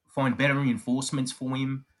can find better reinforcements for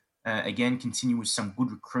him, again, continue with some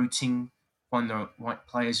good recruiting, find the right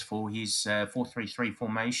players for his 4-3-3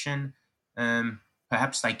 formation,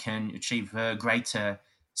 perhaps they can achieve greater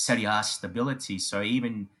Serie A stability. So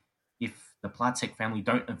even if the Platek family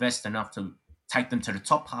don't invest enough to take them to the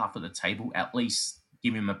top half of the table, at least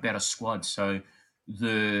give him a better squad so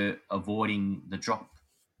they're avoiding the drop.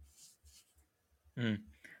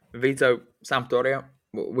 Vito, Sampdoria,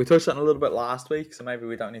 we touched on it a little bit last week, so maybe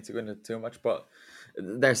we don't need to go into too much, but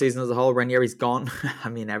their season as a whole, Ranieri's gone. I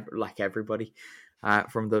mean, like everybody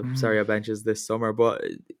from the Serie A benches this summer, but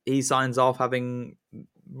he signs off having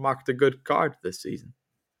marked a good card this season.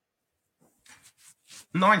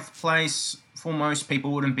 9th place for most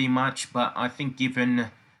people wouldn't be much, but I think given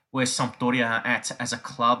where Sampdoria are at as a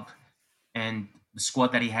club and the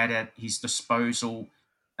squad that he had at his disposal,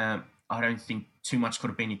 I don't think too much could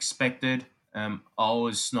have been expected. I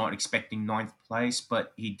was not expecting 9th place,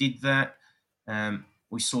 but he did that.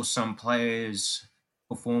 We saw some players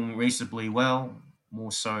perform reasonably well,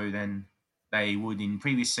 more so than they would in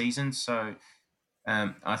previous seasons. So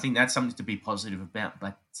I think that's something to be positive about.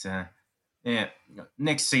 But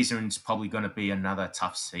next season is probably going to be another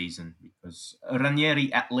tough season, because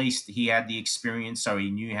Ranieri, at least he had the experience, so he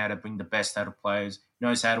knew how to bring the best out of players,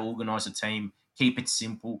 knows how to organise a team, keep it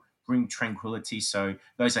simple, bring tranquility. So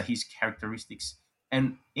those are his characteristics.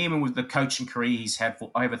 And even with the coaching career he's had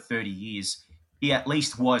for over 30 years, he at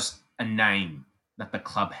least was a name that the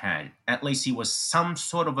club had. At least he was some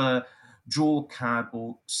sort of a draw card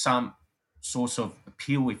or some sort of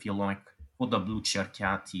appeal, if you like, for the Blue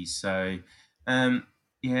Cerchiati. So,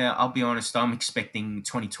 I'll be honest, I'm expecting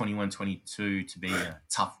 2021-22 to be a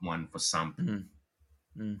tough one for some.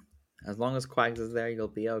 As long as Quags is there, you'll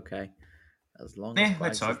be okay. As long as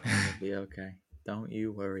Quags is there, you'll be okay. Don't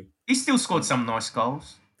you worry. He still scored some nice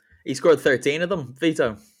goals. He scored 13 of them,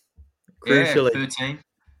 Vito. Crucially. Yeah, 13.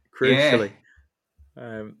 Crucially.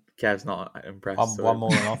 Yeah. Kev's not impressed. One more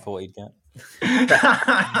than I thought he'd get.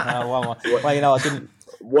 One more. Well, I didn't.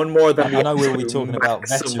 One more than I know we'll be talking about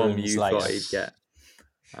veterans later.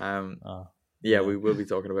 Yeah, we will be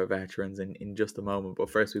talking about veterans in just a moment.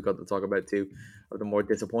 But first, we've got to talk about two of the more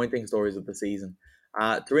disappointing stories of the season.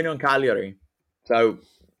 Torino and Cagliari. So,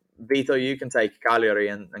 Vito, you can take Cagliari,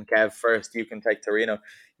 and Kev, first, you can take Torino.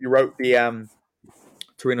 You wrote the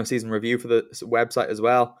Torino season review for the website as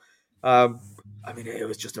well. I mean, it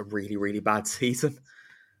was just a really, really bad season.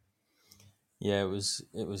 Yeah, it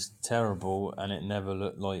was terrible, and it never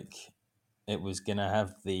looked like it was going to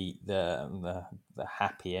have the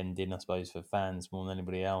happy ending, I suppose, for fans more than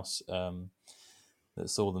anybody else that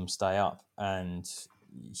saw them stay up. And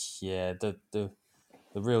yeah, the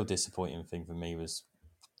real disappointing thing for me was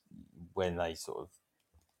when they sort of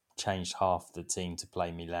changed half the team to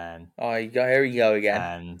play Milan. Oh, here we go again.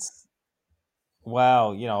 And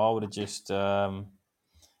well, I would have just. I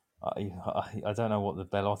don't know what the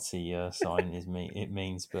Belotti sign it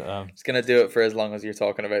means, but it's going to do it for as long as you're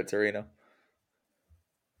talking about Torino.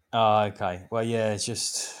 Oh, okay. Well, yeah, it's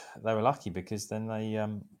just they were lucky because then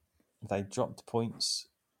they dropped points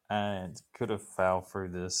and could have fell through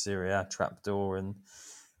the Serie A trapdoor, and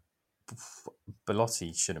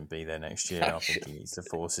Belotti shouldn't be there next year. I think he needs to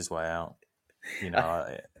force his way out.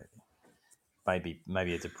 Maybe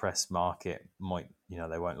a depressed market might,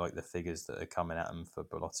 they won't like the figures that are coming at them for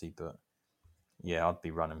Belotti, but yeah, I'd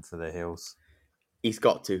be running for the hills. He's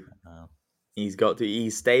got to. He's got to.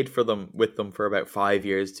 He's stayed with them for about 5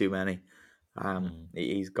 years too many.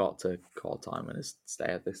 He's got to call time and stay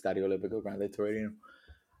at the Stadio Olimpico Grande Torino.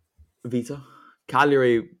 Vito,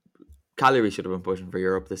 Cagliari should have been pushing for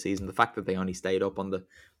Europe this season. The fact that they only stayed up on the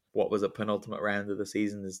penultimate round of the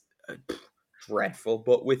season is dreadful.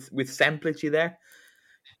 But with Semplici there,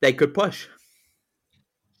 they could push.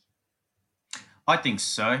 I think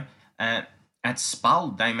so. at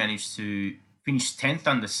Spal, they managed to finish 10th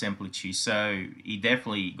under Semplici, so he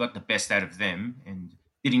definitely got the best out of them and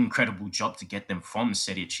did an incredible job to get them from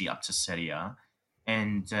Serie C up to Serie A.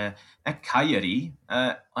 And at Cagliari,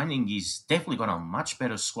 I think he's definitely got a much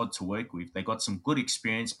better squad to work with. They got some good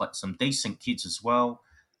experience, but some decent kids as well.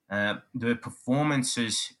 The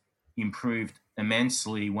performances improved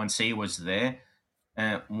immensely once he was there.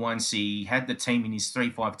 Once he had the team in his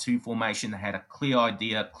 3-5-2 formation, they had a clear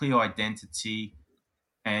idea, clear identity.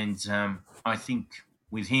 And I think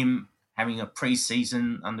with him having a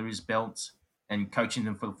pre-season under his belt and coaching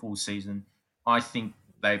them for the full season, I think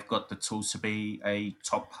they've got the tools to be a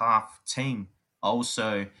top half team.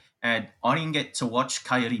 Also, and I didn't get to watch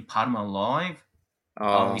Cagliari Parma live.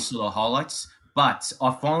 I only saw the highlights. But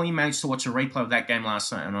I finally managed to watch a replay of that game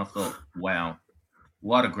last night, and I thought, wow,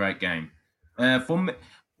 what a great game.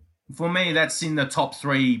 For me, that's in the top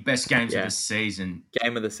 3 best games of the season.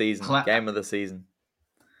 Game of the season. Game of the season.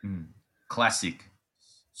 Classic.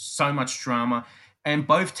 So much drama. And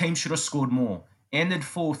both teams should have scored more. Ended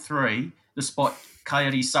 4-3, despite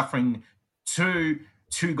Cagliari suffering two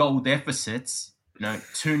goal deficits,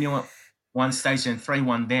 2-0 at one stage and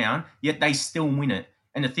 3-1 down, yet they still win it.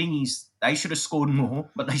 And the thing is, they should have scored more,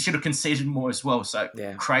 but they should have conceded more as well. So,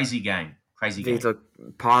 crazy game. Crazy game.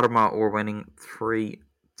 Parma were winning 3-2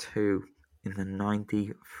 in the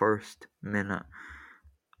 91st minute,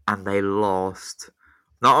 and they lost.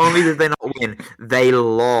 Not only did they not win, they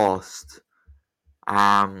lost.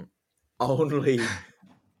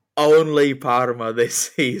 Only Parma this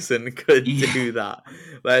season could do that.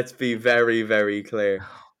 Let's be very, very clear.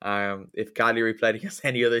 If Cagliari played against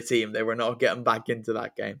any other team, they were not getting back into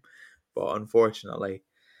that game. But unfortunately,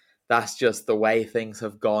 that's just the way things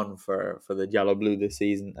have gone for the Yellow Blue this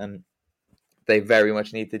season. And they very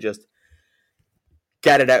much need to just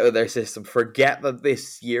get it out of their system. Forget that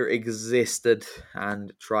this year existed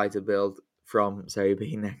and try to build from Serie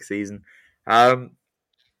B next season. Guys,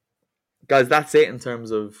 that's it in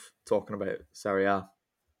terms of talking about Serie A.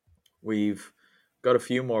 We've got a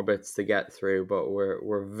few more bits to get through, but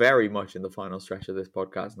we're very much in the final stretch of this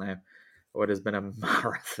podcast now. What has been a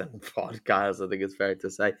marathon podcast, I think it's fair to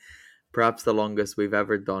say. Perhaps the longest we've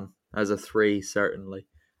ever done, as a 3, certainly.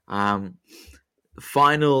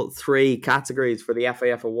 Final 3 categories for the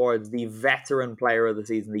FAF Awards: the Veteran Player of the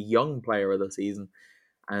Season, the Young Player of the Season,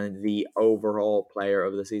 and the Overall Player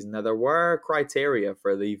of the Season. Now, there were criteria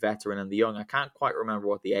for the Veteran and the Young. I can't quite remember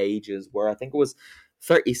what the ages were. I think it was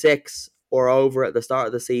 36 or over at the start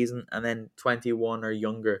of the season, and then 21 or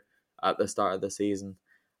younger at the start of the season.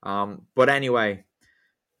 But anyway,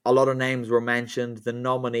 a lot of names were mentioned. The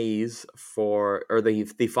nominees for, or the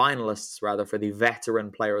finalists rather, for the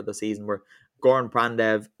Veteran Player of the Season were Goran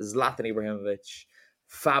Pandev, Zlatan Ibrahimovic,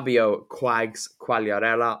 Fabio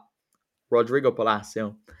Quagliarella, Rodrigo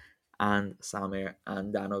Palacio, and Samir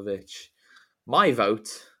Andanovic. My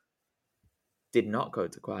vote did not go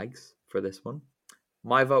to Quags for this one.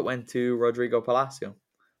 My vote went to Rodrigo Palacio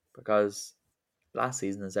because last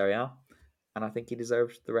season in Serie A, and I think he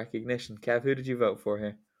deserved the recognition. Kev, who did you vote for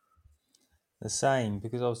here? The same,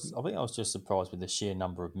 because I think I was just surprised with the sheer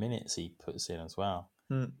number of minutes he puts in as well.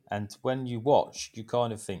 And when you watch, you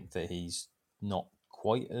kind of think that he's not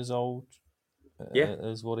quite as old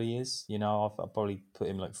as what he is. I'll probably put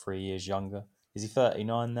him like 3 years younger. Is he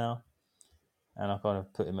 39 now? And I kind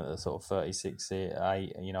of put him at the sort of 36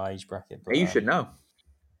 age bracket. But, you should know.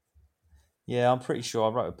 Yeah, I'm pretty sure.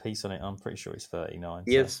 I wrote a piece on it. I'm pretty sure he's 39.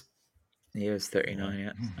 He is 39,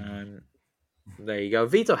 yeah. There you go.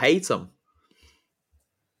 Vito hates him.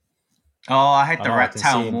 Oh, I hate the rat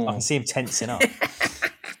tail more. I can see him tensing up.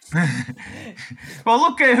 Well,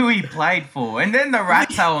 look at who he played for, and then the rat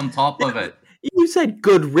tail on top of it. You said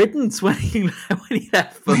good riddance when he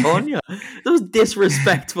left Bologna. The most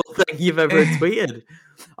disrespectful thing you've ever tweeted.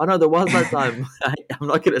 Oh no, there was that time. I'm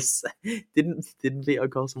not gonna say. Didn't Vito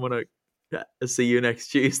call someone a see you next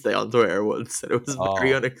Tuesday on Twitter once, and it was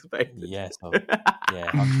very unexpected. Yes,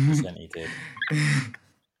 100% he did.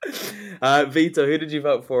 Vito, who did you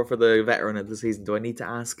vote for the Veteran of the Season? Do I need to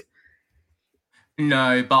ask?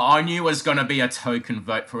 No, but I knew it was going to be a token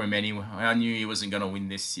vote for him anyway. I knew he wasn't going to win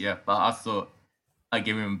this year, but I thought I'd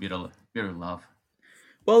give him a bit of love.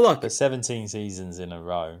 Well, look, but 17 seasons in a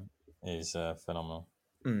row is phenomenal,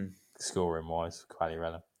 scoring wise.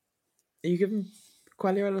 Quagliarella. Are you giving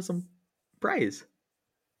Quagliarella some praise?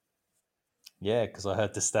 Yeah, because I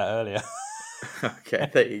heard the stat earlier. Okay,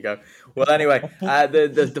 there you go. Well, anyway,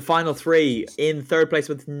 the final 3 in third place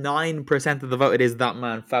with 9% of the vote. It is that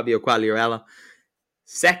man, Fabio Quagliarella.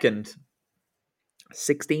 Second,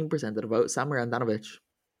 16% of the vote, Samir Andanovic.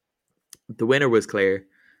 The winner was clear,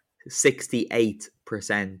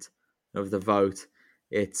 68% of the vote.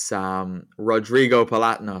 It's Rodrigo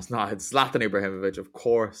Palacios. No, it's Zlatan Ibrahimovic, of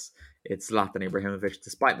course. It's Zlatan Ibrahimovic,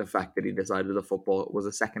 despite the fact that he decided that football was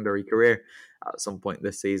a secondary career at some point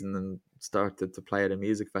this season and started to play at a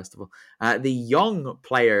music festival. The Young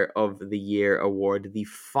Player of the Year award, the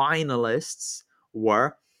finalists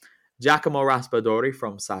were Giacomo Raspadori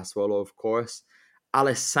from Sassuolo, of course,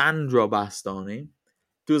 Alessandro Bastoni,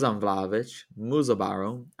 Dusan Vlahovic, Musa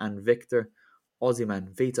Barrow, and Victor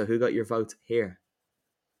Osimhen. Vito, who got your vote here?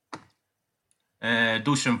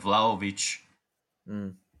 Dusan Vlahovic.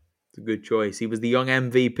 It's a good choice. He was the young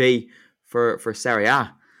MVP for Serie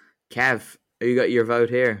A. Kev, who got your vote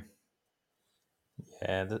here?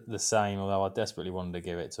 Yeah, the same, although I desperately wanted to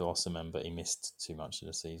give it to Osimhen, but he missed too much of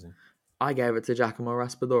the season. I gave it to Giacomo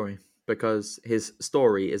Raspadori because his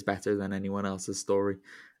story is better than anyone else's story,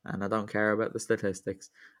 and I don't care about the statistics.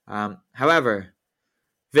 However,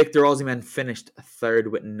 Victor Osimhen finished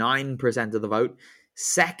third with 9% of the vote.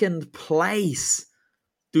 Second place,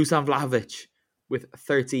 Dusan Vlahovic with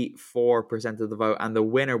 34% of the vote, and the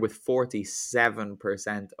winner with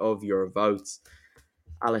 47% of your votes,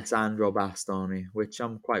 Alessandro Bastoni, which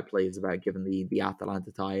I'm quite pleased about given the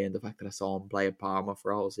Atalanta tie and the fact that I saw him play at Parma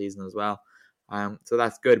for a whole season as well. So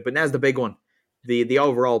that's good. But now's the big one, the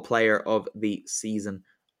overall player of the season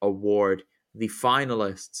award. The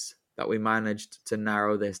finalists that we managed to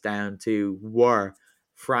narrow this down to were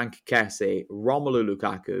Franck Kessie, Romelu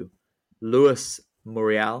Lukaku, Luis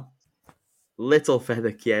Muriel, Little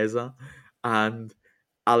Fede Chiesa, and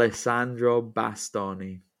Alessandro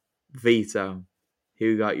Bastoni. Vito,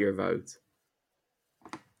 who got your vote?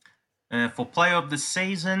 For player of the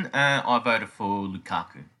season, I voted for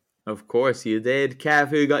Lukaku. Of course you did. Kev,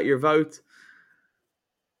 who got your vote?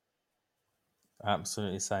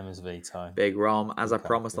 Absolutely same as Vito. Big Rom. As Lukaku. I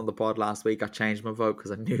promised on the pod last week, I changed my vote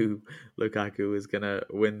because I knew Lukaku was going to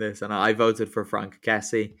win this, and I voted for Franck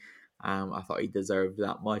Kessie. I thought he deserved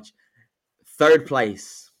that much. Third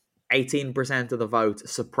place, 18% of the vote.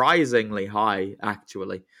 Surprisingly high,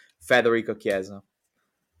 actually. Federico Chiesa.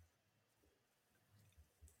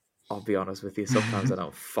 I'll be honest with you, sometimes I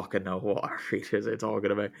don't fucking know what our readers are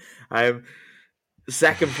talking about.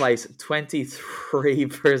 Second place,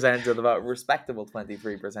 23% of the vote. Respectable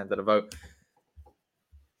 23% of the vote.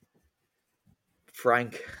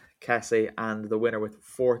 Franck Kessie, and the winner with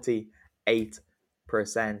 48%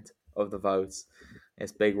 of the votes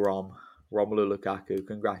is Big Rom, Romelu Lukaku.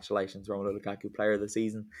 Congratulations, Romelu Lukaku, player of the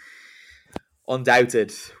season.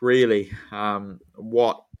 Undoubted, really.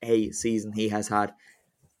 What a season he has had.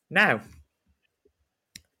 Now,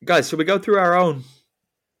 guys, should we go through our own?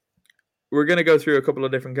 We're going to go through a couple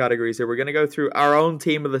of different categories here. We're going to go through our own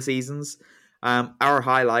team of the seasons, our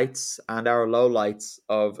highlights and our lowlights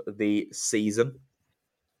of the season.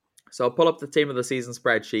 So I'll pull up the team of the season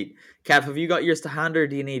spreadsheet. Kev, have you got yours to hand, or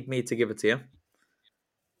do you need me to give it to you?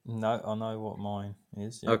 No, I know what mine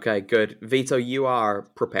is. Yeah. Okay, good. Vito, you are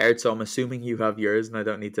prepared, so I'm assuming you have yours, and I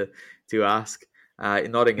don't need to ask.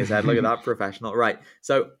 Nodding his head. Look at that, professional. Right,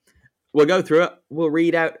 so we'll go through it. We'll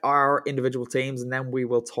read out our individual teams, and then we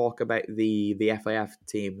will talk about the FAF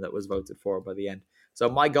team that was voted for by the end. So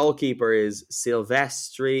my goalkeeper is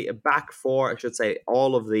Silvestri. Back four, I should say,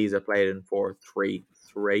 all of these are played in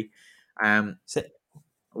 4-3-3.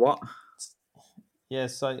 What? Yeah,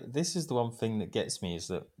 so this is the one thing that gets me is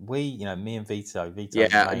that me and Vito.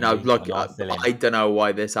 Yeah, no, look, I don't know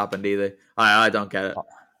why this happened either. I don't get it.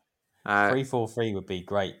 3-4-3 would be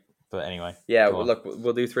great, but anyway. Yeah, well, look,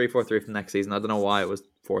 we'll do 3-4-3 for next season. I don't know why it was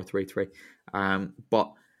 4-3-3.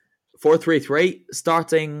 But 4-3-3,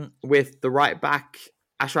 starting with the right back,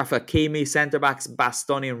 Ashraf Hakimi, centre backs,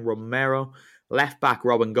 Bastoni and Romero, left back,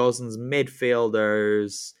 Robin Gosens,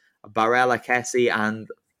 midfielders, Barella, Kessie, and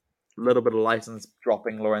a little bit of license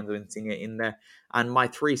dropping Lorenzo Insigne in there. And my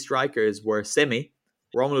three strikers were Simi,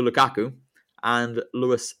 Romelu Lukaku, and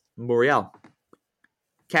Luis Muriel.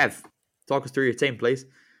 Kev, talk us through your team, please.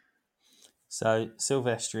 So,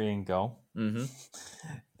 Silvestri in goal. Mm-hmm.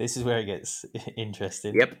 This is where it gets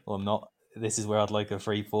interesting. Yep. Or not. This is where I'd like a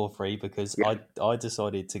 3-4-3 because I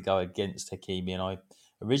decided to go against Hakimi, and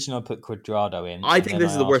originally I put Cuadrado in. I think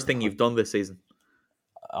this is the worst thing you've done this season.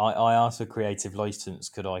 I asked for creative license,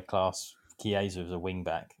 could I class Chiesa as a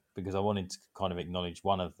wing-back? Because I wanted to kind of acknowledge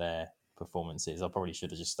one of their performances. I probably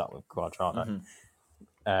should have just stuck with Cuadrado.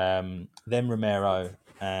 Mm-hmm. Then Romero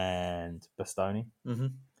and Bastoni. Mm-hmm.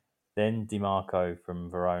 Then Di Marco from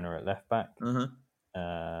Verona at left-back.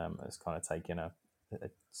 Mm-hmm. It's kind of taken a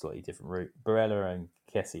slightly different route. Barella and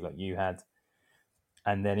Kessie, like you had.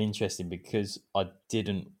 And then interesting because I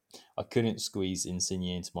couldn't squeeze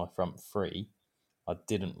Insigne into my front three. I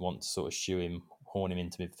didn't want to sort of horn him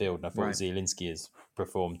into midfield. And I thought Zielinski has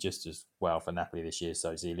performed just as well for Napoli this year.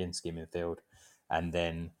 So Zielinski midfield, and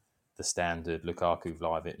then the standard Lukaku,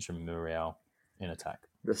 Vlahovic, and Muriel in attack.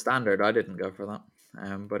 The standard, I didn't go for that.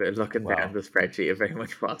 But looking down the spreadsheet, it very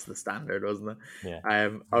much was the standard, wasn't it? Yeah.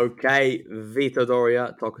 Okay, Vito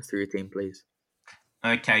Doria, talk us through your team, please.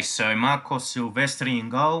 Okay, so Marcos Silvestri in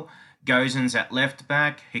goal, Gozens at left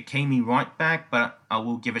back, Hakimi right back, but I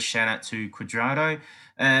will give a shout out to Cuadrado.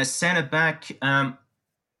 Centre back, I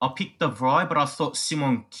picked the Vry, but I thought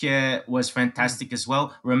Simon Kjaer was fantastic as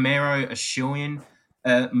well. Romero, Ashulian,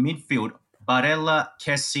 midfield, Barella,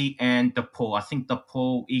 Kessie, and DePaul. I think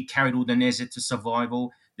DePaul, he carried Udinese to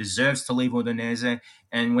survival, deserves to leave Udinese.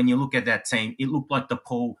 And when you look at that team, it looked like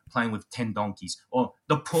DePaul playing with 10 donkeys. Or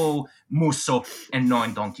DePaul, Musso, and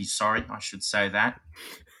 9 donkeys. Sorry, I should say that.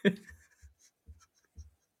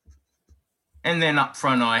 And then up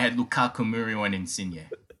front, I had Lukaku, Muriel, and Insigne.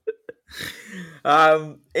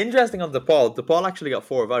 Interesting on DePaul. DePaul actually got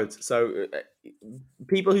 4 votes. So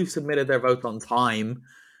people who submitted their votes on time,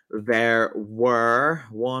 there were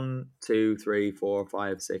 1, 2, 3, 4,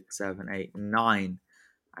 5, 6, 7, 8, 9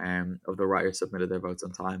 of the writers submitted their votes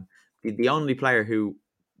on time. The only player who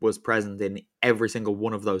was present in every single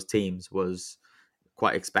one of those teams was,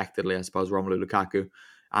 quite expectedly, I suppose, Romelu Lukaku.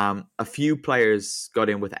 A few players got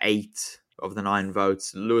in with 8 of the 9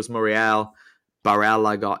 votes. Luis Muriel,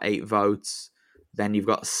 Barella got 8 votes. Then you've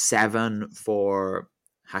got 7 for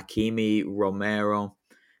Hakimi, Romero,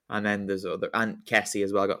 and then there's and Kessie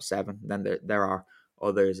as well got 7. Then there are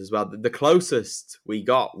others as well. The closest we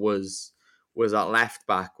got was at left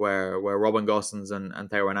back, where Robin Gosens and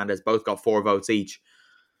Theo Hernandez both got 4 votes each.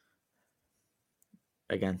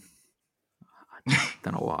 Again, I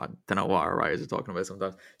don't know what our writers are talking about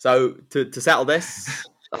sometimes. So to settle this,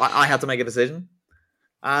 I had to make a decision,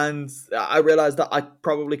 and I realized that I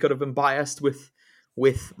probably could have been biased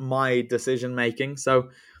with my decision making. So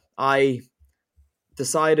I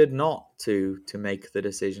decided not to make the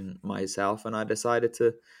decision myself, and I decided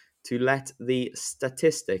to let the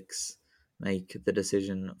statistics make the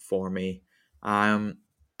decision for me. And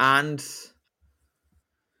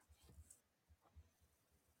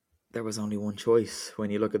there was only one choice when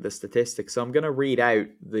you look at the statistics. So I'm just going to read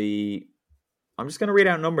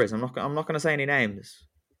out numbers. I'm not going to say any names.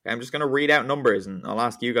 I'm just going to read out numbers, and I'll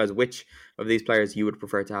ask you guys which of these players you would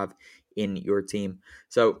prefer to have in your team.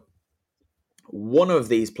 So one of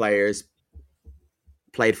these players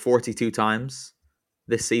played 42 times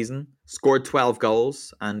this season, scored 12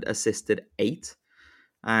 goals and assisted 8.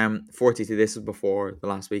 42, this is before the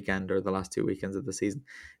last weekend or the last 2 weekends of the season.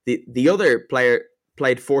 The other player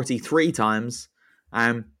played 43 times.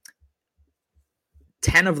 10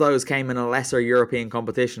 of those came in a lesser European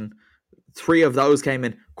competition. 3 of those came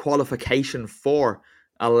in qualification for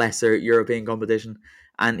a lesser European competition.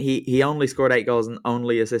 And he only scored 8 goals and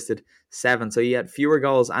only assisted 7. So he had fewer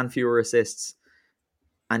goals and fewer assists.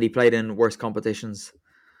 And he played in worse competitions.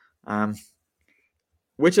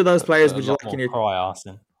 Which of those players would you like in your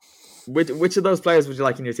team? Which of those players would you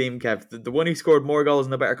like in your team, Kev? The one who scored more goals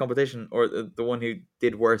in a better competition, or the one who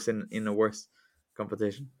did worse in a worse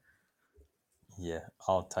competition? Yeah,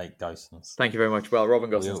 I'll take Gosens. Thank you very much. Well, Robin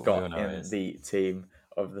Gosens got in the team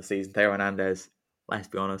of the season. Theo Hernandez, let's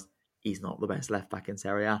be honest, he's not the best left back in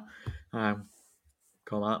Serie A.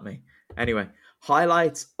 Come at me. Anyway,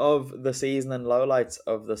 highlights of the season and lowlights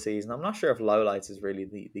of the season. I'm not sure if lowlights is really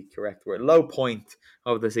the correct word. Low point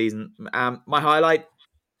of the season. My highlight,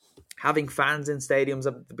 having fans in stadiums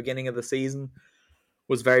at the beginning of the season,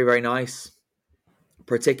 was very, very nice.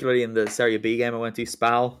 Particularly in the Serie B game I went to,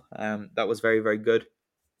 Spal. That was very, very good.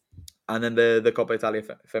 And then the Coppa Italia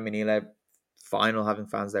Femminile final, having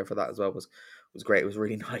fans there for that as well was great. It was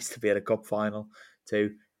really nice to be at a cup final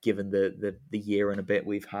too, given the year and a bit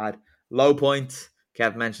we've had. Low point,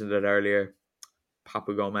 Kev mentioned it earlier,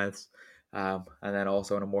 Papu Gomez. And then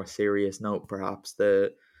also on a more serious note, perhaps,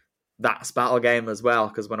 that Spal game as well,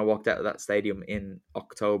 because when I walked out of that stadium in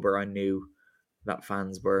October, I knew that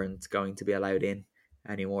fans weren't going to be allowed in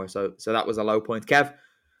anymore. So that was a low point. Kev,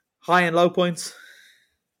 high and low points?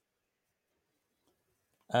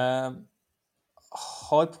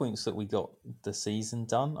 High points that we got the season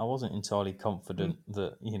done. I wasn't entirely confident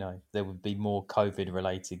that there would be more COVID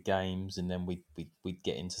related games, and then we'd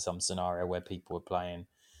get into some scenario where people were playing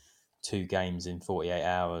 2 games in 48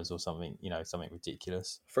 hours or something. Something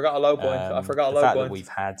ridiculous. Forgot a low point. I forgot a low point. The fact point that we've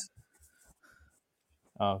had.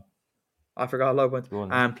 Oh, I forgot a low point.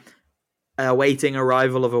 Awaiting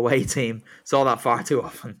arrival of away team. Saw that far too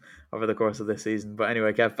often over the course of this season. But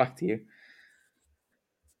anyway, Kev, back to you.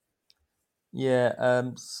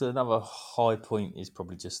 Yeah. So another high point is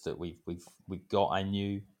probably just that we've got a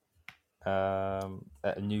new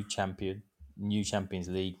new Champions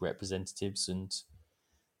League representatives, and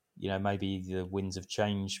maybe the winds of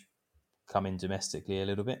change come in domestically a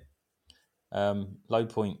little bit. Low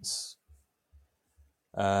points.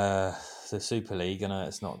 The Super League, I know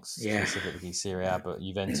it's not specifically Serie A, but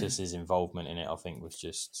Juventus's involvement in it, I think, was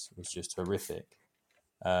just horrific.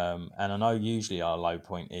 And I know usually our low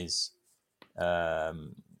point is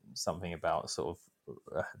something about sort of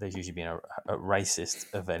there's usually been a racist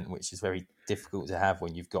event, which is very difficult to have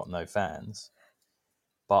when you've got no fans.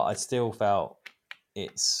 But I still felt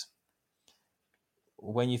it's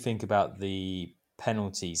when you think about the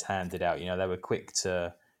penalties handed out, they were quick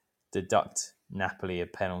to deduct Napoli a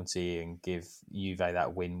penalty and give Juve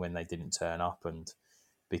that win when they didn't turn up, and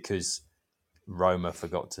because Roma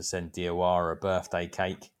forgot to send Diawara a birthday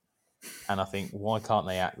cake. And I think, why can't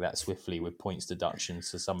they act that swiftly with points deductions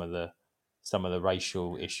to some of the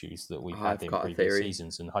racial issues that we've had in previous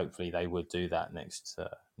seasons? And hopefully they would do that next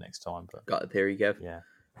time. But got a theory, Kev. Yeah.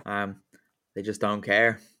 They just don't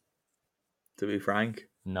care, to be frank.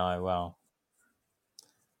 No, well,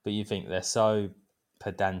 but you think they're so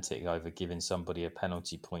pedantic over giving somebody a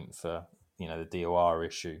penalty point for the DOR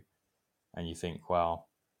issue, and you think, well,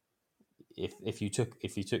 if you took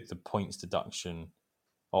the points deduction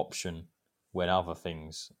option when other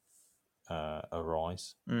things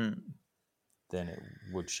arise, then it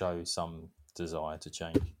would show some desire to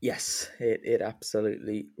change. Yes, it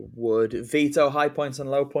absolutely would. Vito, high points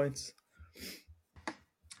and low points.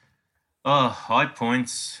 High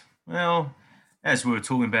points. Well, as we were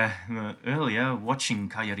talking about earlier, watching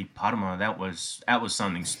Cagliari Parma, that was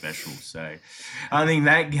something special. So I think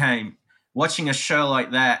that game, watching a show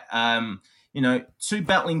like that, two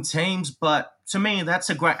battling teams, but to me, that's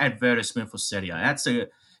a great advertisement for Serie A.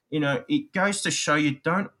 It goes to show you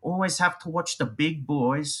don't always have to watch the big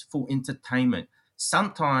boys for entertainment.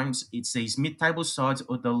 Sometimes it's these mid-table sides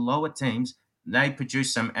or the lower teams, they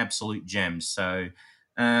produce some absolute gems. So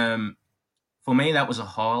for me, that was a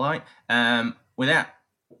highlight. Without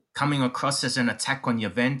coming across as an attack on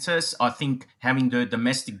Juventus, I think having the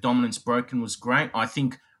domestic dominance broken was great. I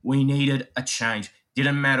think we needed a change.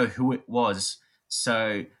 Didn't matter who it was.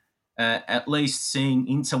 So at least seeing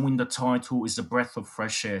Inter win the title is a breath of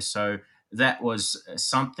fresh air. So that was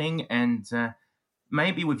something. And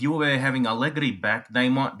maybe with Juve having Allegri back, they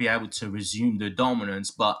might be able to resume the dominance.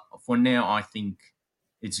 But for now, I think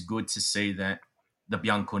it's good to see that the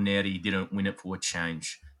Bianconeri didn't win it for a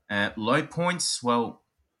change. Low points, well,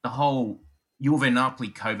 the whole Juve-Napoli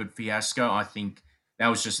COVID fiasco, I think that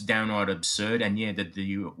was just downright absurd. And yeah, the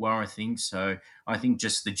Diawara thing. So I think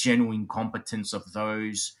just the genuine competence of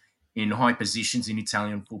those in high positions in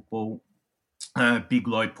Italian football, big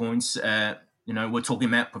low points. We're talking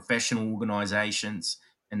about professional organisations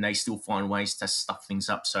and they still find ways to stuff things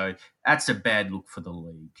up. So that's a bad look for the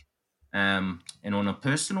league. And on a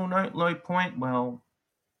personal note, low point, well,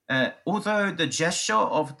 although the gesture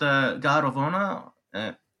of the Guard of Honor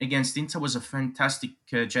against Inter was a fantastic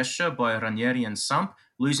gesture by Ranieri and Samp,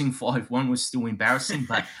 losing 5-1 was still embarrassing.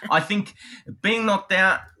 But I think being knocked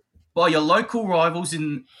out by your local rivals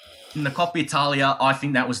in the Coppa Italia, I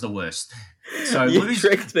think that was the worst. So You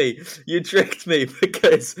tricked me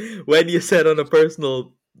because when you said on a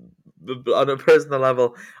personal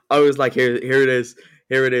level, I was like, here it is.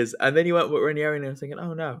 And then you went with Ranieri and I was thinking,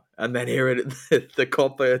 oh no. And then here it is, the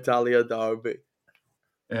Coppa Italia derby.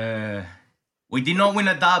 We did not win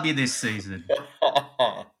a derby this season.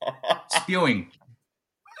 Spewing.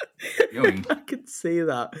 I can see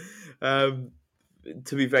that.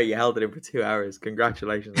 To be fair, you held it in for 2 hours.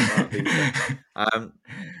 Congratulations on that, Vito.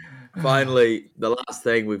 Finally, the last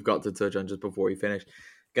thing we've got to touch on just before we finish,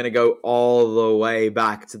 going to go all the way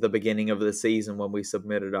back to the beginning of the season when we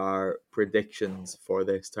submitted our predictions for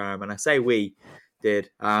this term. And I say we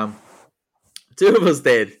did. Two of us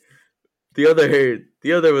did. The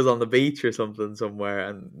other was on the beach or something somewhere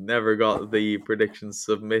and never got the predictions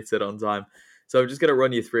submitted on time. So I'm just going to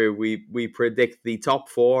run you through. We predict the top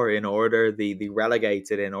four in order, the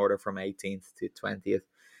relegated in order from 18th to 20th.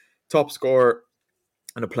 Top scorer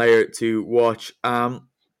and a player to watch.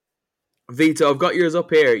 Vito, I've got yours up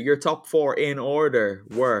here. Your top four in order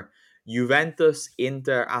were Juventus,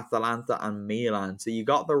 Inter, Atalanta, and Milan. So you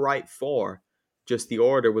got the right four. Just the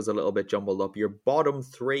order was a little bit jumbled up. Your bottom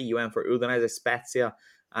three, you went for Udinese, Spezia,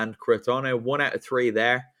 and Crotone. 1 out of 3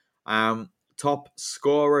 there. Top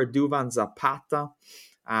scorer, Duvan Zapata.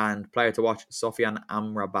 And player to watch, Sofian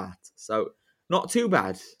Amrabat. So not too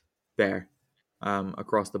bad there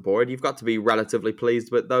across the board. You've got to be relatively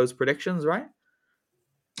pleased with those predictions, right?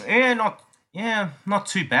 Yeah, Yeah, not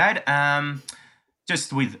too bad.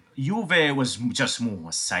 Just with Juve, it was just more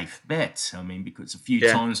a safe bet. I mean, because a few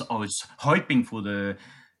times I was hoping for the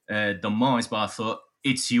demise, but I thought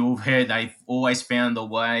it's Juve. They've always found a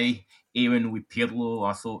way. Even with Pirlo,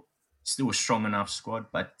 I thought still a strong enough squad.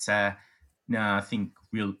 But no, I think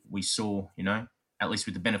we saw, at least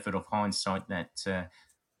with the benefit of hindsight, that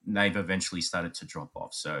they've eventually started to drop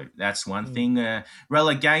off. So that's one thing.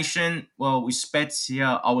 Relegation, well, with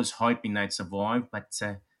Spezia, I was hoping they'd survive. But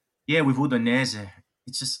with Udinese,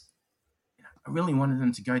 it's just, I really wanted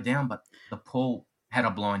them to go down, but the poll had a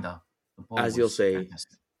blinder. As you'll see,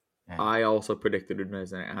 fantastic. Yeah. I also predicted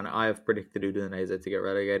Udinese, and I have predicted Udinese to get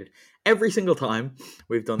relegated every single time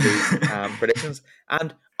we've done these predictions,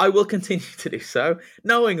 and I will continue to do so,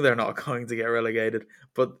 knowing they're not going to get relegated.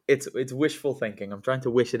 But it's wishful thinking. I'm trying to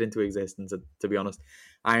wish it into existence, to be honest.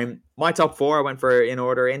 My top four, I went for in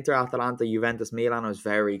order: Inter, Atalanta, Juventus, Milan. I was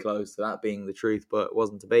very close to that being the truth, but it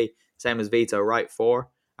wasn't to be. Same as Vito, right four.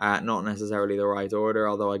 Not necessarily the right order,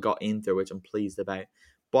 although I got Inter, which I'm pleased about.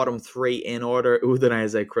 Bottom three in order: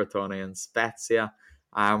 Udinese, Crotone, and Spezia.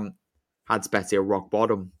 Had Spezia rock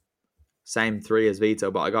bottom. Same three as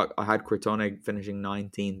Vito, but I had Crotone finishing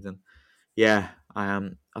 19th, and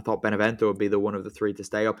I thought Benevento would be the one of the three to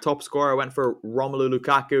stay up. Top scorer, I went for Romelu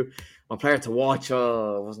Lukaku. My player to watch, it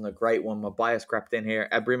wasn't a great one. My bias crept in here.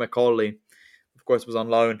 Ebrima Colli, of course, was on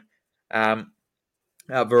loan.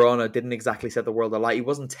 Verona didn't exactly set the world alight. He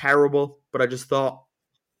wasn't terrible, but I just thought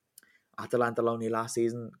Atalanta loanee last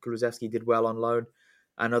season, Kulusevski did well on loan.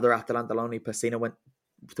 Another Atalanta loanee, Pessina, went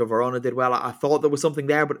to Verona, did well. I thought there was something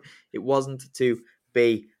there, but it wasn't to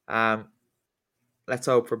be. Let's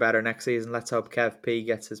hope for better next season. Let's hope Kev P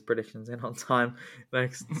gets his predictions in on time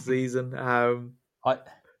next season. Kev,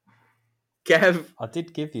 I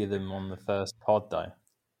did give you them on the first pod, though.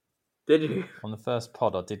 Did you? On the first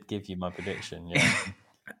pod, I did give you my prediction, yeah.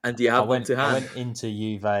 And do you have one to hand? I went into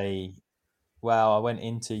Juve. Well, I went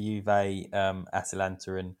into Juve,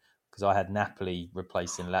 Atalanta, and because I had Napoli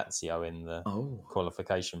replacing Lazio in the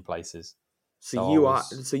qualification places. So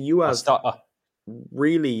you have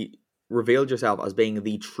really revealed yourself as being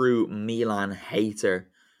the true Milan hater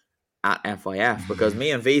at FIF, because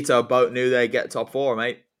me and Vito both knew they'd get top four,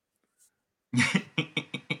 mate.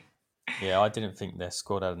 Yeah, I didn't think their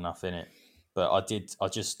squad had enough in it. But I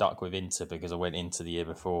just stuck with Inter because I went into the year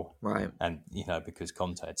before. Right. And, because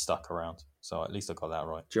Conte had stuck around. So at least I got that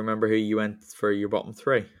right. Do you remember who you went for your bottom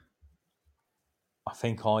three? I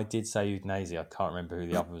think I did say Udinese. I can't remember who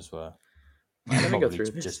the others were. Let me go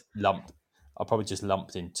through this. I probably just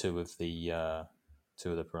lumped in two of the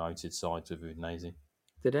promoted sides with Udinese.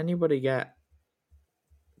 Did anybody get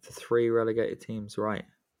the three relegated teams right?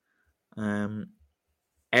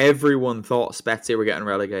 Everyone thought Spezia were getting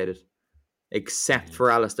relegated, except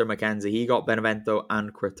for Alistair McKenzie. He got Benevento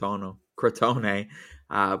and Crotone.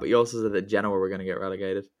 But he also said that Genoa were going to get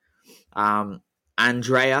relegated.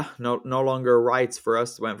 Andrea, no longer writes for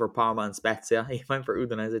us, went for Parma and Spezia. He went for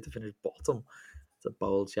Udinese to finish bottom. It's a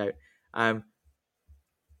bold shout. A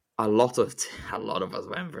lot of us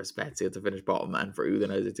went for Spezia to finish bottom and for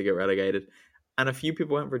Udinese to get relegated. And a few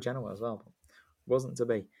people went for Genoa as well. But wasn't to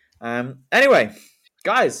be. Anyway,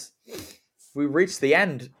 guys, we reached the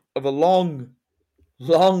end of a long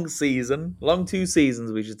season. Long 2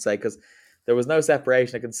 seasons, we should say, because there was no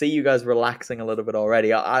separation. I can see you guys relaxing a little bit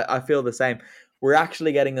already. I feel the same. We're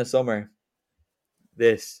actually getting the summer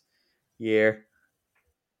this year.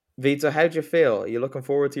 Vito, how'd you feel? Are you looking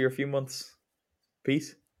forward to your few months?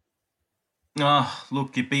 Peace? Oh,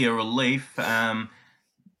 look, it'd be a relief. I'm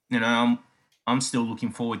still looking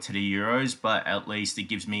forward to the Euros, but at least it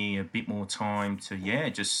gives me a bit more time to,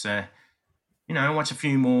 just, watch a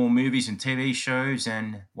few more movies and TV shows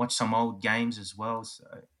and watch some old games as well. So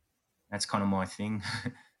that's kind of my thing.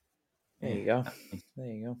 There you go.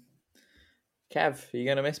 Kev, are you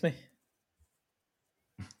going to miss me?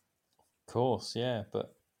 Of course, yeah,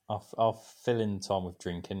 but I'll fill in time with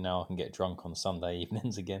drinking. Now I can get drunk on Sunday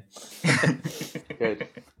evenings again. Good.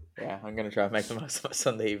 Yeah, I'm going to try and make the most of my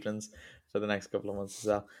Sunday evenings for the next couple of months as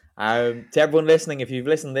well. To everyone listening, if you've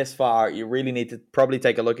listened this far, you really need to probably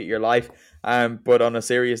take a look at your life. But on a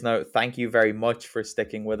serious note, thank you very much for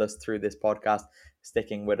sticking with us through this podcast,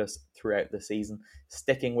 sticking with us throughout the season,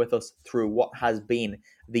 sticking with us through what has been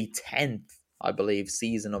the 10th, I believe,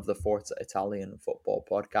 season of the Forza Italian Football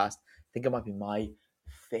Podcast. I think it might be my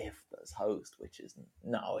 5th as host, which is...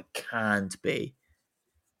 No, it can't be.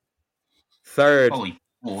 3rd. Holy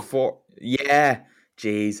 4th. Yeah,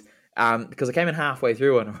 jeez. Because I came in halfway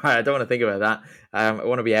through and I don't want to think about that. I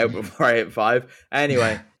want to be out before I hit 5.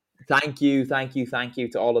 Anyway, thank you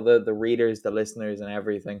to all of the readers, the listeners and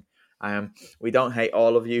everything. We don't hate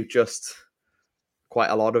all of you, just quite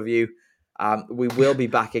a lot of you. We will be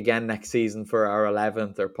back again next season for our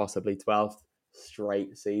 11th or possibly 12th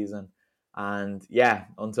straight season. And yeah,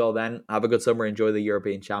 until then, have a good summer. Enjoy the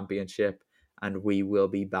European Championship. And we will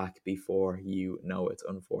be back before you know it,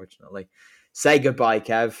 unfortunately. Say goodbye,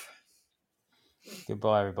 Kev.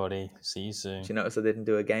 Goodbye, everybody. See you soon. Did you notice I didn't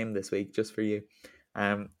do a game this week just for you?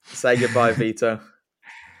 Say goodbye, Vito.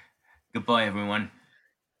 Goodbye, everyone.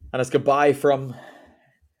 And it's goodbye from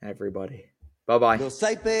everybody. Bye-bye. Lo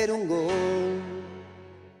sai per un gol.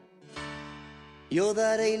 Io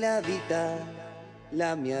darei la vita,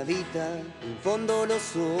 la mia vita, in fondo lo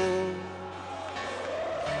so.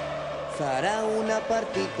 Sarà una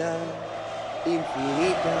partita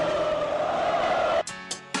infinita.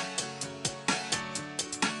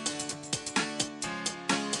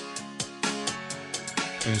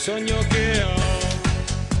 Un sogno che ho,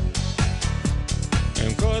 è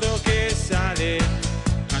un coro che sale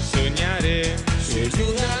a sognare su e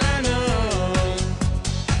giù dall'anno.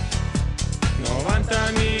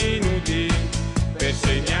 90 minuti per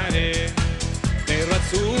segnare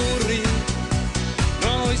nerazzurri,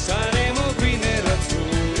 noi saremo qui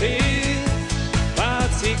nerazzurri,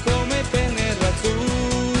 pazzi come per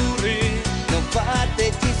nerazzurri. Non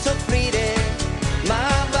fateci soffrire,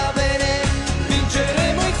 ma va bene.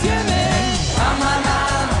 Vinceremo insieme,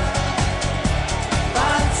 amala,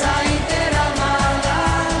 pazza intera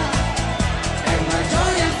amala, è una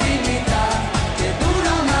gioia infinita che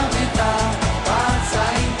dura una vita,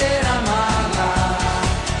 pazza intera amala.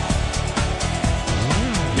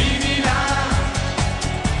 Vivila,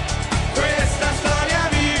 questa storia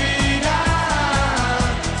vivila,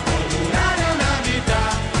 può durare una vita,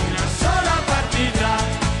 una sola partita,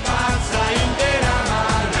 pazza intera amala.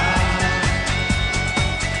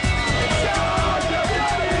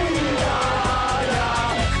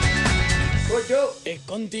 E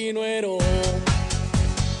continuerò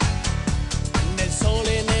nel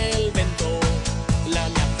sole e nel vento, la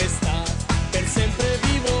mia festa per sempre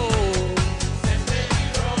vivrò,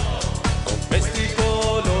 con questi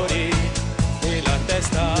colori nella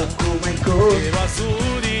testa, nero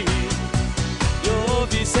azzurri, io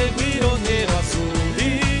vi seguirò nero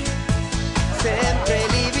azzurri, Sempre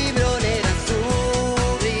li vivrò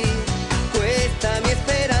nerazzurri, questa mia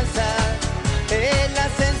speranza è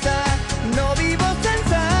l'assenza, no vivo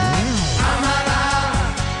senza. Amala,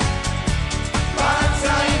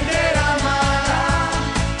 pazza intera amala,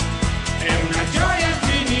 è una gioia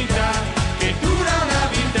infinita che dura una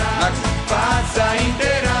vita, pazza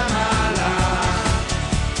intera amala.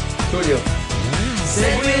 Giulio.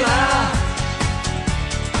 Seguila,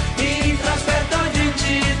 in trasferta o in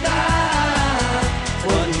città,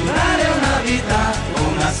 può durare una vita,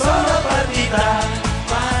 una sola partita,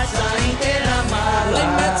 pazza intera amala. là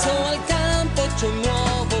in mezzo al campo c'è un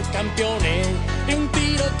nuovo campione e un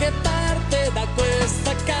tiro che parte da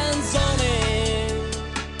questa canzone.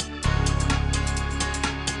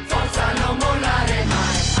 Forza non mollare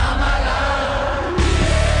mai, amala.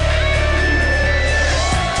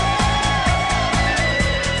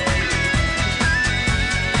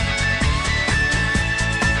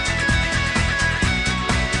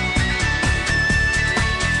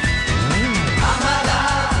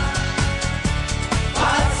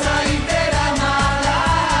 Pazza intera amala,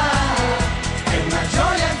 è una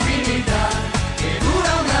gioia infinita che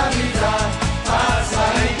dura una vita, pazza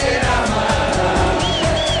intera amala.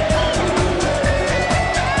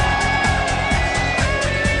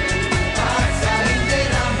 Pazza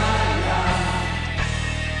intera amala.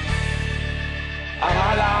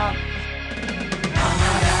 Amala.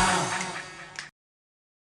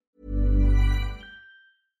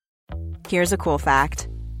 Here's a cool fact: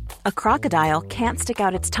 a crocodile can't stick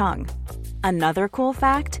out its tongue. Another cool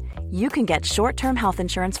fact: you can get short-term health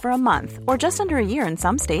insurance for a month or just under a year in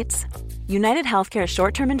some states. United Healthcare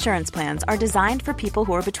short-term insurance plans are designed for people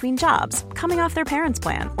who are between jobs, coming off their parents'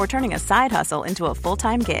 plan, or turning a side hustle into a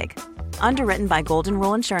full-time gig. Underwritten by Golden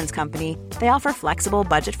Rule Insurance Company, they offer flexible,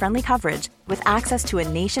 budget-friendly coverage with access to a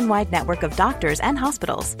nationwide network of doctors and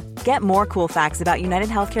hospitals. Get more cool facts about United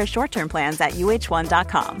Healthcare short-term plans at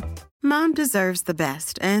uh1.com. Mom deserves the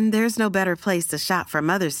best, and there's no better place to shop for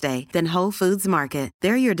Mother's Day than Whole Foods Market.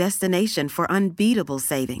 They're your destination for unbeatable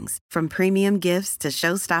savings, from premium gifts to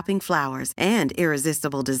show-stopping flowers and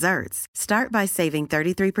irresistible desserts. Start by saving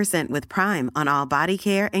 33% with Prime on all body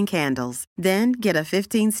care and candles. Then get a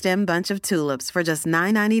 15-stem bunch of tulips for just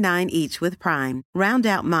 $9.99 each with Prime. Round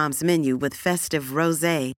out Mom's menu with festive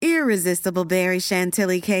rosé, irresistible berry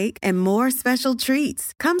chantilly cake, and more special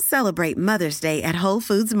treats. Come celebrate Mother's Day at Whole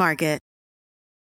Foods Market.